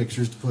cheap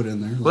pictures to put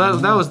in there. Well,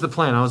 that was the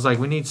plan. I was like,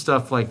 we need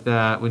stuff like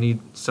that. We need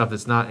stuff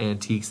that's not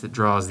antiques, that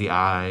draws the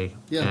eye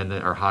and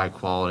that are high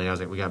quality. I was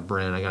like, we got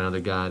Brent. I got another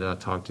guy that I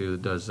talked to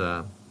that does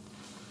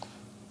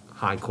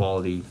high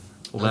quality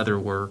leather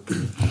work.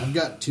 I've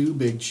got 2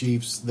 big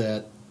chiefs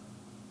that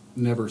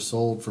never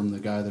sold from the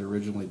guy that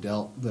originally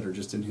dealt, that are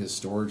just in his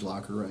storage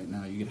locker right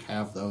now. You could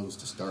have those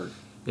to start.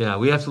 Yeah,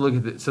 we have to look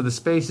at it. So the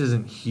space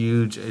isn't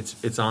huge.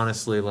 It's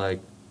honestly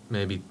like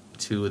maybe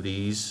 2 of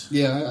these.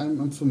 Yeah,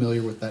 I'm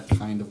familiar with that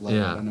kind of leather.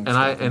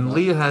 Yeah, and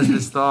Leah has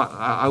this thought.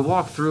 I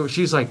walked through.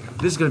 She's like,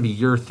 "This is gonna be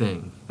your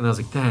thing," and I was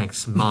like,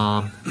 "Thanks,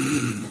 Mom."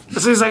 So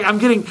she's like, "I'm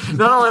getting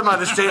not only am I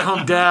the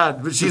stay-at-home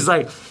dad, but she's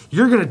like,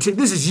 you're gonna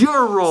this is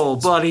your role,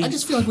 buddy." I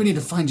just feel like we need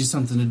to find you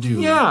something to do.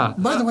 Yeah.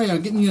 By the way,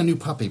 I'm getting you a new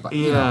puppy. But,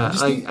 Yeah,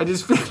 I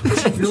just feel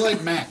you're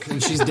like Mac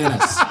and she's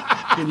Dennis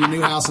in your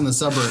new house in the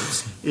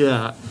suburbs.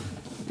 Yeah.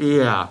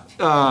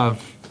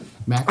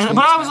 Mac But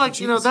I was like,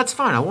 that's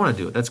fine. I want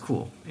to do it. That's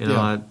cool.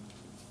 I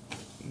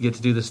get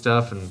to do this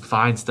stuff and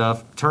find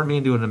stuff. Turn me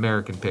into an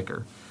American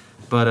picker.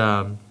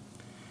 But,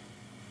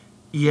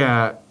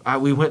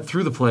 we went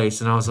through the place,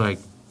 and I was like,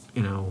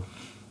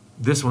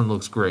 this one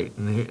looks great.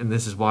 And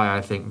this is why I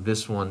think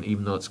this one,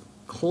 even though it's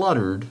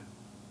cluttered,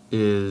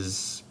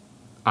 is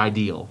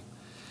ideal.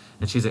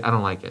 And she's like, I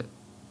don't like it.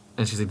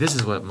 And she's like, this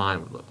is what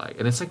mine would look like.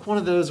 And it's like one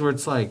of those where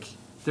it's like,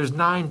 there's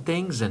 9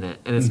 things in it,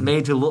 and it's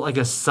made to look like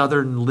a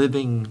Southern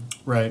Living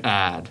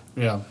ad.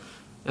 Yeah.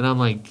 And I'm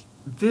like,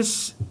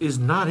 this is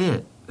not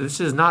it.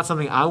 This is not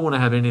something I want to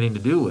have anything to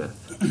do with.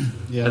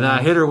 Yeah. And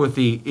I hit her with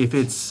if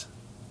it's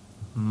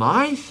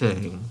my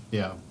thing.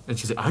 Yeah. And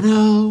she's like, I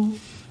know.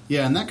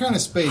 Yeah, in that kind of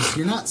space,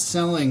 you're not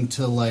selling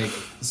to like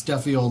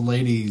stuffy old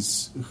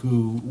ladies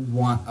who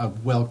want a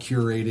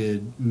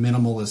well-curated,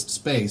 minimalist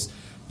space.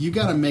 You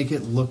got to make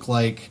it look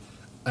like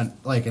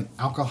an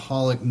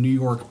alcoholic New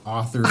York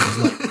author's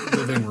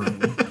living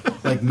room,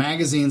 like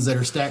magazines that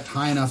are stacked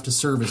high enough to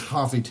serve as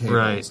coffee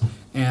tables,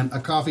 and a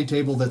coffee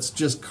table that's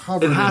just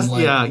covered in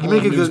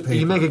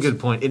you make a good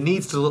point. It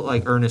needs to look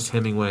like Ernest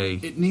Hemingway.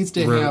 It needs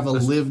to have a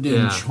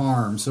lived-in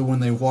charm, so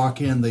when they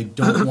walk in, they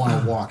don't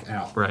want to walk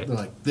out. Right, they're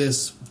like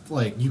this.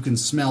 Like, you can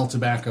smell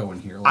tobacco in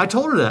here. I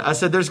told her that. I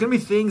said, there's going to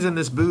be things in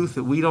this booth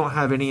that we don't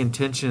have any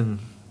intention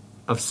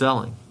of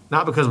selling,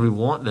 not because we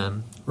want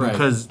them. Right.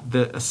 Because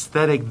the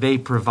aesthetic they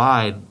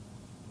provide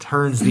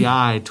turns the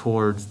eye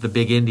towards the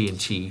big Indian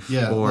chief.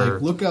 Yeah, or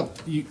look up.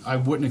 I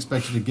wouldn't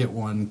expect you to get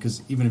one,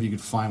 because even if you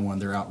could find one,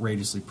 they're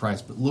outrageously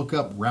priced. But look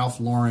up Ralph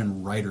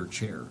Lauren writer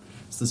chair.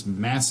 It's this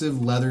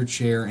massive leather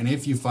chair, and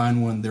if you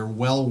find one, they're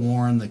well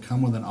worn. They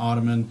come with an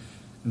ottoman,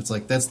 and it's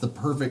like that's the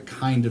perfect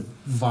kind of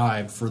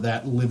vibe for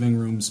that living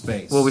room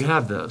space. Well, we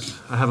have those.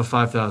 I have a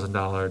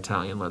 $5,000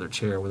 Italian leather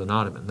chair with an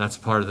ottoman. That's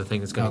part of the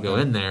thing that's going to go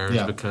in there,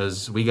 is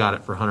because we got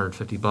it for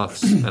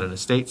 $150 at an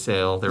estate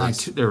sale.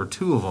 There were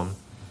 2 of them,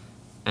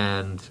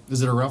 and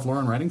is it a Ralph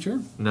Lauren writing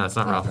chair? No, it's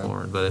not Ralph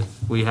Lauren, but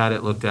we had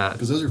it looked at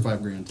because those are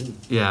 $5,000 too.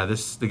 Yeah,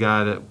 the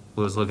guy that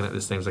was looking at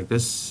this thing was like,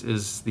 "This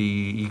is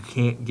you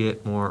can't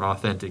get more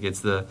authentic." It's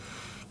the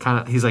kind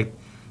of he's like.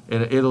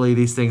 In Italy,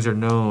 these things are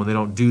known. They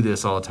don't do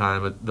this all the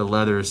time, but the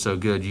leather is so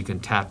good you can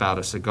tap out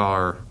a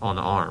cigar on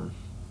the arm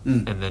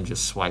and then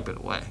just swipe it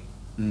away.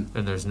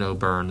 And there's no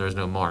burn, there's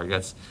no mark.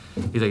 He's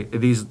like,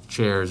 these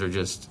chairs are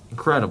just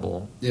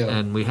incredible. Yeah.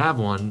 And we have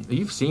one.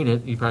 You've seen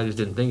it. You probably just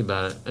didn't think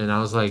about it. And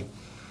I was like,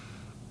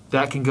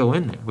 that can go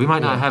in there. We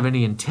might not have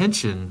any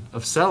intention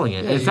of selling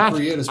it. Yeah, in fact,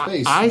 create a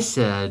space. I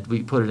said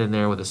we put it in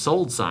there with a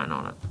sold sign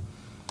on it.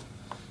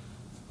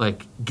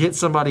 like get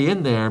somebody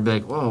in there and be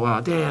like, "Whoa,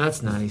 wow, damn,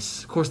 that's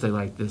nice. Of course they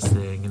like this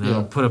thing," and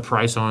they'll put a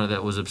price on it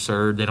that was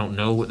absurd. They don't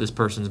know what this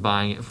person's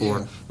buying it for,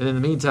 and in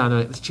the meantime, they're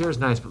like, "This chair's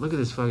nice, but look at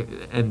this fucking,"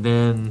 and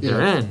then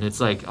they're in. It's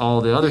like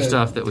all the other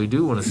stuff that we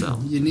do want to sell.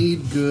 You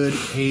need good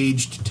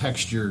aged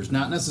textures,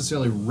 not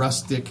necessarily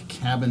rustic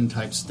cabin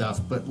type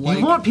stuff, but like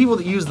You want people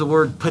that use the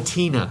word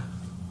patina.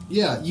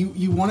 Yeah,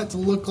 you want it to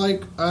look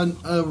like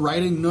a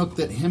writing nook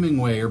that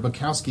Hemingway or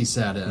Bukowski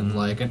sat in,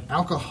 like an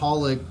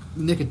alcoholic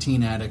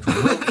nicotine addict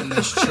wrote in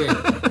this chair.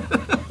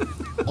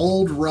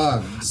 Old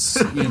rugs,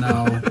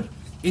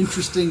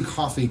 interesting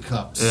coffee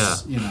cups,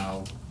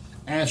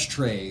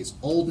 ashtrays,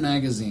 old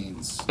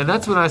magazines. And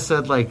that's when I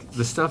said, like,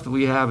 the stuff that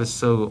we have is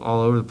so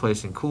all over the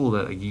place and cool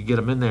that like, you get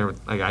them in there.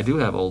 Like, I do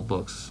have old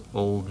books,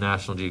 old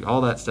National Geographic,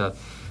 all that stuff.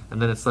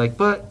 And then it's like,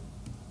 but,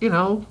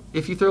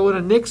 if you throw in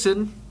a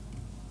Nixon,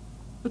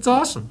 it's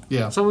awesome.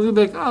 Yeah. Someone would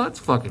be like, oh, that's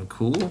fucking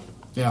cool.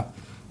 Yeah.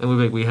 And we'd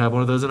be like, we have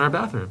one of those in our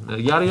bathroom.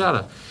 Yada,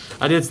 yada.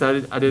 I did.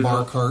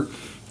 Bar cart.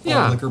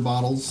 Yeah. Liquor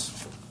bottles.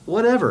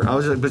 Whatever. I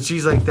was like, but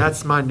she's like,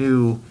 that's my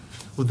new,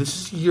 well,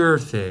 this is your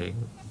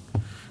thing.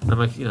 And I'm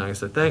like, I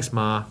said, thanks,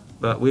 Ma,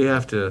 but we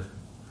have to,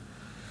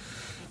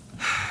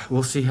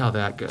 we'll see how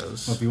that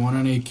goes. Well, if you want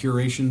any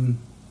curation,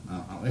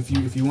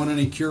 if you want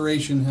any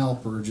curation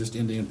help or just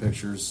Indian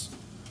pictures,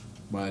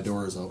 my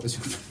door is always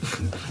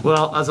open.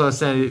 Well, as I was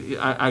saying,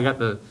 I got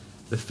the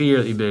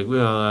fear that you'd be like,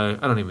 well, I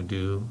don't even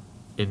do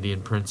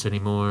Indian prints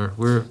anymore.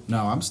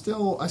 No, I'm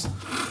still.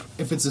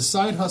 If it's a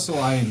side hustle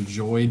I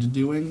enjoyed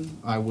doing,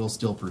 I will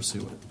still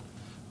pursue it.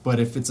 But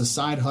if it's a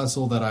side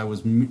hustle that I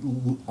was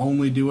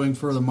only doing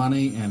for the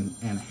money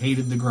and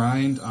hated the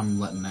grind, I'm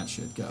letting that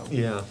shit go.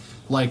 Yeah.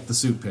 Like the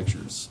suit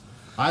pictures.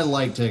 I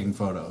like taking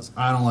photos.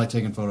 I don't like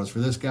taking photos for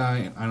this guy,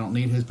 and I don't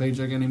need his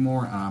paycheck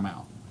anymore, and I'm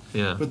out.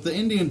 Yeah. But the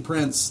Indian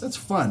prints, that's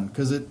fun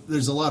because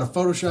there's a lot of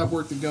Photoshop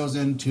work that goes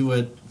into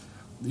it.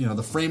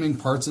 The framing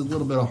part's a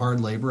little bit of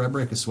hard labor. I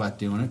break a sweat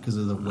doing it because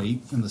of the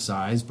weight and the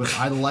size, but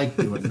I like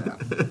doing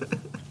that.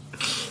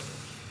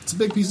 It's a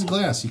big piece of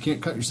glass. You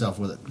can't cut yourself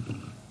with it.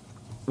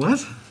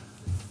 What?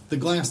 The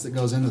glass that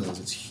goes into those,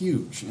 it's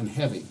huge and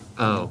heavy.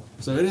 Oh.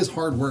 So it is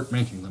hard work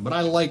making them, but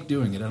I like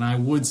doing it, and I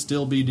would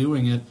still be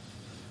doing it,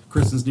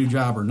 Kristen's new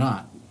job or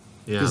not.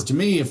 Yeah. Because to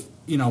me, if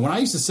when I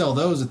used to sell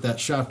those at that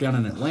shop down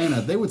in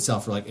Atlanta, they would sell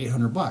for like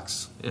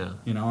 $800. Yeah.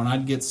 And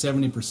I'd get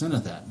 70%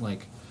 of that.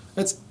 Like,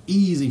 that's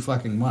easy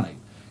fucking money.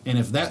 And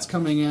if that's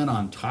coming in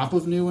on top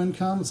of new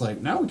income, it's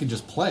like, now we can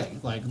just play.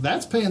 Like,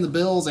 that's paying the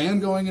bills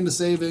and going into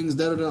savings,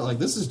 da-da-da. Like,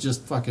 this is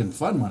just fucking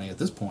fun money at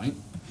this point.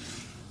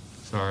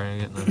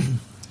 Sorry, I'm getting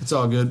It's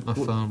all good. my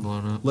phone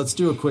blown up. Let's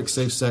do a quick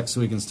safe sec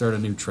so we can start a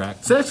new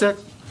track. Safe sec.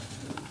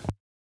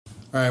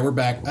 All right, we're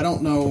back. I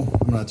don't know.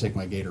 I'm going to take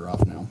my gator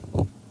off now.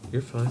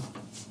 You're fine.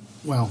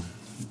 Well,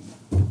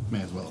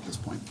 may as well at this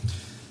point.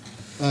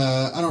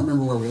 I don't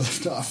remember where we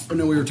left off. I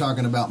know we were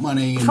talking about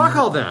money. And Fuck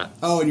all that.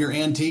 Oh, and your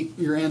antique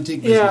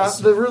business.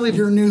 Yeah,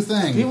 your new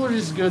thing. People are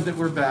just good that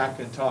we're back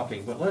and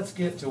talking, but let's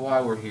get to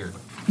why we're here.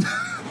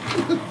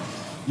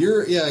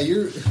 You're.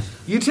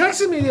 You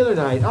texted me the other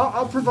night.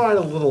 I'll provide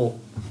a little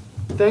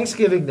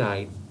Thanksgiving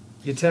night.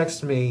 You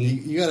text me.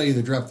 You got to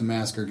either drop the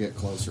mask or get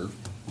closer.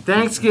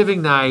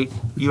 Thanksgiving night,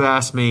 you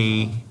asked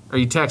me, or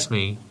you text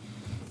me.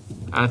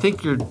 I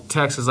think your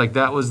text was like,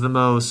 that was the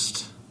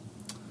most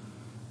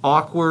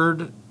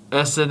awkward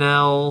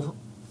SNL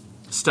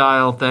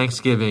style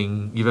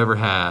Thanksgiving you've ever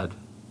had.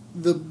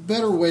 The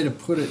better way to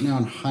put it now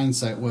in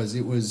hindsight it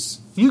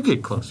was You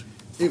get closer.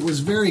 It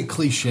was very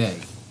cliche.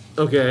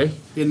 Okay.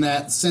 In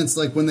that sense,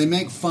 like when they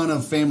make fun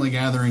of family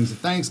gatherings at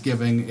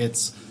Thanksgiving,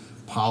 it's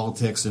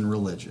politics and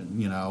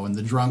religion, and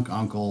the drunk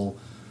uncle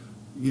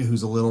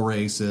who's a little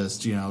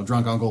racist,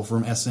 drunk uncle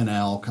from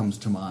SNL comes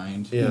to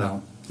mind, Yeah.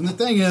 And the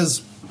thing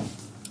is,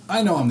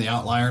 I know I'm the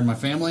outlier in my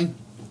family.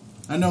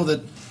 I know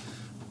that,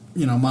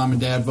 Mom and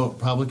Dad vote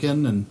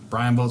Republican and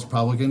Brian votes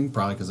Republican,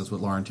 probably because that's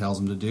what Lauren tells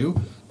him to do.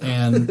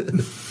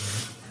 And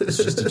it's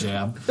just a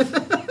jab.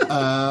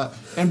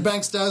 And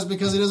Banks does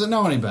because he doesn't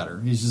know any better.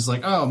 He's just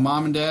like, oh,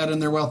 Mom and Dad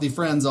and their wealthy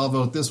friends all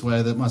vote this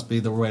way. That must be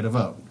the way to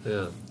vote.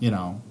 Yeah.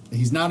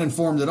 He's not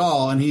informed at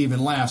all, and he even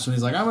laughs when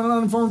he's like, I'm an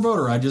uninformed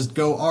voter. I just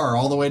go R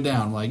all the way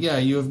down. I'm like, yeah,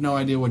 you have no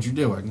idea what you're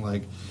doing.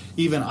 Like,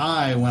 even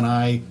when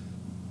I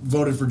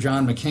voted for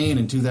John McCain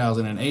in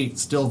 2008,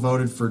 still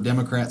voted for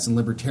Democrats and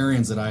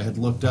Libertarians that I had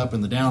looked up in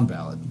the down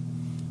ballot.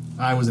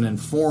 I was an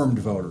informed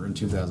voter in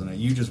 2008.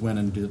 You just went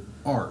and did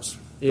R's.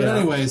 Yeah. But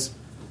anyways,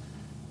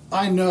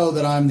 I know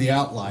that I'm the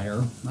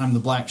outlier. I'm the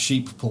black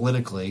sheep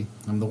politically.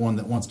 I'm the one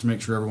that wants to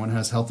make sure everyone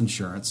has health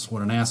insurance.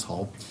 What an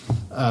asshole.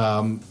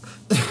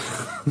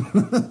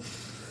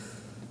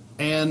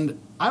 And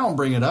I don't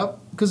bring it up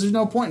because there's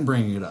no point in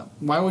bringing it up.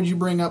 Why would you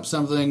bring up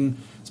something,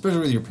 especially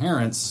with your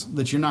parents,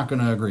 that you're not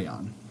going to agree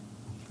on?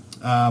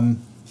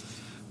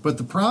 But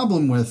the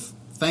problem with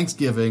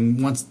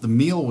Thanksgiving, once the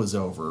meal was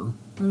over,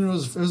 and it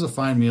was a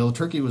fine meal.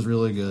 Turkey was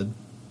really good.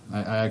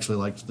 I actually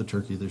liked the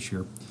turkey this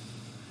year.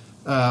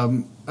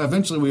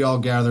 Eventually, we all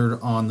gathered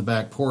on the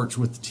back porch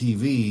with the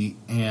TV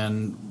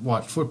and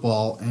watched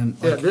football. And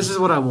Yeah, this is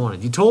what I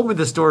wanted. You told me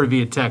the story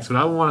via text, but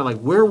I wanted, like,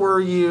 where were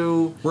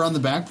you? we're on the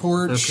back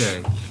porch.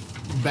 Okay.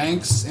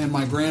 Banks and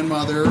my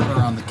grandmother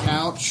are on the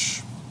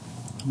couch.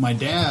 My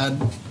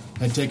dad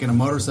had taken a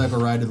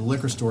motorcycle ride to the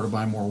liquor store to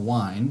buy more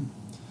wine.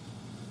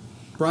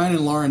 Brian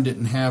and Lauren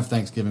didn't have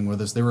Thanksgiving with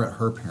us. They were at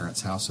her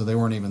parents' house, so they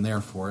weren't even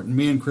there for it. And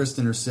me and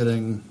Kristen are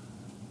sitting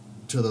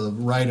to the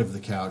right of the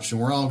couch, and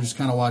we're all just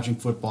kind of watching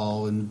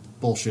football and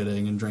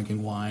bullshitting and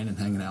drinking wine and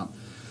hanging out.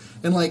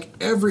 And like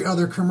every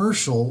other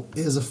commercial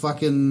is a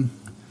fucking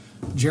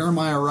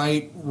Jeremiah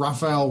Wright,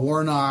 Raphael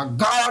Warnock,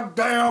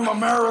 goddamn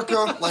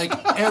America, like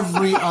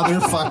every other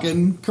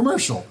fucking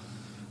commercial.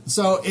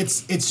 So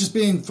it's just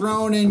being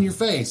thrown in your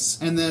face.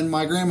 And then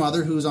my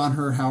grandmother, who's on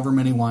her however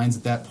many wines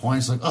at that point,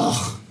 is like,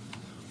 ugh.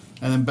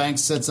 And then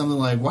Banks said something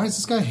like, why does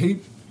this guy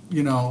hate,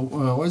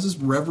 why does this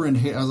reverend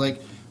hate? I was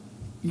like,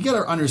 you got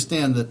to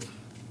understand that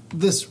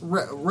this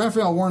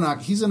Raphael Warnock,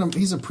 he's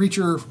a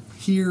preacher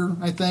here,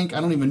 I think.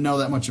 I don't even know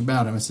that much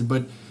about him. I said,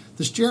 but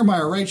this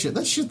Jeremiah Wright shit,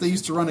 that's shit they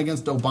used to run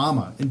against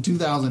Obama in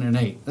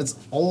 2008. That's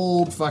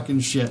old fucking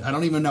shit. I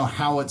don't even know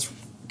how it's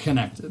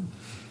connected.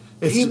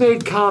 He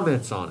made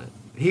comments on it.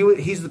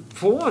 He's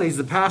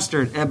the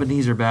pastor at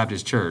Ebenezer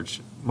Baptist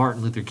Church,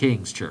 Martin Luther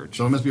King's church.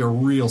 So it must be a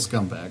real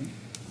scumbag.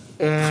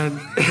 And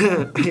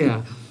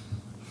yeah,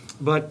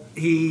 but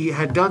he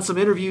had done some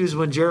interviews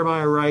when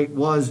Jeremiah Wright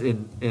was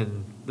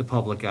in the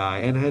public eye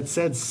and had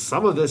said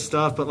some of this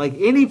stuff. But like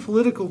any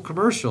political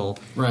commercial,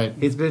 right,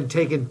 it's been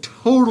taken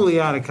totally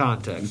out of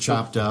context,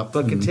 chopped up.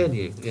 But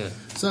continue, yeah.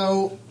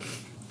 So,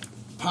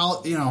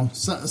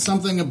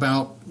 something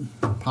about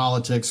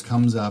politics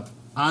comes up.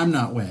 I'm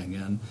not weighing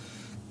in.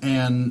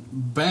 And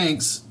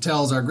Banks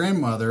tells our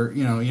grandmother,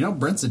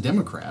 Brent's a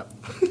Democrat.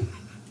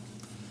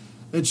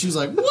 And she's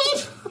like,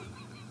 what?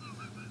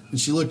 And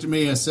she looked at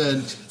me and I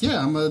said,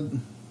 yeah,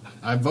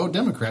 I vote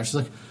Democrat. She's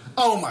like,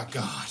 oh my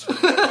God.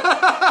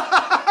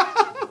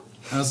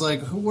 I was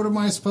like, what am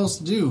I supposed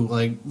to do?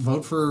 Like,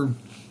 vote for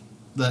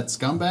that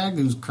scumbag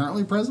who's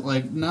currently president?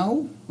 Like,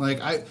 no.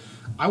 Like,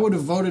 I would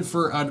have voted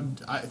for,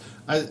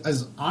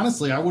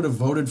 honestly, I would have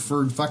voted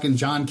for fucking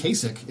John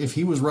Kasich if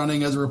he was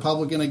running as a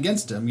Republican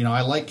against him.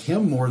 I like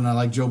him more than I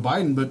like Joe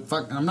Biden, but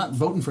fuck, I'm not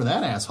voting for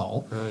that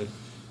asshole. Right.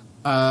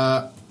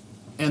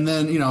 And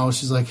then,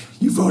 she's like,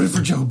 you voted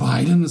for Joe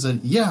Biden? I said,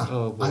 yeah,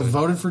 I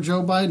voted for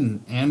Joe Biden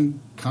and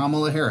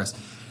Kamala Harris.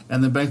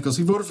 And then Banks goes,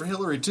 he voted for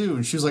Hillary too.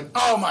 And she was like,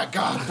 oh my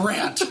God,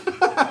 Brant.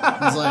 I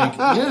was like,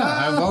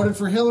 yeah, I voted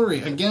for Hillary.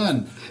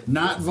 Again,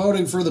 not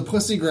voting for the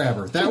pussy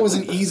grabber. That was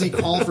an easy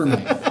call for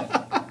me.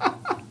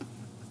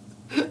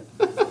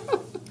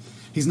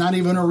 He's not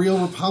even a real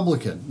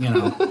Republican,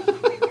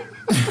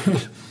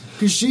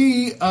 Because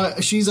she's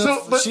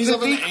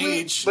of an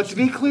age. But to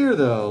be clear,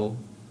 though,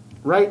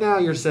 right now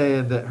you're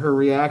saying that her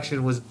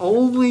reaction was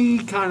only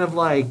kind of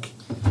like...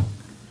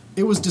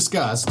 It was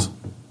disgust.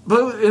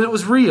 And it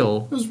was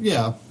real. It was,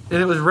 yeah.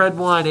 And it was red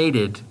wine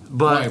aided.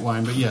 But, white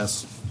wine, but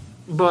yes.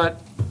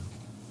 But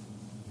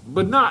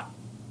not...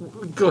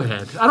 Go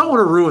ahead. I don't want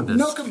to ruin this.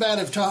 No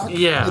combative talk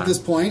at this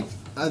point.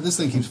 This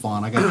thing keeps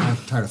falling. I'm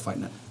tired of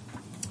fighting it.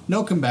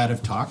 No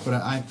combative talk, but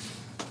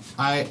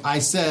I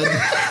said...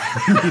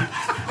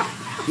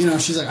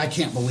 she's like, I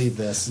can't believe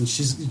this. And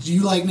do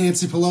you like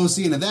Nancy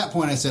Pelosi? And at that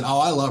point I said, oh,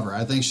 I love her.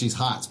 I think she's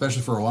hot,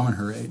 especially for a woman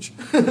her age.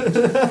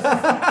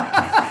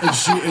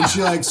 and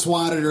she like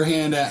swatted her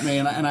hand at me.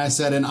 And I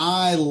said, and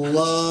I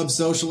love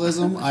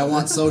socialism. I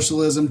want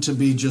socialism to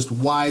be just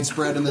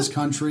widespread in this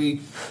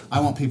country. I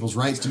want people's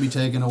rights to be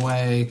taken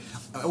away.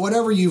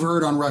 Whatever you've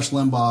heard on Rush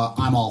Limbaugh,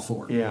 I'm all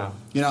for it. Yeah.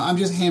 I'm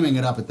just hamming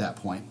it up at that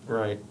point.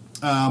 Right.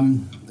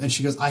 And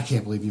she goes, I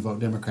can't believe you vote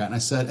Democrat. And I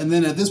said, and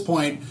then at this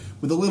point,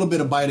 with a little bit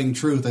of biting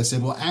truth, I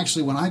said, well,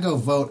 actually, when I go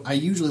vote, I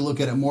usually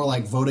look at it more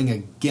like voting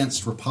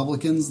against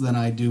Republicans than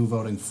I do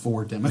voting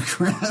for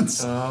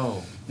Democrats.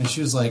 Oh. And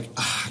she was like,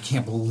 I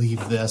can't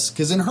believe this.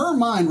 Because in her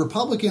mind,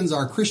 Republicans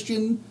are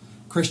Christian.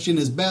 Christian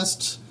is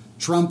best.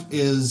 Trump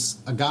is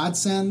a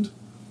godsend.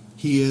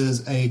 He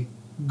is a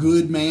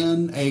good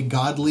man, a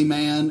godly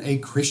man, a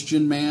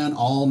Christian man,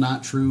 all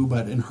not true.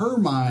 But in her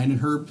mind, in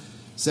her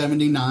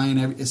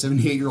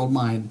 78-year-old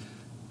mind,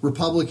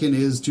 Republican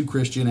is to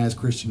Christian as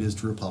Christian is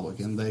to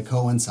Republican. They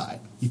coincide.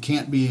 You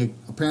can't be,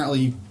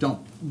 apparently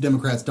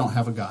Democrats don't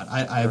have a God.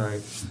 I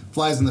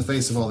flies in the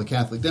face of all the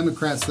Catholic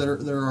Democrats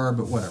there are,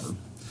 but whatever.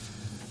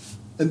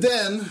 And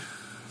then,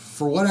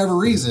 for whatever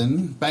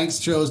reason, Banks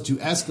chose to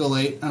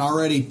escalate an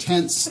already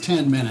tense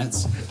 10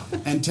 minutes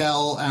and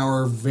tell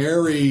our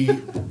very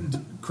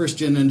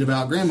Christian and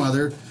devout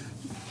grandmother,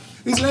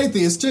 he's an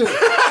atheist too.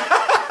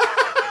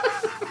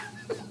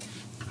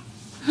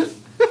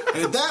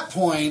 And at that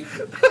point,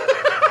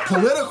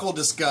 political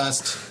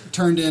disgust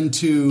turned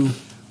into,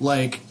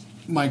 like,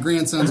 my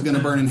grandson's going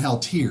to burn in hell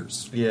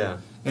tears. Yeah.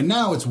 And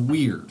now it's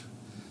weird.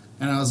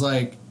 And I was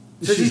like...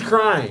 So she's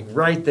crying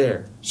right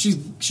there. She's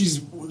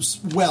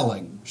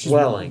welling. She's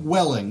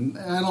welling.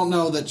 I don't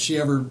know that she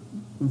ever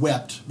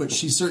wept, but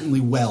she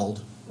certainly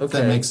welled, if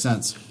that makes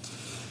sense.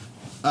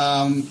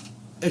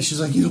 And she's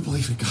like, you don't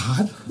believe in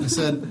God? I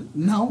said,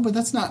 no, but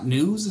that's not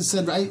news. I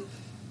said, I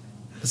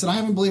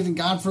haven't believed in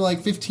God for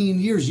like 15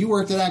 years. You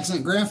worked at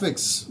Accent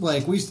Graphics.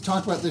 Like, we used to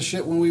talk about this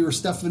shit when we were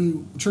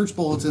stuffing church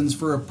bulletins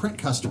for print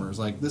customers.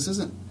 Like, this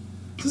isn't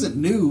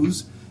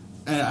news.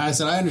 And I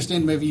said, I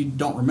understand maybe you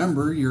don't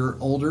remember. You're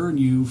older and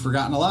you've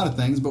forgotten a lot of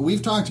things, but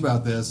we've talked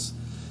about this.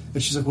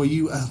 And she's like, well,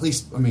 you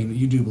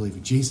you do believe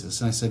in Jesus.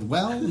 And I said,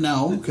 well,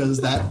 no,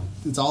 because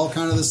it's all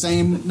kind of the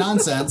same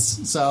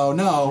nonsense. So,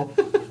 no.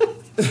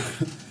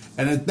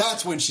 And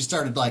that's when she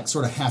started, like,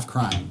 sort of half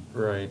crying.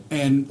 Right.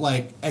 And,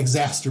 like,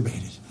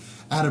 exacerbated,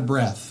 out of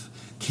breath,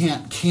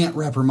 can't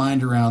wrap her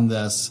mind around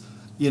this.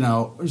 You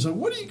know, she's like,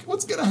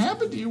 what's going to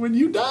happen to you when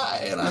you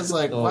die? And I was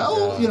like,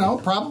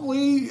 God.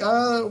 Probably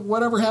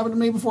whatever happened to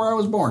me before I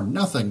was born.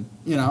 Nothing,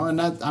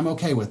 and I'm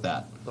okay with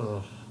that.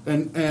 Ugh.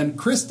 And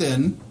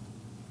Kristen,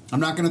 I'm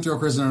not going to throw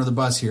Kristen under the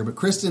bus here, but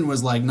Kristen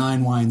was like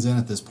 9 wines in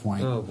at this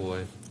point. Oh,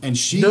 boy. And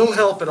No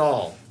help at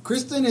all.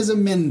 Kristen is a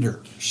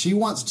mender. She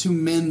wants to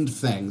mend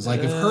things. Like,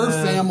 if her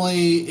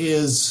family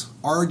is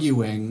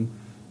arguing,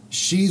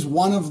 she's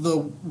one of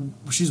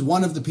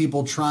the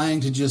people trying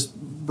to just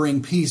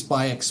bring peace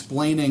by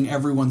explaining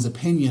everyone's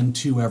opinion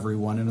to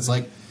everyone. And it's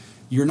like,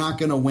 you're not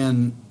going to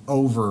win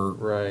over.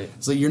 Right.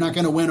 So you're not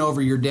going to win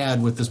over your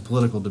dad with this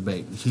political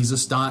debate. He's a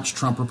staunch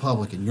Trump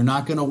Republican. You're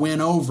not going to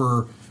win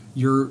over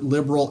your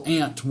liberal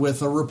aunt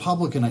with a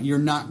Republican. You're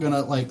not going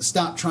to,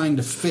 stop trying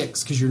to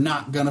fix, because you're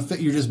not going to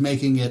fix. You're just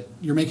making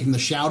the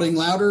shouting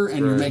louder, and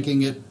you're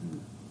making it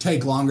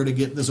take longer to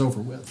get this over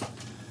with.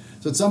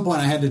 So at some point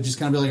I had to just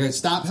kind of be like, all right,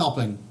 stop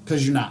helping,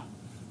 because you're not.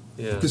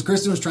 Yeah. Because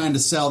Kristen was trying to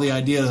sell the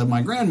idea to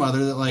my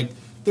grandmother that,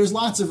 there's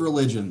lots of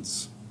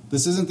religions.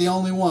 This isn't the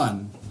only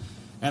one.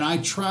 And I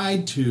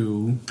tried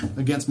to,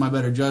 against my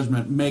better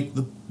judgment, make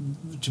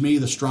to me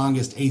the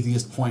strongest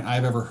atheist point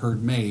I've ever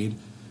heard made,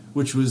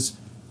 which was,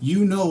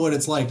 you know what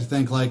it's like to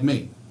think like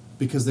me,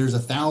 because there's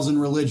 1,000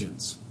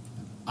 religions.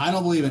 I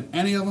don't believe in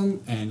any of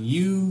them, and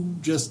you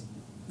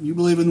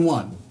believe in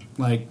one.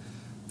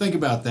 Think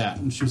about that.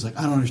 And she was like,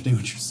 I don't understand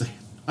what you're saying.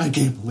 I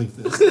can't believe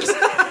this.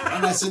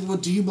 And I said, well,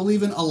 do you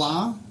believe in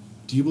Allah?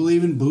 Do you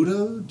believe in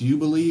Buddha? Do you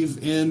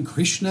believe in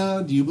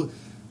Krishna?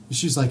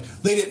 She's like,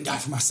 they didn't die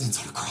for my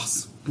sins on a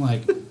cross. I'm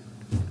like,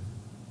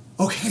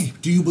 okay,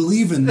 do you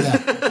believe in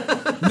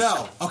that?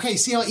 No. Okay,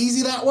 see how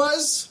easy that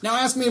was? Now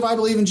ask me if I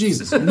believe in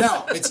Jesus.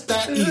 No, it's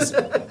that easy.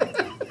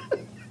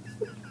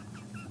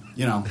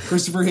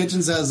 Christopher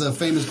Hitchens has a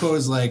famous quote,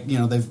 is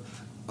they've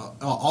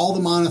all the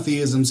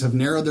monotheisms have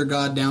narrowed their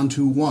God down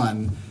to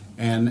one,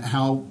 and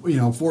how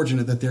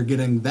fortunate that they're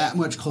getting that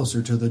much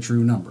closer to the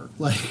true number.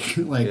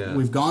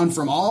 We've gone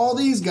from all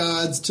these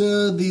gods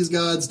to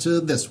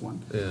this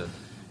one. Yeah.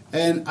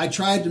 And I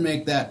tried to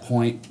make that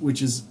point,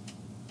 which is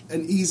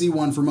an easy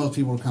one for most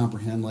people to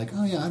comprehend. I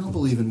don't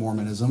believe in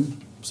Mormonism.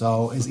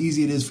 So as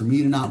easy it is for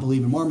me to not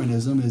believe in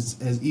Mormonism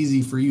is as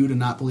easy for you to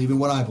not believe in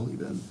what I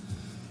believe in.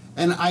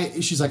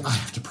 And she's like, I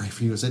have to pray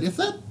for you. I said, if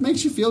that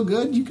makes you feel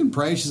good, you can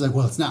pray. She's like,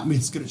 well, it's not me.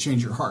 It's going to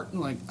change your heart. I'm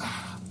like,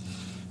 I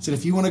said,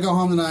 if you want to go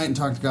home tonight and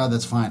talk to God,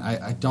 that's fine.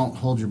 I don't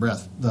hold your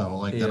breath,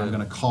 though. That I'm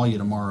going to call you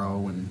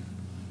tomorrow and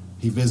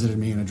he visited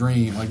me in a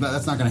dream.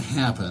 That's not going to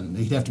happen.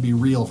 He'd have to be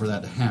real for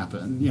that to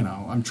happen.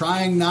 I'm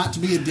trying not to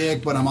be a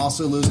dick, but I'm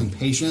also losing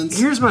patience.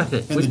 Here's my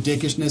thing. And the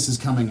dickishness is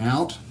coming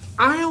out.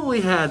 I only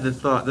had the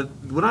thought that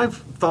when I've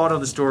thought on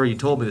the story, you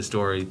told me the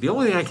story, the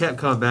only thing I kept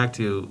coming back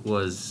to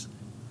was,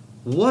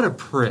 what a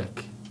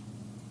prick.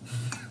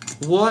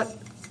 What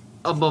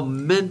a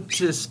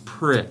momentous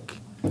prick.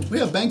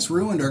 Yeah, Banks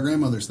ruined our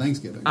grandmother's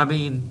Thanksgiving. I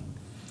mean...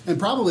 And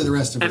probably the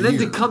rest of her year. And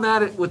then to come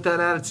at it with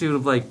that attitude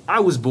of I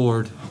was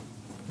bored.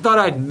 Thought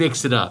I'd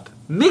mix it up.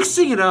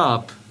 Mixing it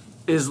up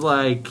is you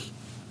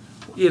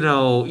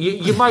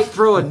might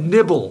throw a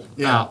nibble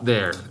out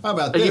there. How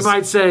about this? And you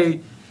might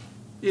say,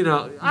 I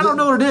don't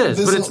know what it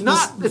is, but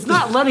it's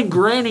not letting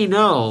Granny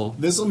know.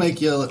 This will make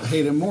you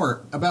hate him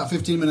more. About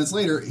 15 minutes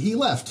later, he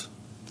left.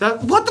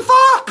 What the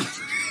fuck?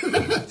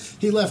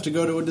 He left to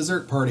go to a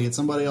dessert party at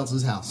somebody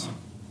else's house.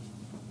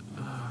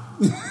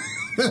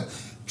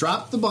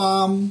 Dropped the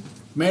bomb.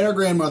 Made our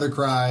grandmother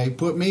cry,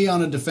 put me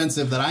on a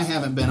defensive that I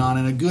haven't been on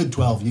in a good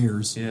 12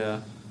 years. Yeah.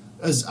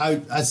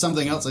 As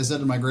something else I said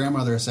to my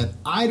grandmother, I said,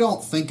 I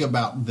don't think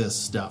about this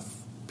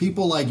stuff.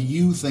 People like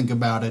you think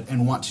about it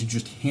and want to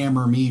just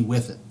hammer me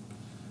with it.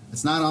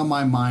 It's not on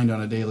my mind on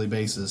a daily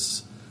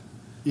basis,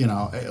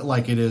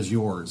 like it is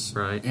yours.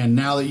 Right. And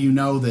now that you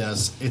know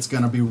this, it's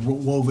going to be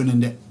woven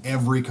into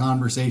every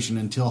conversation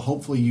until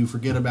hopefully you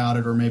forget about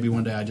it, or maybe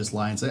one day I just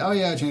lie and say, oh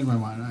yeah, I changed my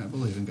mind. I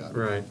believe in God.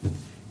 Right.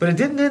 But it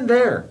didn't end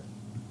there.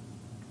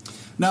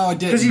 No, it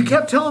didn't. Because you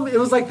kept telling me, it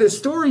was like the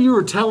story you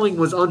were telling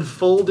was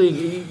unfolding.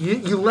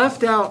 You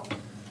left out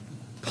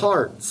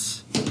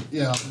parts.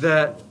 Yeah.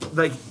 That,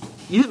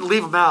 you didn't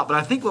leave them out, but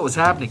I think what was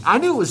happening, I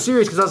knew it was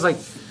serious because I was like,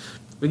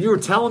 when you were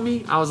telling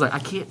me, I was like, I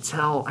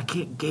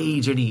can't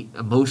gauge any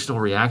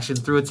emotional reaction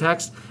through a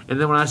text. And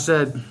then when I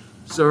said,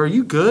 so are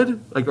you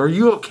good? Are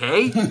you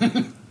okay?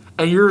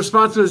 And your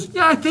response was,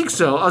 yeah, I think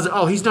so. I was like,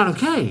 oh, he's not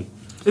okay.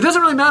 It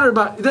doesn't really matter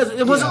about it.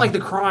 Wasn't Yeah. like the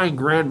crying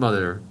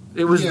grandmother.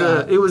 It was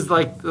Yeah.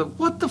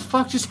 what the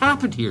fuck just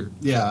happened here?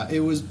 Yeah, it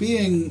was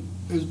being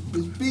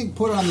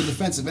put on the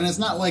defensive, and it's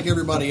not like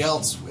everybody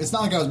else. It's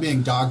not like I was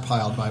being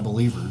dogpiled by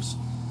believers.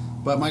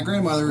 But my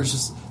grandmother was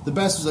just the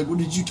best. Was like, well,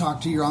 did you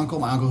talk to your uncle?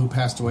 My uncle who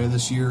passed away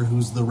this year,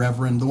 who's the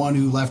Reverend, the one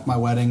who left my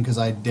wedding because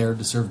I dared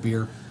to serve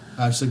beer.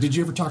 She's like, did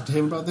you ever talk to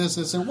him about this?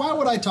 I said, why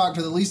would I talk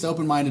to the least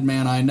open-minded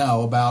man I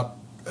know about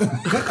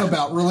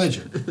about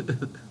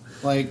religion?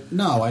 Like,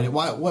 no,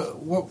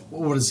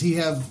 what does he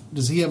have?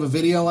 Does he have a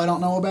video I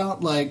don't know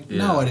about? Like,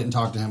 no, I didn't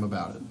talk to him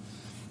about it.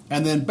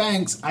 And then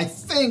Banks, I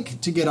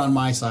think, to get on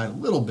my side a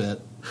little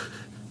bit,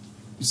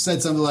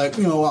 said something like,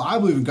 well, I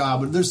believe in God,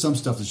 but there's some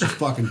stuff that's just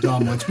fucking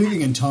dumb. Like,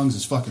 speaking in tongues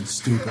is fucking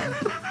stupid.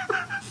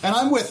 And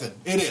I'm with it.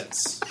 It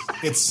is.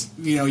 It's,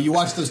 you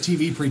watch those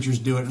TV preachers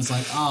do it, and it's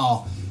like,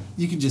 oh,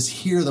 you can just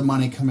hear the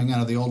money coming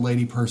out of the old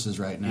lady purses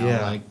right now.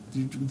 Yeah. Like,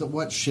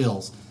 what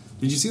shills.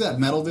 Did you see that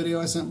metal video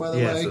I sent, by the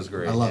way? Yes, it was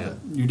great. I love yeah. it.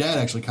 Your dad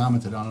actually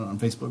commented on it on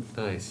Facebook.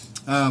 Nice.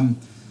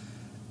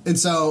 And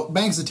so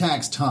Banks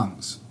attacks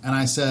tongues. And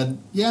I said,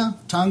 yeah,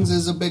 tongues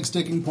is a big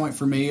sticking point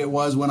for me. It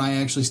was when I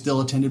actually still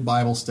attended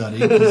Bible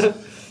study.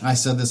 I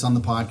said this on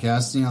the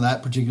podcast.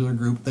 That particular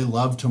group, they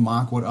love to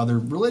mock what other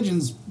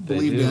religions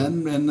believed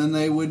in. And then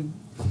they would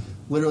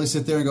literally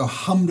sit there and go,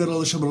 hum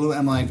diddle shabba.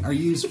 I'm like, are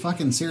you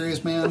fucking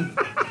serious, man?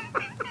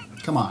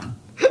 Come on.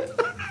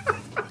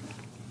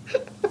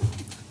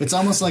 It's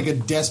almost like a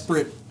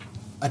desperate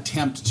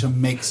attempt to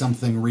make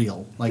something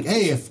real. Like,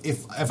 hey,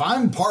 if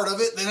I'm part of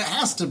it, then it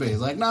has to be.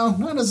 It's like, no,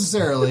 not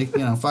necessarily.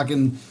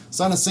 Fucking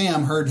Son of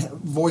Sam heard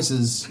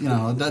voices. It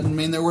doesn't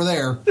mean they were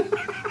there.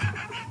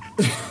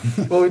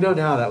 Well, we know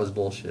now that was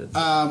bullshit.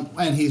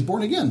 And he's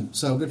born again,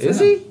 so good for him. Is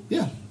he?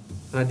 Yeah.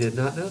 I did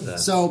not know that.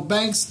 So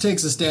Banks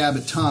takes a stab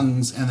at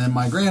tongues, and then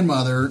my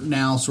grandmother,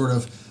 now sort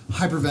of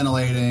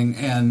hyperventilating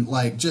and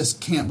like just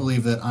can't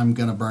believe that I'm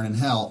going to burn in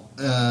hell.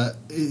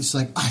 It's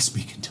like, I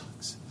speak in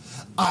tongues.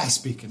 I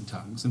speak in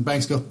tongues. And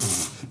Banks goes,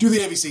 do the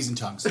ABCs in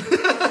tongues.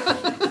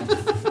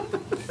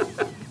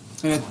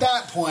 And at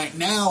that point,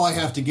 now I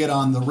have to get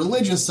on the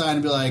religious side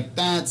and be like,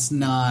 that's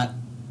not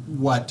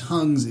what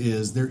tongues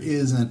is. There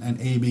isn't an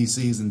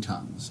ABCs in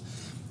tongues.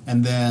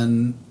 And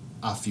then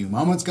a few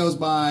moments goes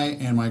by,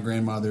 and my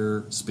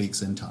grandmother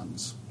speaks in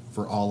tongues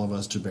for all of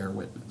us to bear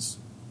witness.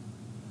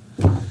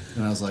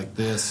 And I was like,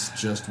 this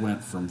just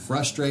went from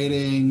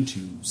frustrating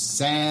to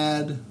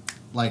sad,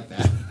 like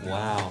that.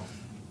 Wow.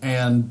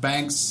 And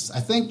Banks, I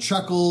think,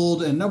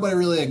 chuckled, and nobody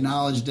really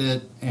acknowledged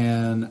it.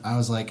 And I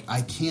was like,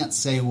 I can't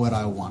say what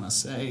I want to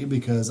say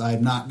because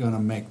I'm not going to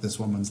make this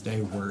woman's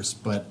day worse.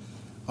 But,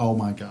 oh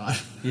my God.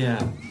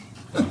 Yeah.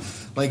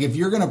 Like, if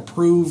you're going to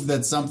prove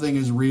that something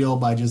is real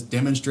by just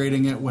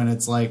demonstrating it when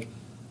it's like,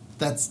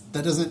 that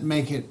doesn't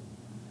make it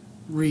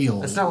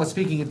real. That's not what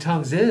speaking in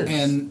tongues is.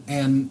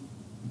 And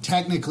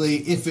technically,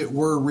 if it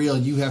were real,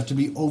 you have to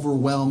be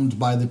overwhelmed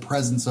by the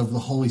presence of the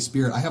Holy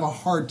Spirit. I have a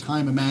hard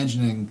time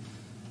imagining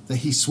that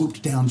he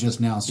swooped down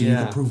just now so you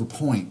could prove a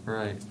point.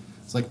 Right.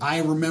 It's like, I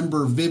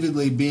remember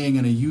vividly being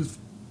in a youth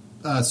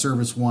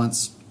service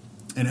once,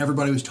 and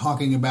everybody was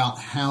talking about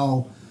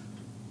how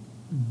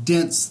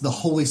dense the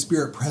Holy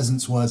Spirit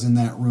presence was in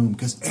that room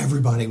because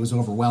everybody was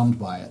overwhelmed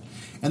by it.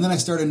 And then I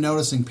started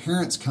noticing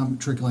parents come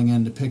trickling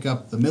in to pick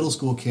up the middle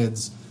school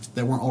kids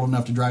that weren't old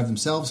enough to drive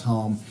themselves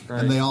home,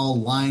 and they all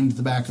lined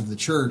the back of the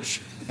church,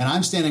 and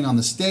I'm standing on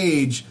the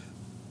stage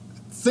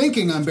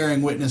thinking I'm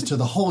bearing witness to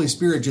the Holy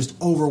Spirit just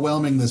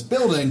overwhelming this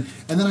building,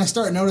 and then I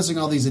start noticing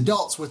all these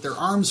adults with their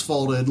arms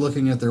folded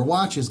looking at their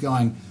watches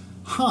going,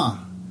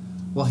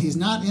 well, he's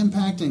not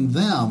impacting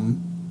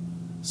them,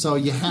 so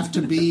you have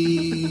to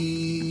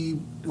be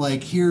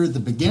like here at the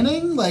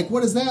beginning? Like,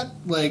 what is that?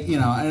 Like,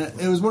 and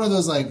it was one of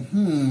those like, I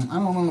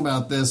don't know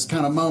about this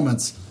kind of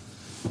moments.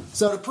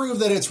 So to prove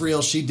that it's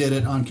real, she did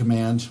it on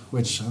command,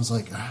 which I was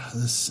like,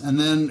 this. And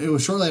then it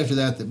was shortly after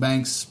that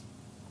Banks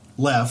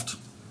left,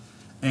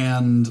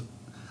 and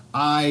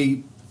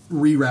I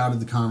rerouted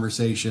the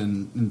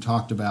conversation and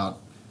talked about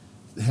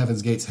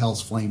Heaven's Gates,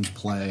 Hell's Flames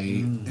play,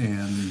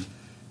 and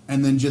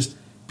then just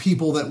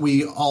people that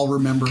we all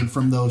remembered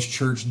from those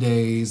church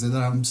days and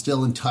that I'm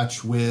still in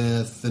touch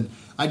with. And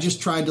I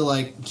just tried to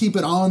like keep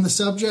it on the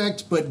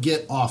subject, but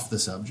get off the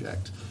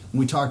subject. And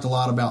we talked a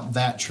lot about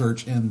that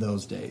church in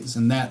those days.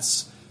 And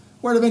that's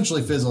where it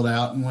eventually fizzled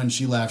out. And when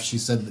she left, she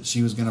said that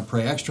she was going to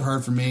pray extra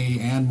hard for me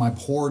and my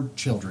poor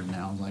children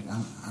now. I was like,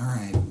 all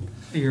right.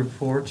 Your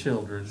poor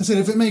children. I said,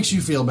 if it makes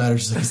you feel better,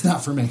 she's like, it's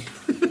not for me.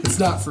 It's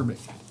not for me.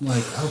 I'm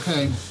like,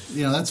 okay,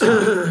 that's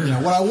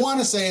fine. What I want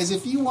to say is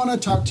if you want to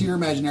talk to your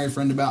imaginary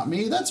friend about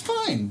me, that's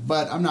fine.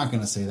 But I'm not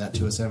going to say that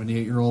to a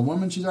 78-year-old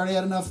woman. She's already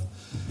had enough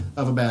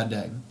of a bad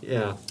day.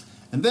 Yeah.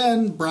 And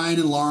then Brian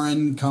and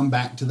Lauren come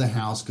back to the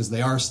house because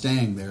they are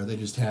staying there. They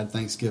just had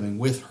Thanksgiving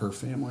with her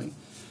family.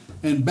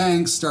 And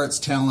Banks starts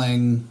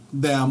telling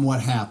them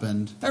what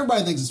happened.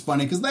 Everybody thinks it's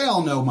funny because they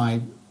all know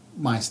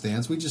my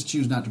stance. We just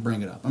choose not to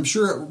bring it up. I'm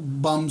sure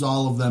it bums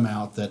all of them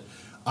out that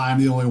I'm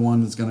the only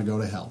one that's going to go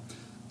to hell.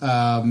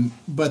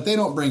 But they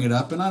don't bring it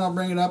up, and I don't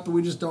bring it up, and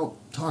we just don't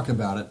talk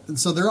about it. And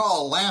so they're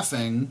all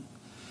laughing,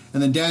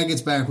 and then Dad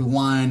gets back with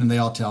wine, and they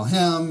all tell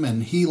him,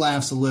 and he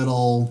laughs a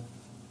little.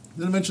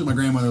 Then eventually my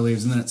grandmother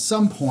leaves, and then at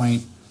some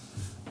point,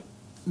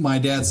 my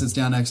dad sits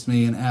down next to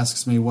me and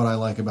asks me what I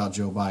like about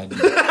Joe Biden.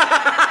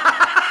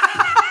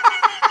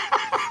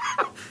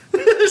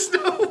 There's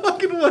no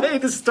fucking way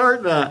to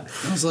start that.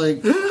 I was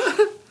like,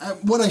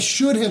 what I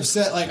should have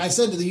said, like I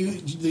said to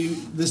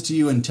this to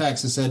you in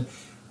text, I said,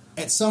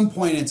 at some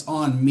point it's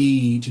on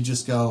me to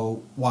just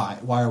go, why?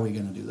 Why are we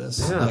going to do this?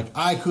 Yeah. Like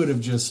I could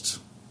have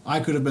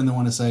been the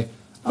one to say,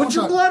 But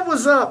your blood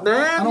was up, man.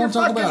 I don't want to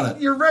talk about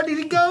it. You're ready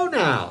to go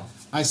now.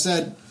 I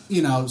said,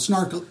 in a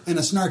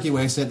snarky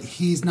way, I said,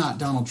 he's not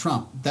Donald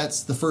Trump.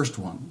 That's the first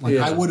one. Like,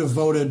 Yeah. I would have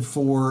voted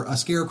for a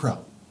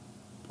scarecrow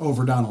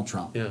over Donald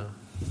Trump. Yeah.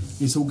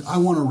 He said, I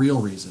want a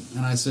real reason.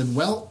 And I said,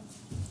 well,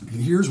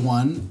 here's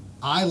one.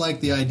 I like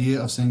the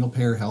idea of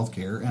single-payer health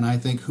care, and I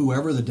think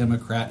whoever the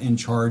Democrat in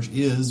charge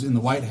is in the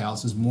White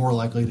House is more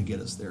likely to get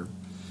us there.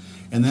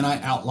 And then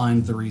I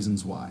outlined the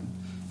reasons why.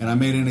 And I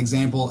made an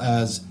example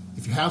as,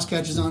 if your house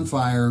catches on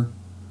fire,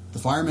 the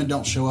firemen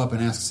don't show up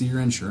and ask to see your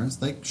insurance.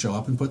 They show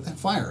up and put that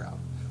fire out.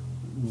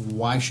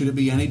 Why should it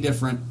be any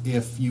different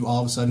if you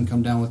all of a sudden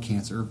come down with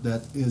cancer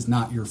that is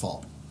not your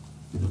fault?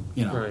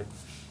 Right.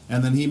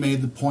 And then he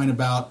made the point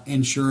about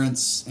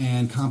insurance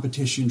and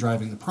competition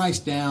driving the price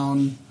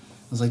down.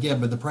 I was like, yeah,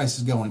 but the price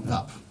is going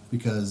up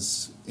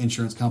because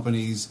insurance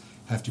companies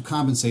have to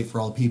compensate for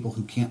all the people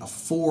who can't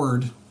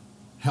afford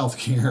health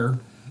care,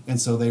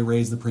 and so they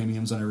raise the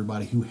premiums on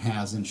everybody who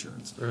has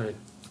insurance. Right.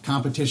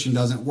 Competition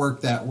doesn't work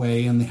that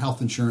way in the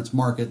health insurance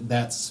market.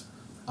 That's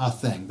a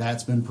thing.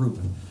 That's been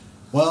proven.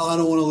 Well, I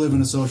don't want to live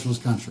in a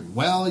socialist country.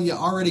 Well, you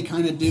already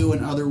kind of do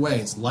in other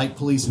ways, like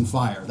police and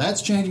fire.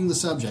 That's changing the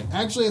subject.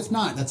 Actually, it's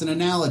not. That's an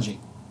analogy.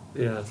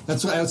 Yeah.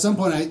 That's why at some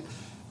point,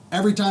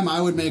 every time I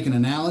would make an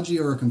analogy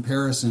or a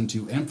comparison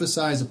to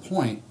emphasize a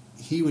point,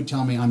 he would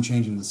tell me I'm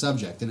changing the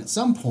subject. And at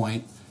some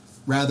point,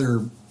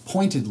 rather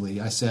pointedly,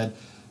 I said,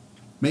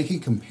 making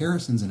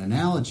comparisons and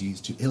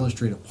analogies to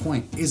illustrate a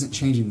point isn't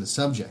changing the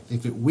subject.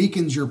 If it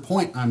weakens your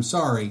point, I'm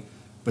sorry,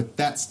 but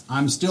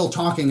I'm still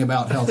talking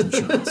about health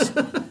insurance.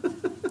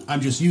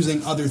 I'm just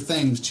using other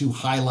things to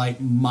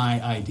highlight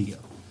my idea.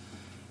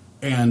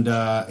 And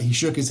he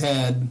shook his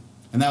head,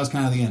 and that was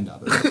kind of the end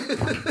of it.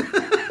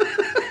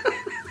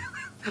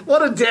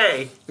 What a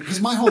day. Because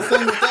my whole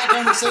thing with that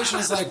conversation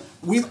is like,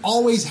 we've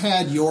always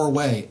had your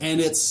way, and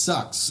it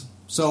sucks.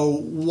 So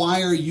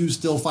why are you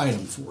still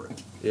fighting for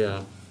it?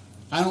 Yeah.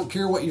 I don't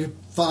care what your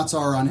thoughts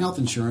are on health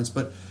insurance,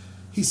 but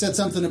he said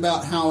something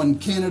about how in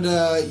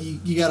Canada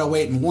you got to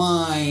wait in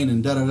line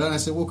and da-da-da. And I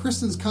said, well,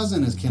 Kristen's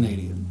cousin is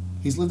Canadian.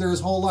 He's lived there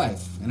his whole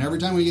life. And every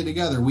time we get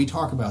together, we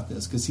talk about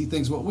this because he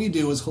thinks what we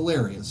do is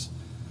hilarious.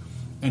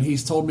 And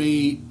he's told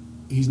me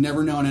he's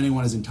never known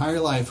anyone his entire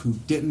life who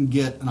didn't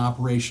get an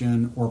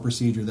operation or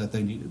procedure that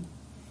they needed.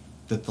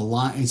 That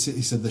he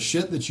said, the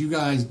shit that you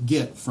guys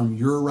get from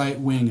your right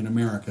wing in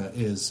America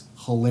is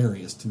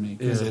hilarious to me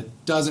because it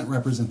doesn't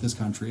represent this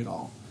country at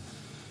all.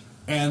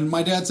 And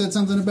my dad said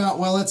something about,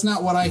 well, that's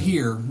not what I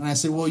hear. And I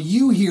said, well,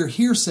 you hear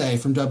hearsay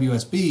from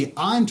WSB.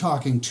 I'm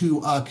talking to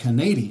a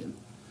Canadian.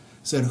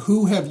 I said,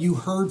 who have you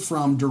heard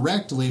from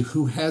directly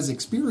who has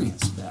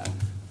experienced that?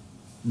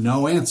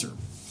 No answer.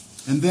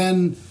 And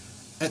then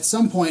at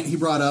some point he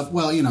brought up,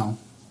 well,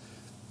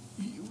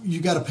 you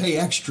got to pay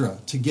extra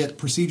to get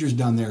procedures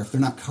done there if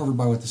they're not covered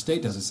by what the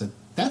state does. I said,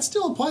 that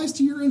still applies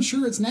to your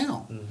insurance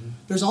now. Mm-hmm.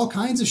 There's all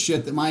kinds of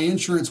shit that my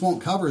insurance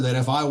won't cover that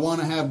if I want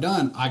to have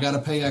done, I got to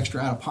pay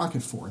extra out of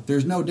pocket for it.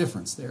 There's no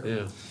difference there.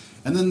 Yeah.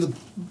 And then the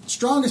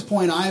strongest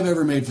point I've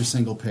ever made for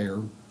single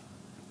payer,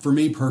 for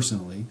me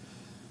personally,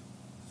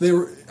 I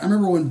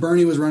remember when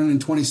Bernie was running in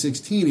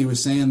 2016, he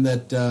was saying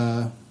that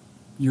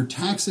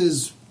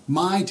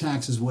my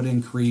taxes would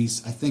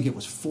increase, I think it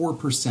was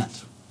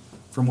 4%.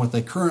 From what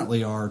they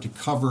currently are to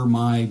cover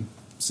my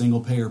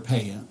single-payer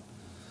pay-in.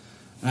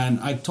 And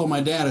I told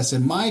my dad, I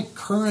said, my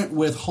current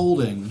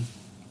withholding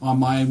on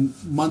my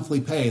monthly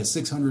pay is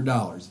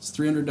 $600. It's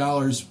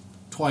 $300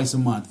 twice a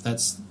month.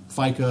 That's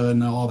FICA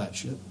and all that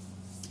shit.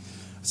 I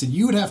said,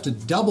 you would have to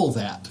double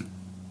that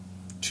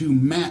to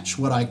match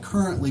what I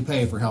currently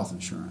pay for health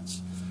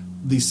insurance.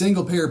 The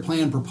single-payer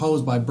plan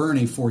proposed by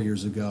Bernie 4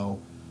 years ago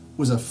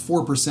was a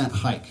 4%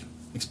 hike.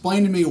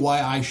 Explain to me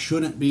why I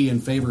shouldn't be in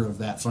favor of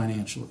that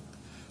financially.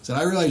 Said,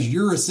 I realize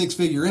you're a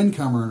six-figure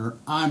income earner.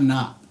 I'm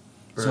not.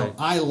 Right. So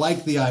I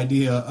like the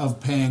idea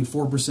of paying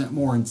 4%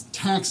 more in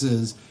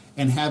taxes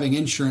and having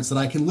insurance that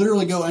I can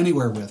literally go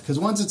anywhere with. Because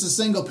once it's a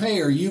single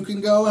payer, you can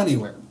go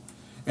anywhere.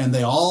 And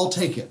they all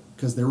take it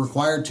because they're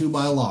required to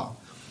by law.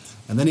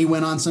 And then he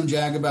went on some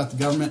jag about the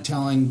government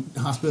telling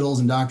hospitals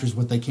and doctors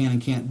what they can and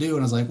can't do. And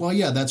I was like, well,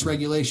 yeah, that's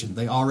regulation.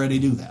 They already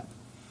do that.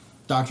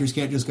 Doctors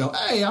can't just go,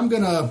 hey, I'm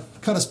going to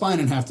cut a spine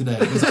in half today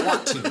because I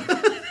want to.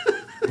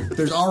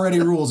 There's already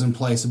rules in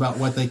place about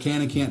what they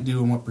can and can't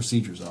do and what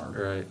procedures are.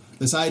 Right.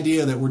 This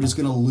idea that we're just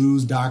going to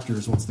lose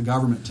doctors once the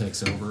government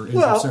takes over is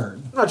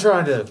absurd. I'm not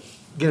trying to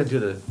get into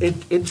the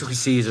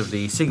intricacies of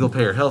the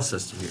single-payer health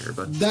system here,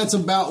 but That's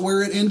about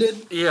where it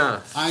ended. yeah.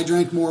 I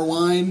drank more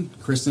wine.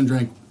 Kristen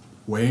drank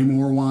way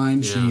more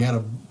wine. She Yeah. had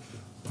a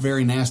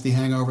very nasty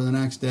hangover the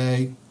next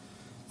day.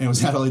 And it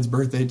was Adelaide's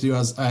birthday, too.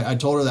 I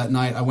told her that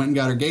night, I went and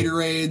got her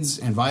Gatorades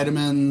and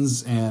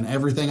vitamins and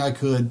everything I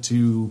could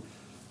to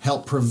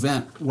help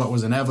prevent what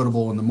was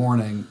inevitable in the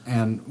morning.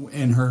 And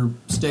in her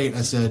state,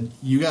 I said,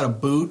 you got to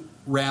boot,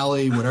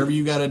 rally, whatever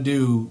you got to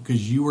do,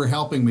 because you were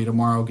helping me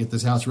tomorrow get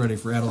this house ready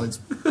for Adelaide's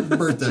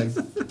birthday.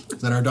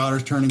 That our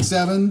daughter's turning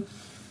 7.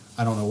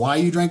 I don't know why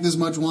you drank this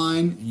much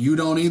wine. You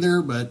don't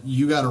either, but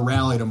you got to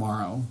rally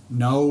tomorrow.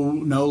 No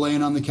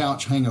laying on the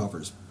couch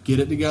hangovers. Get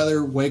it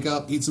together, wake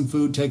up, eat some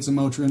food, take some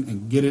Motrin,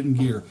 and get it in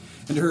gear.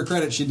 And to her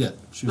credit, she did.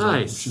 She was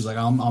Nice. like, she's like,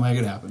 I'll make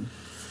it happen.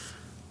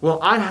 Well,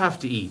 I have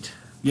to eat.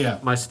 Yeah.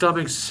 My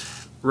stomach's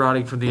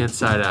rotting from the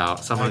inside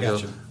out, so I'm I gonna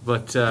got go. you.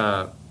 But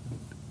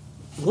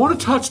want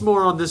to touch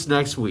more on this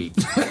next week.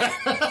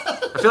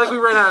 I feel like we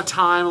ran out of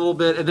time a little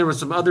bit, and there were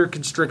some other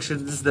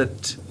constrictions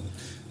that.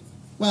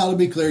 Well, to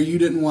be clear, you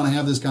didn't want to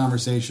have this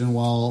conversation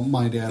while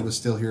my dad was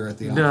still here at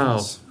the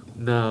office.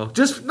 No,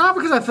 just not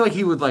because I feel like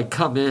he would like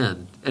come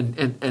in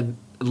and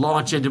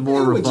launch into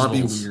more It would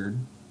rebuttals. just be weird.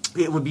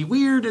 It would be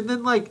weird, and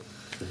then like,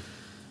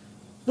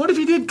 what if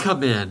he did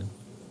come in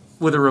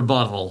with a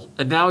rebuttal,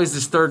 and now he's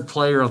this third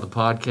player on the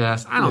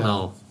podcast? I don't Yeah.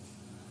 know.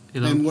 You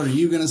know? And what are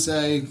you going to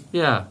say?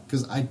 Yeah.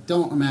 Because I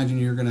don't imagine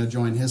you're going to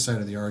join his side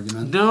of the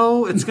argument.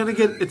 No, it's gonna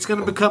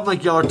become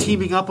like y'all are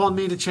teaming up on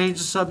me to change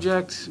the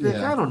subject.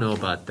 Yeah. I don't know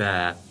about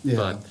that, Yeah.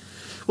 but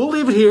we'll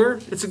leave it here.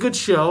 It's a good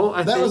show.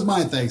 I That think. was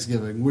my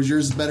Thanksgiving. Was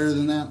yours better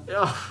than that?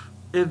 Ugh,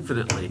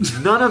 infinitely.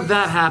 None of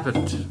that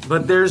happened,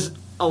 but there's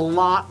a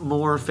lot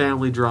more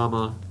family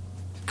drama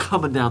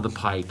coming down the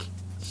pike.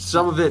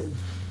 Some of it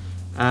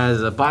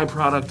as a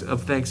byproduct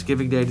of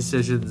Thanksgiving Day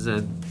decisions,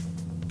 and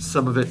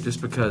some of it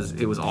just because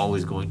it was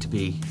always going to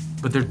be.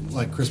 But there,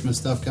 Like Christmas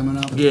stuff coming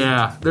up?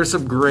 yeah, there's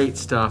some great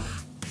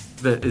stuff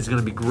that is going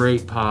to be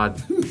great pod,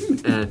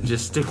 and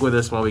just stick with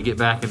us while we get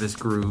back in this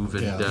groove.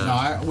 And Yeah.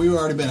 No, we've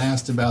already been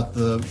asked about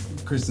the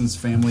Kristen's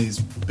family's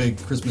big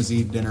Christmas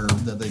Eve dinner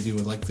that they do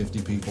with like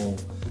 50 people.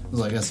 I was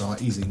like, that's all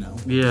easy no.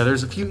 yeah,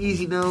 there's a few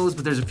easy no's,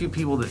 but there's a few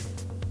people that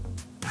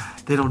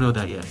they don't know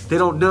that yet. They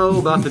don't know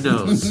about the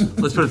no's.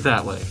 Let's put it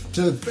that way.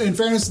 In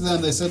fairness to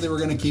them, they said they were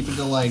going to keep it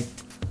to like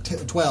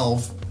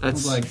 12. I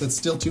was like, that's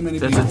still too many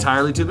That's people.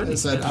 entirely too many. They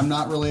said, Yeah. I'm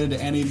not related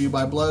to any of you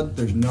by blood.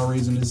 There's no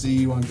reason to see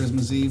you on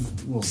Christmas Eve.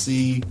 We'll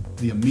see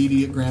the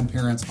immediate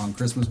grandparents on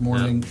Christmas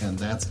morning, and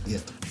that's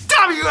it.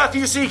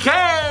 WFUCK!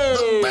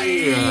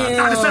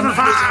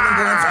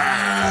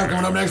 97.5!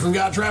 Coming up next, we've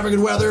got traffic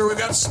and weather. We've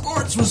got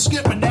sports with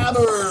Skip and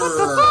Dather.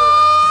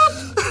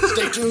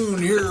 Stay tuned.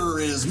 Here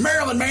is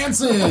Marilyn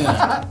Manson.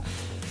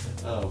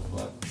 Oh.